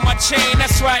wearing my chain.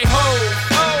 That's right,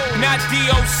 Ho, not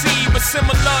DOC, but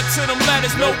similar to them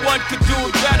letters. No one could do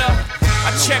it better. I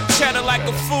check cheddar like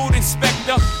a food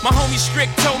inspector. My homie Strick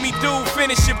told me, dude,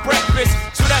 finish your breakfast.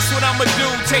 So that's what I'ma do,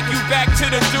 take you back to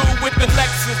the dude with the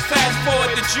Lexus. Fast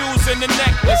forward the jewels and the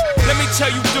necklace. Let me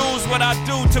tell you dudes what I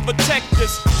do to protect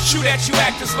us. Shoot at you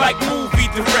actors like movie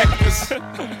directors.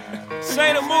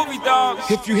 Say the movie, dog.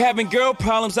 If you having girl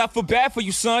problems, I feel bad for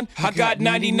you, son. I got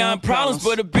 99 problems,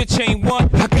 but a bitch ain't one.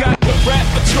 I got the rap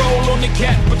patrol on the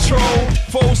Cat Patrol.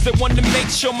 Foes that want to make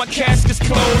sure my casket's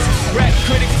closed. Rap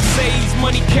critics say he's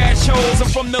money cash holes. I'm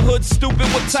from the hood, stupid.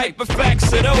 What type of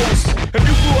facts are those? If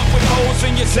you grew up with hoes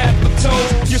in your zapper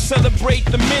toes, you celebrate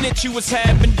the minute you was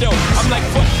having dope. I'm like,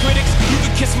 fuck critics, you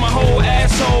can kiss my whole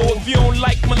asshole. If you don't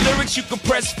like my lyrics, you can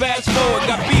press fast forward.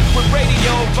 Got beef with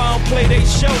radio if I don't play they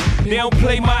show. They don't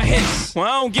play my hits, well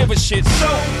I don't give a shit. So,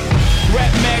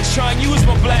 rap mags try and use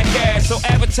my black ass so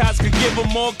advertisers could give them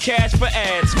more cash for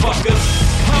ads. Fuckers,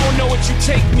 I don't know what you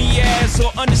take me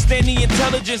class or understand the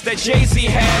intelligence that Jay-Z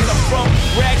has. I'm from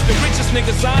rags, the richest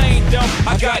niggas, I ain't dumb.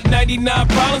 I got 99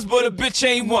 problems, but a bitch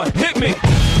ain't one. Hit me.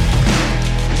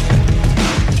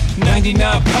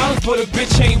 99 problems, but a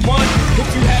bitch ain't one.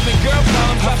 If you having girl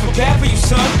problems, I feel bad for you,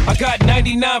 son. I got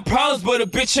 99 problems, but a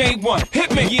bitch ain't one.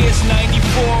 Hit me. Yeah, it's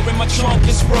 94 and my trunk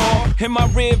is raw. In my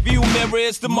rear view mirror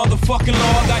is the motherfucking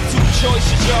law. I got two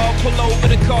choices, y'all. Pull over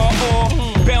the car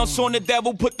or bounce on the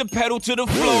devil, put the pedal to the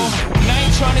floor. And I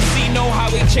ain't trying to see no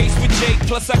highway chase with Jake.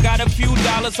 Plus I got a few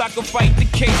dollars, I can fight the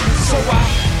case. So I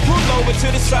pull over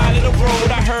to the side of the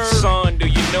road. I heard, son, do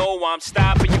you know I'm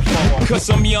stopping you for? Cause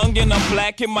I'm young and I'm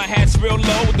black and my hat's real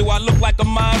low. Do I look like a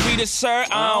mind reader, sir?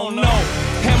 I don't know.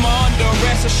 Am I under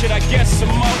arrest or should I guess some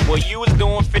more? Well, you was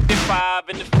doing 55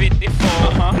 in the 54.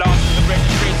 Lost the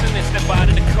registration and step out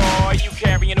of the car. You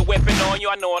carrying a weapon on you,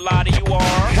 I know a lot of you are.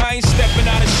 I ain't stepping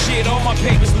out of shit, all my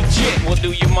papers legit. Well,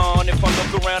 do you mind if I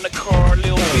look around the car a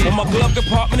little bit? Well, my glove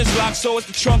compartment is locked, so it's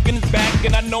the trunk in the back.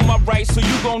 And I know my rights, so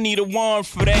you gon' need a warrant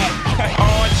for that.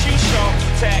 Aren't you sharp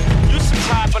attack? You some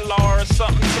type of law or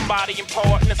something, somebody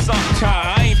important or something.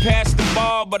 I ain't past the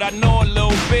bar, but I know a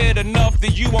little bit enough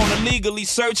that you wanna legally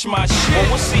search my shit. Well,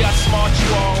 we'll see how smart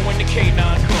you are when the K9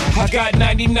 comes. I got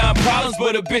 99 problems,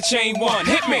 but a bitch ain't one.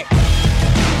 Hit me.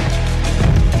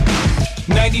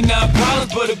 99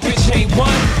 problems, but a bitch ain't one.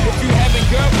 If you having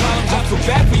girl problems, I feel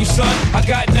bad for you, son. I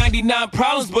got 99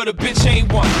 problems, but a bitch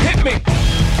ain't one. Hit me.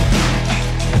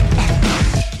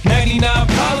 99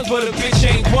 problems, but a bitch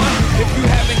ain't one. If you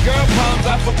having girl problems,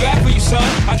 I feel bad for you,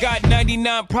 son. I got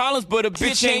 99 problems, but a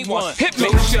bitch ain't one. Hit me.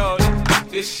 So shorty,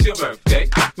 it's your birthday.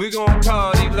 We gon'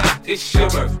 party like it's your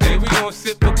birthday. We gon'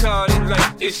 sip Bacardi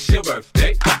like it's your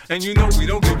birthday. And you know we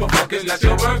don't give a fuck, it's not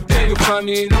your birthday. You'll find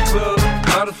me in the club,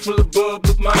 bottle full of bub.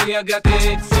 Look, mommy, I got the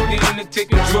head, so get into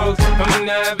taking drugs. I'm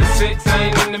into having sex, I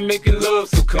ain't into making love.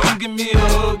 So come give me a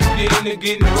hug, get into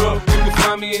getting rough. You can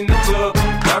find me in the club,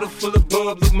 bottle full of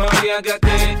bub. Look, mommy, I got the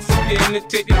head, so get into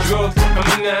taking drugs.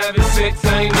 I'm into having sex,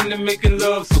 I ain't into making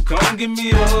love. So come give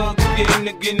me a hug, get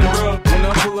into getting rough. When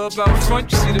I pull up out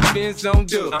front, you see the Benz on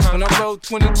dub. When I roll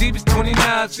 20 deep, it's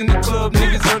 29s in the club.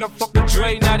 Niggas heard I fuck with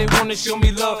Dre, now they wanna show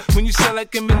me love. When you sell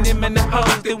like Eminem and the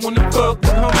hoes, they wanna fuck.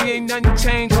 But homie, ain't nothing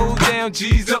changed, hold down,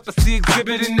 G's up. I see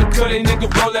exhibit in the cut, they nigga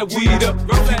roll that weed up.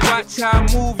 If you watch how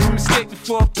I move, you mistake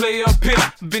before I play up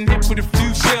here. Been hit with a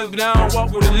few shells, but I don't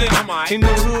walk with a limp. In the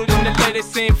hood, in the lady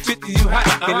saying 50, you hot.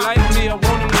 They like me, I want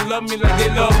them to love me like they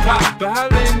love pop. But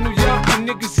holla in New York, the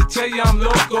niggas to tell you I'm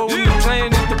loco. When the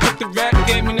plan is to put the rap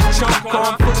game in the choke.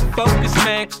 I'm full of focus,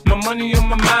 man. My money on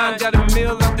my mind, got a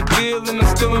meal out the deal, and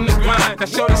I'm still in the grind. Now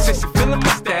shorty says she feeling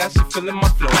my style, she feeling my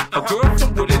flow. A girl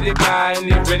from Wooded, they buy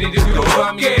and they ready to go.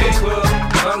 I'm in the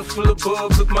club, bottle full of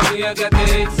bubs. Look, mommy, I got the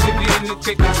head, sippy into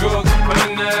taking drugs.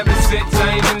 I'm into having sex, I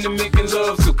ain't into making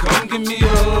love. So come give me a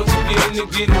hug, you get into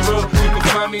getting rough. You can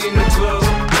find me in the club,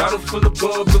 bottle full of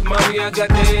bubs. Look, mommy, I got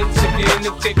the head, sippy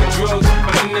into taking drugs.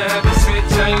 I'm into having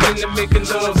sex, I ain't into making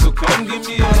love. So come give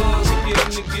me a hug, you get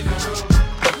into getting rough.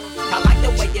 I like the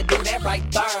way you do that right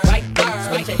there, right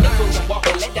there. Switch your hips when you walk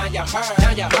and let down your hair,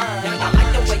 down your hair. I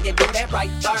like the way you do that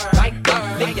right there, right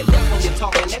there. Lick your lips when you're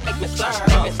talking, that make me stir,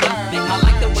 make me stir. I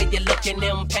like the way you look in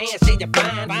them pants, see you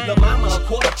fine. Your mama a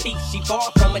quarter piece, she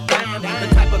far from a dime. The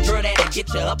type of girl that'll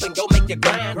get you up and go make you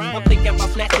grind. I'm thinking about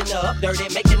snatching her up dirty,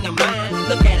 making her mine.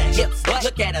 Look at her hips,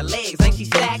 look at her legs, ain't she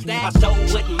stacked? I so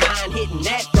wouldn't mind hitting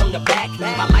that from the back.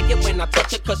 I like it when I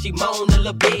touch her cause she moan a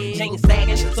little bit. Chain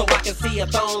sagging so I can see her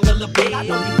thong a little bit. I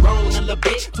know you grown a little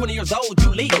bit, 20 years old, you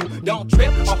legal. Don't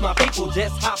trip off my people,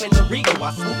 just hop in the Regal.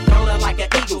 I swoop down her like an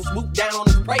eagle, swoop down on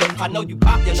his prey. I know you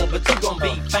popular, but you gon'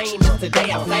 be famous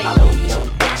today. I say, I know you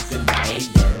don't dance in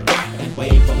behavior and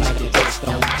wave them like you just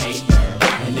don't pay her.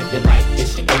 And if you like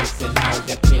fishing, listen how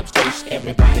the pimps fish.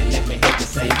 Everybody let me hear you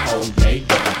say, oh yeah,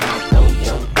 girl. I know you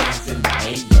don't dance in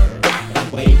behavior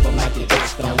and wave them like you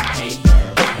just don't pay her.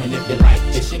 And if you like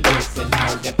fishing, listen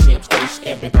how the pimps fish.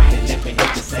 Everybody let me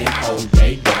hear you say, oh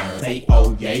yeah, girl. Say,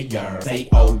 oh yeah, girl. Say,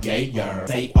 oh yeah, girl.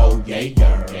 Say, oh yeah,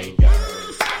 girl.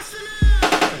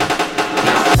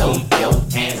 Now throw your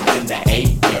hands in the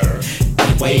air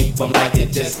and wave them like you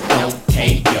just don't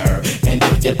care. And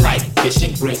if you like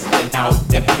fishing, grits, then out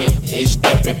the pimp ish.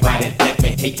 Everybody let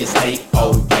me hear you say,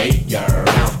 oh yeah, girl.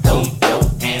 Now throw your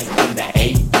hands in the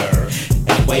air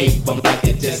and wave them like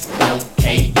you just don't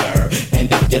care.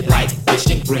 And if you like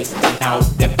fishing, grits, then out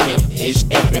the pimp ish.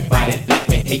 Everybody let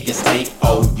me hear you say,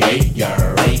 oh yeah,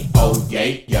 girl. Say, oh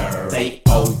yeah, girl. Say,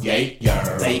 oh yeah,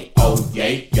 girl. Say, oh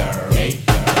yeah, girl.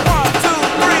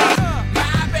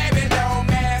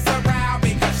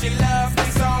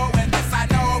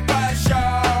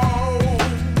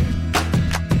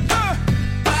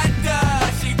 But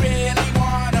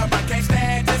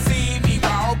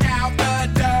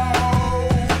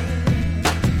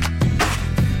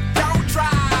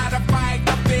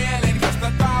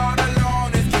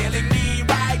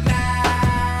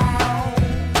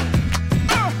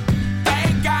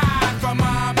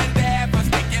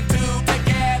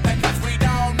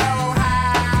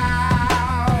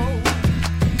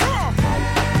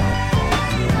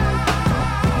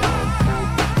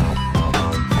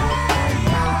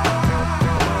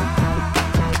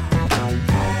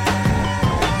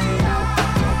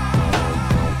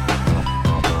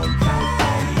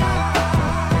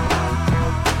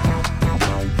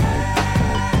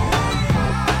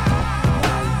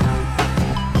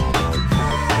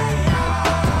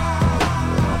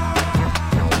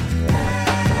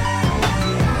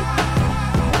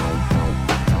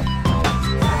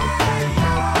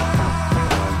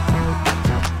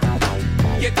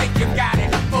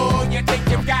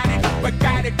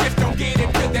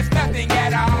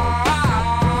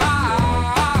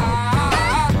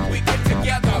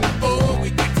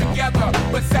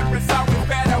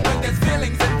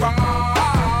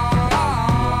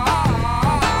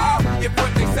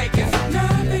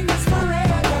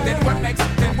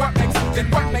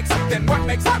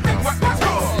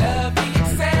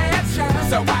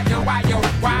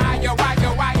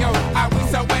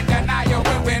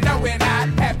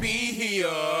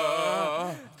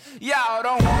Y'all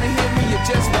don't wanna hear me, you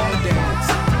just wanna dance.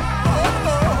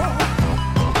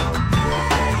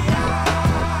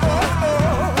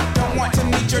 Don't want to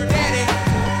meet your daddy.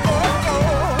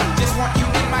 Just want you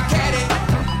in my caddy.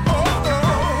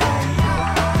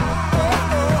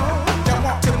 Don't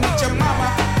want to meet your mama.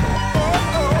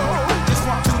 Just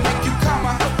want to make you come.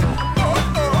 I'm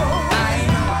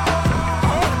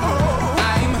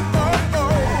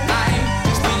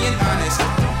just being honest.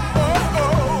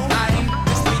 I'm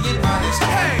just being honest.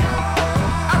 Hey,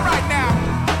 alright now,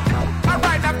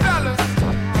 fellas.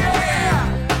 Yeah.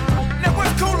 Now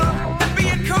what's cooler than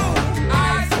being cool?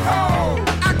 Ice cold.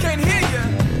 I can't hear you.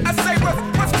 I say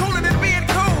what's cooler than being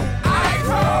cool? Ice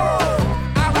cold.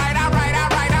 Alright.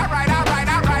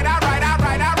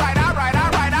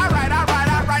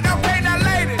 Okay, now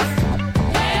ladies.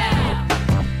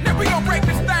 Now we gon' break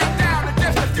this thing down in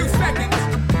just a few seconds.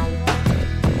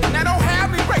 Now don't have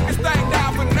me break this thing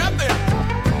down for nothing.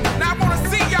 Now I wanna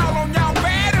see y'all on y'all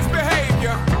baddest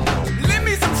behavior. Lend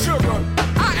me some sugar.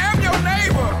 I am your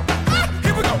neighbor.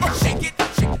 Here we go. Shake it,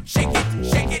 shake it, shake it,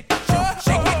 shake it,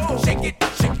 shake it, shake it,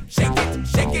 shake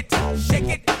it, shake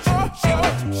it,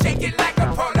 shake it like a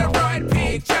Polaroid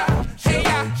picture. Hey,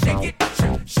 shake it,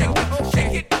 shake it, shake it,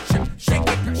 shake it, shake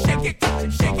it, shake it,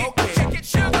 shake it,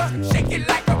 sugar, shake it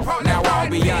like a Polaroid. Now all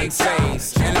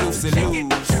Beyonce's and Lucy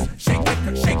Lou's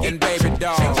and baby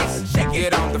dolls,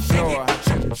 get on the floor.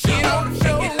 Get on the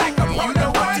floor. Shake it like a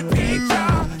Polaroid picture.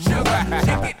 Sugar,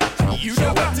 shake it. You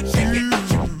know what to do.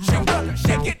 Sugar,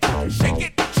 shake it, shake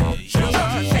it, sugar,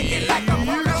 shake it like a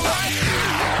Polaroid.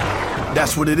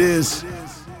 That's what it is.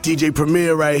 DJ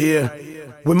Premier right here.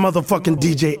 With motherfucking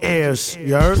DJ Ayers.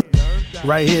 You heard?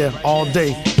 Right here, all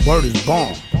day. Word is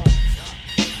bomb.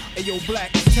 Hey yo,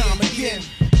 Black, it's time again.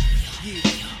 Yeah.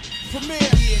 Premier.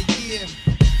 Yeah.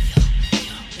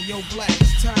 Hey yo, Black,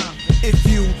 it's time. If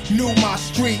you knew my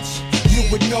streets, you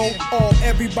would know all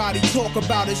everybody talk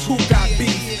about is who got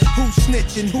beef, who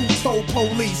snitching, who told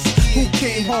police, who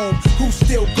came home, who's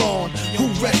still gone, who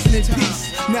resting in peace.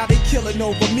 Now they killing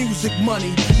over music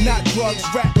money, not drugs.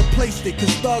 Rap replaced it,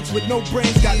 cause thugs with no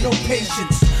brains got no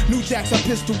patience. New Jacks, I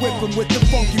pistol whip him with the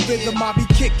funky rhythm I be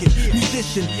kicking.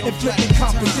 Musician, inflicting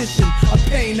composition of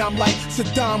pain. I'm like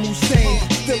Saddam Hussein,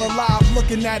 still alive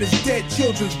looking at his dead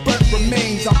children's burnt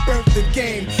remains. I burnt the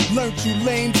game, learned you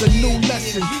lames a new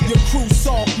lesson. Your crew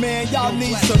soft, man, y'all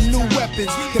need some new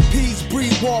weapons. The P's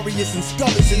breed warriors and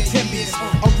scullers and timbies.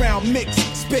 Around mix,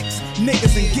 spicks,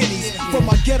 niggas and guineas. For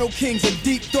my ghetto kings of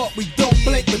deep thought, we don't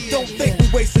blink, but don't think we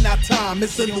wasting our time.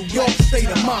 It's a New York state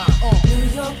of mind. New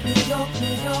York, New York,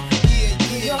 New York,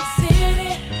 New York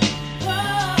City.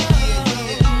 Whoa.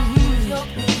 New York,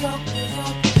 New York, New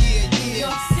York, New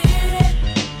York City.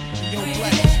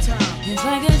 It's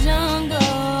like a jungle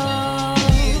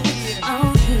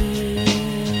out here.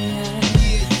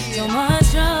 So much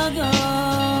struggle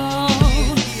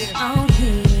out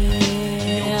here.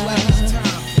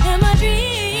 And my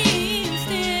dreams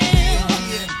still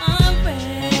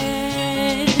unrest.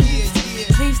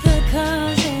 Sleeps the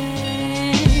cousin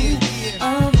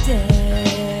of death.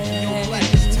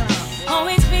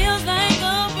 Always feels like a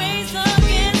race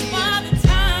against Father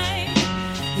Time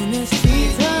in the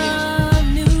streets of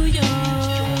New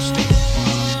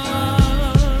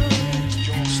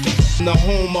The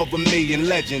home of a million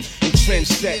legends and trend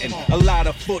setting. A lot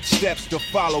of footsteps to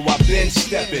follow, I've been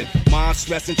stepping. Mind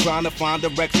stressing, trying to find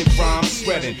direction, crime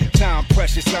spreading. Time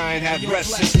precious, I ain't had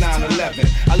rest since 9/11.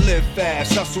 I live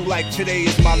fast, hustle like today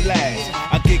is my last.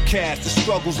 I get cash, the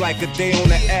struggles like a day on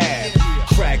the ad.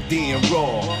 Crack D and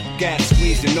raw, gas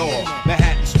squeezing off.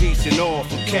 Manhattan streets and all,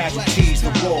 from casualties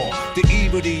to war. The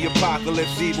evil, the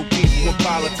apocalypse, evil people in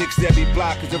politics. Every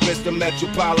block is a risk, the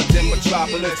metropolitan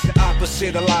metropolis. The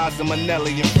opposite of Liza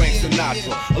Minnelli and Frank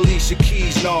Sinatra. Alicia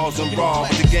Keys, Nas and Raw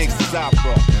with the gangsters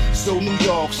opera. So New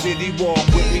York City, walk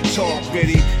with me, talk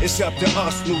gritty. It's up to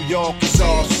us, New York, it's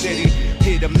our city.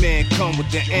 Hear the men come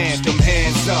with the anthem,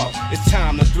 hands up. It's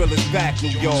time to thrill us back, New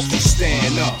York, and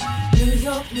stand up. New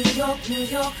York, New York, New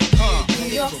York, New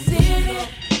York City.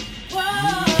 Whoa.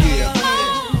 Yeah.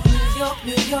 New York,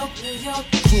 New York, New York.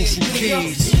 Crucial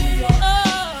keys.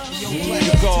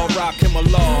 You go rock him a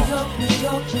law. New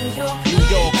York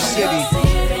City.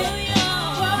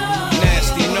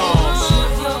 Nasty Nas.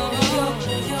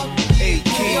 8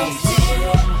 keys.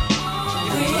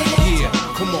 Yeah,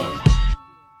 come on.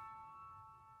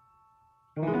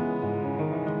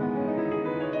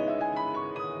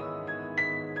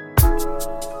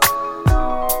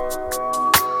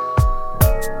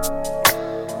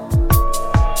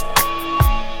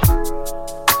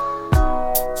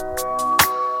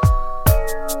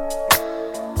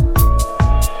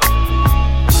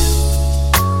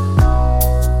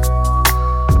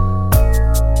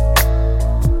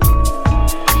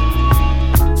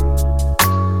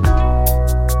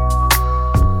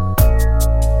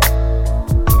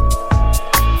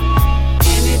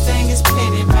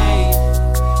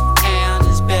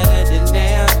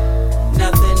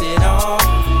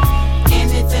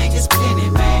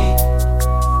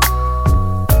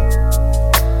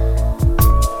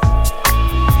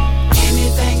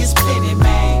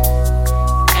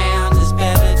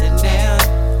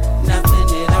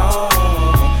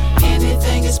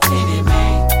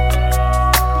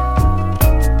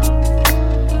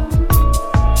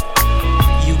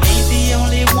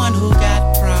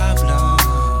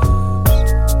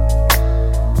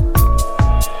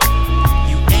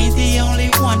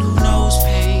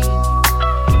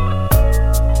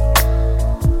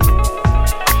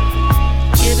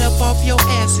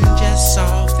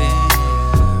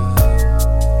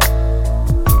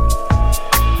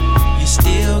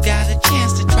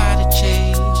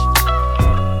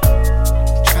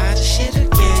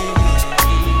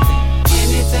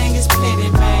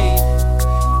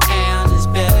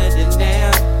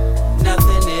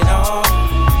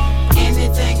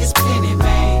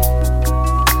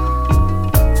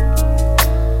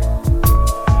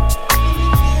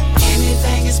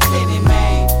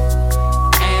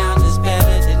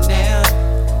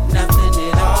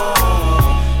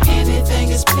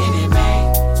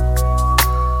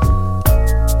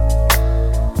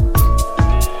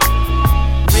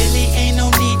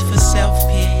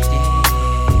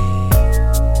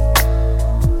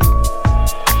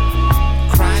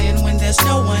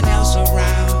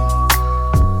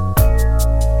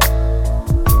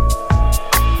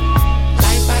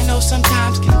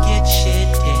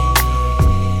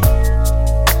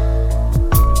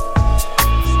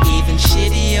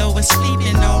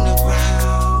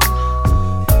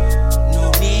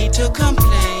 need to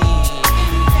complain.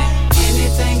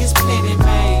 Anything is plenty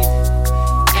made,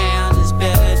 and it's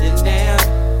better than that.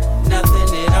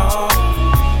 Nothing at all.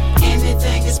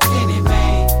 Anything is plenty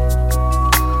made.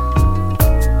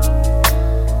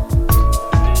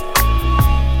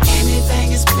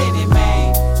 Anything is plenty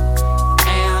made,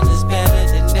 and it's better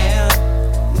than that.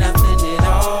 Nothing at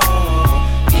all.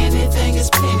 Anything is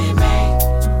plenty made.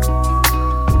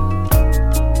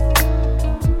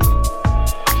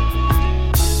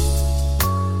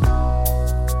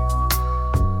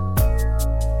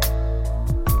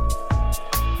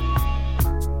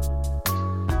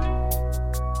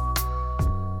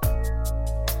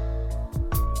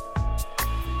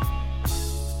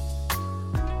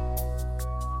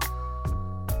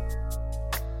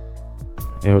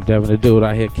 Yo, Devin the Dude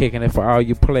out here kicking it for all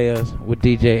you players with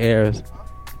DJ Ayers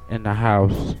in the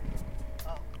house.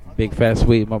 Big fat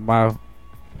sweet in my mouth.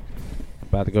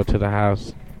 About to go to the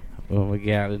house when we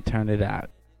get out and turn it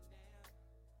out.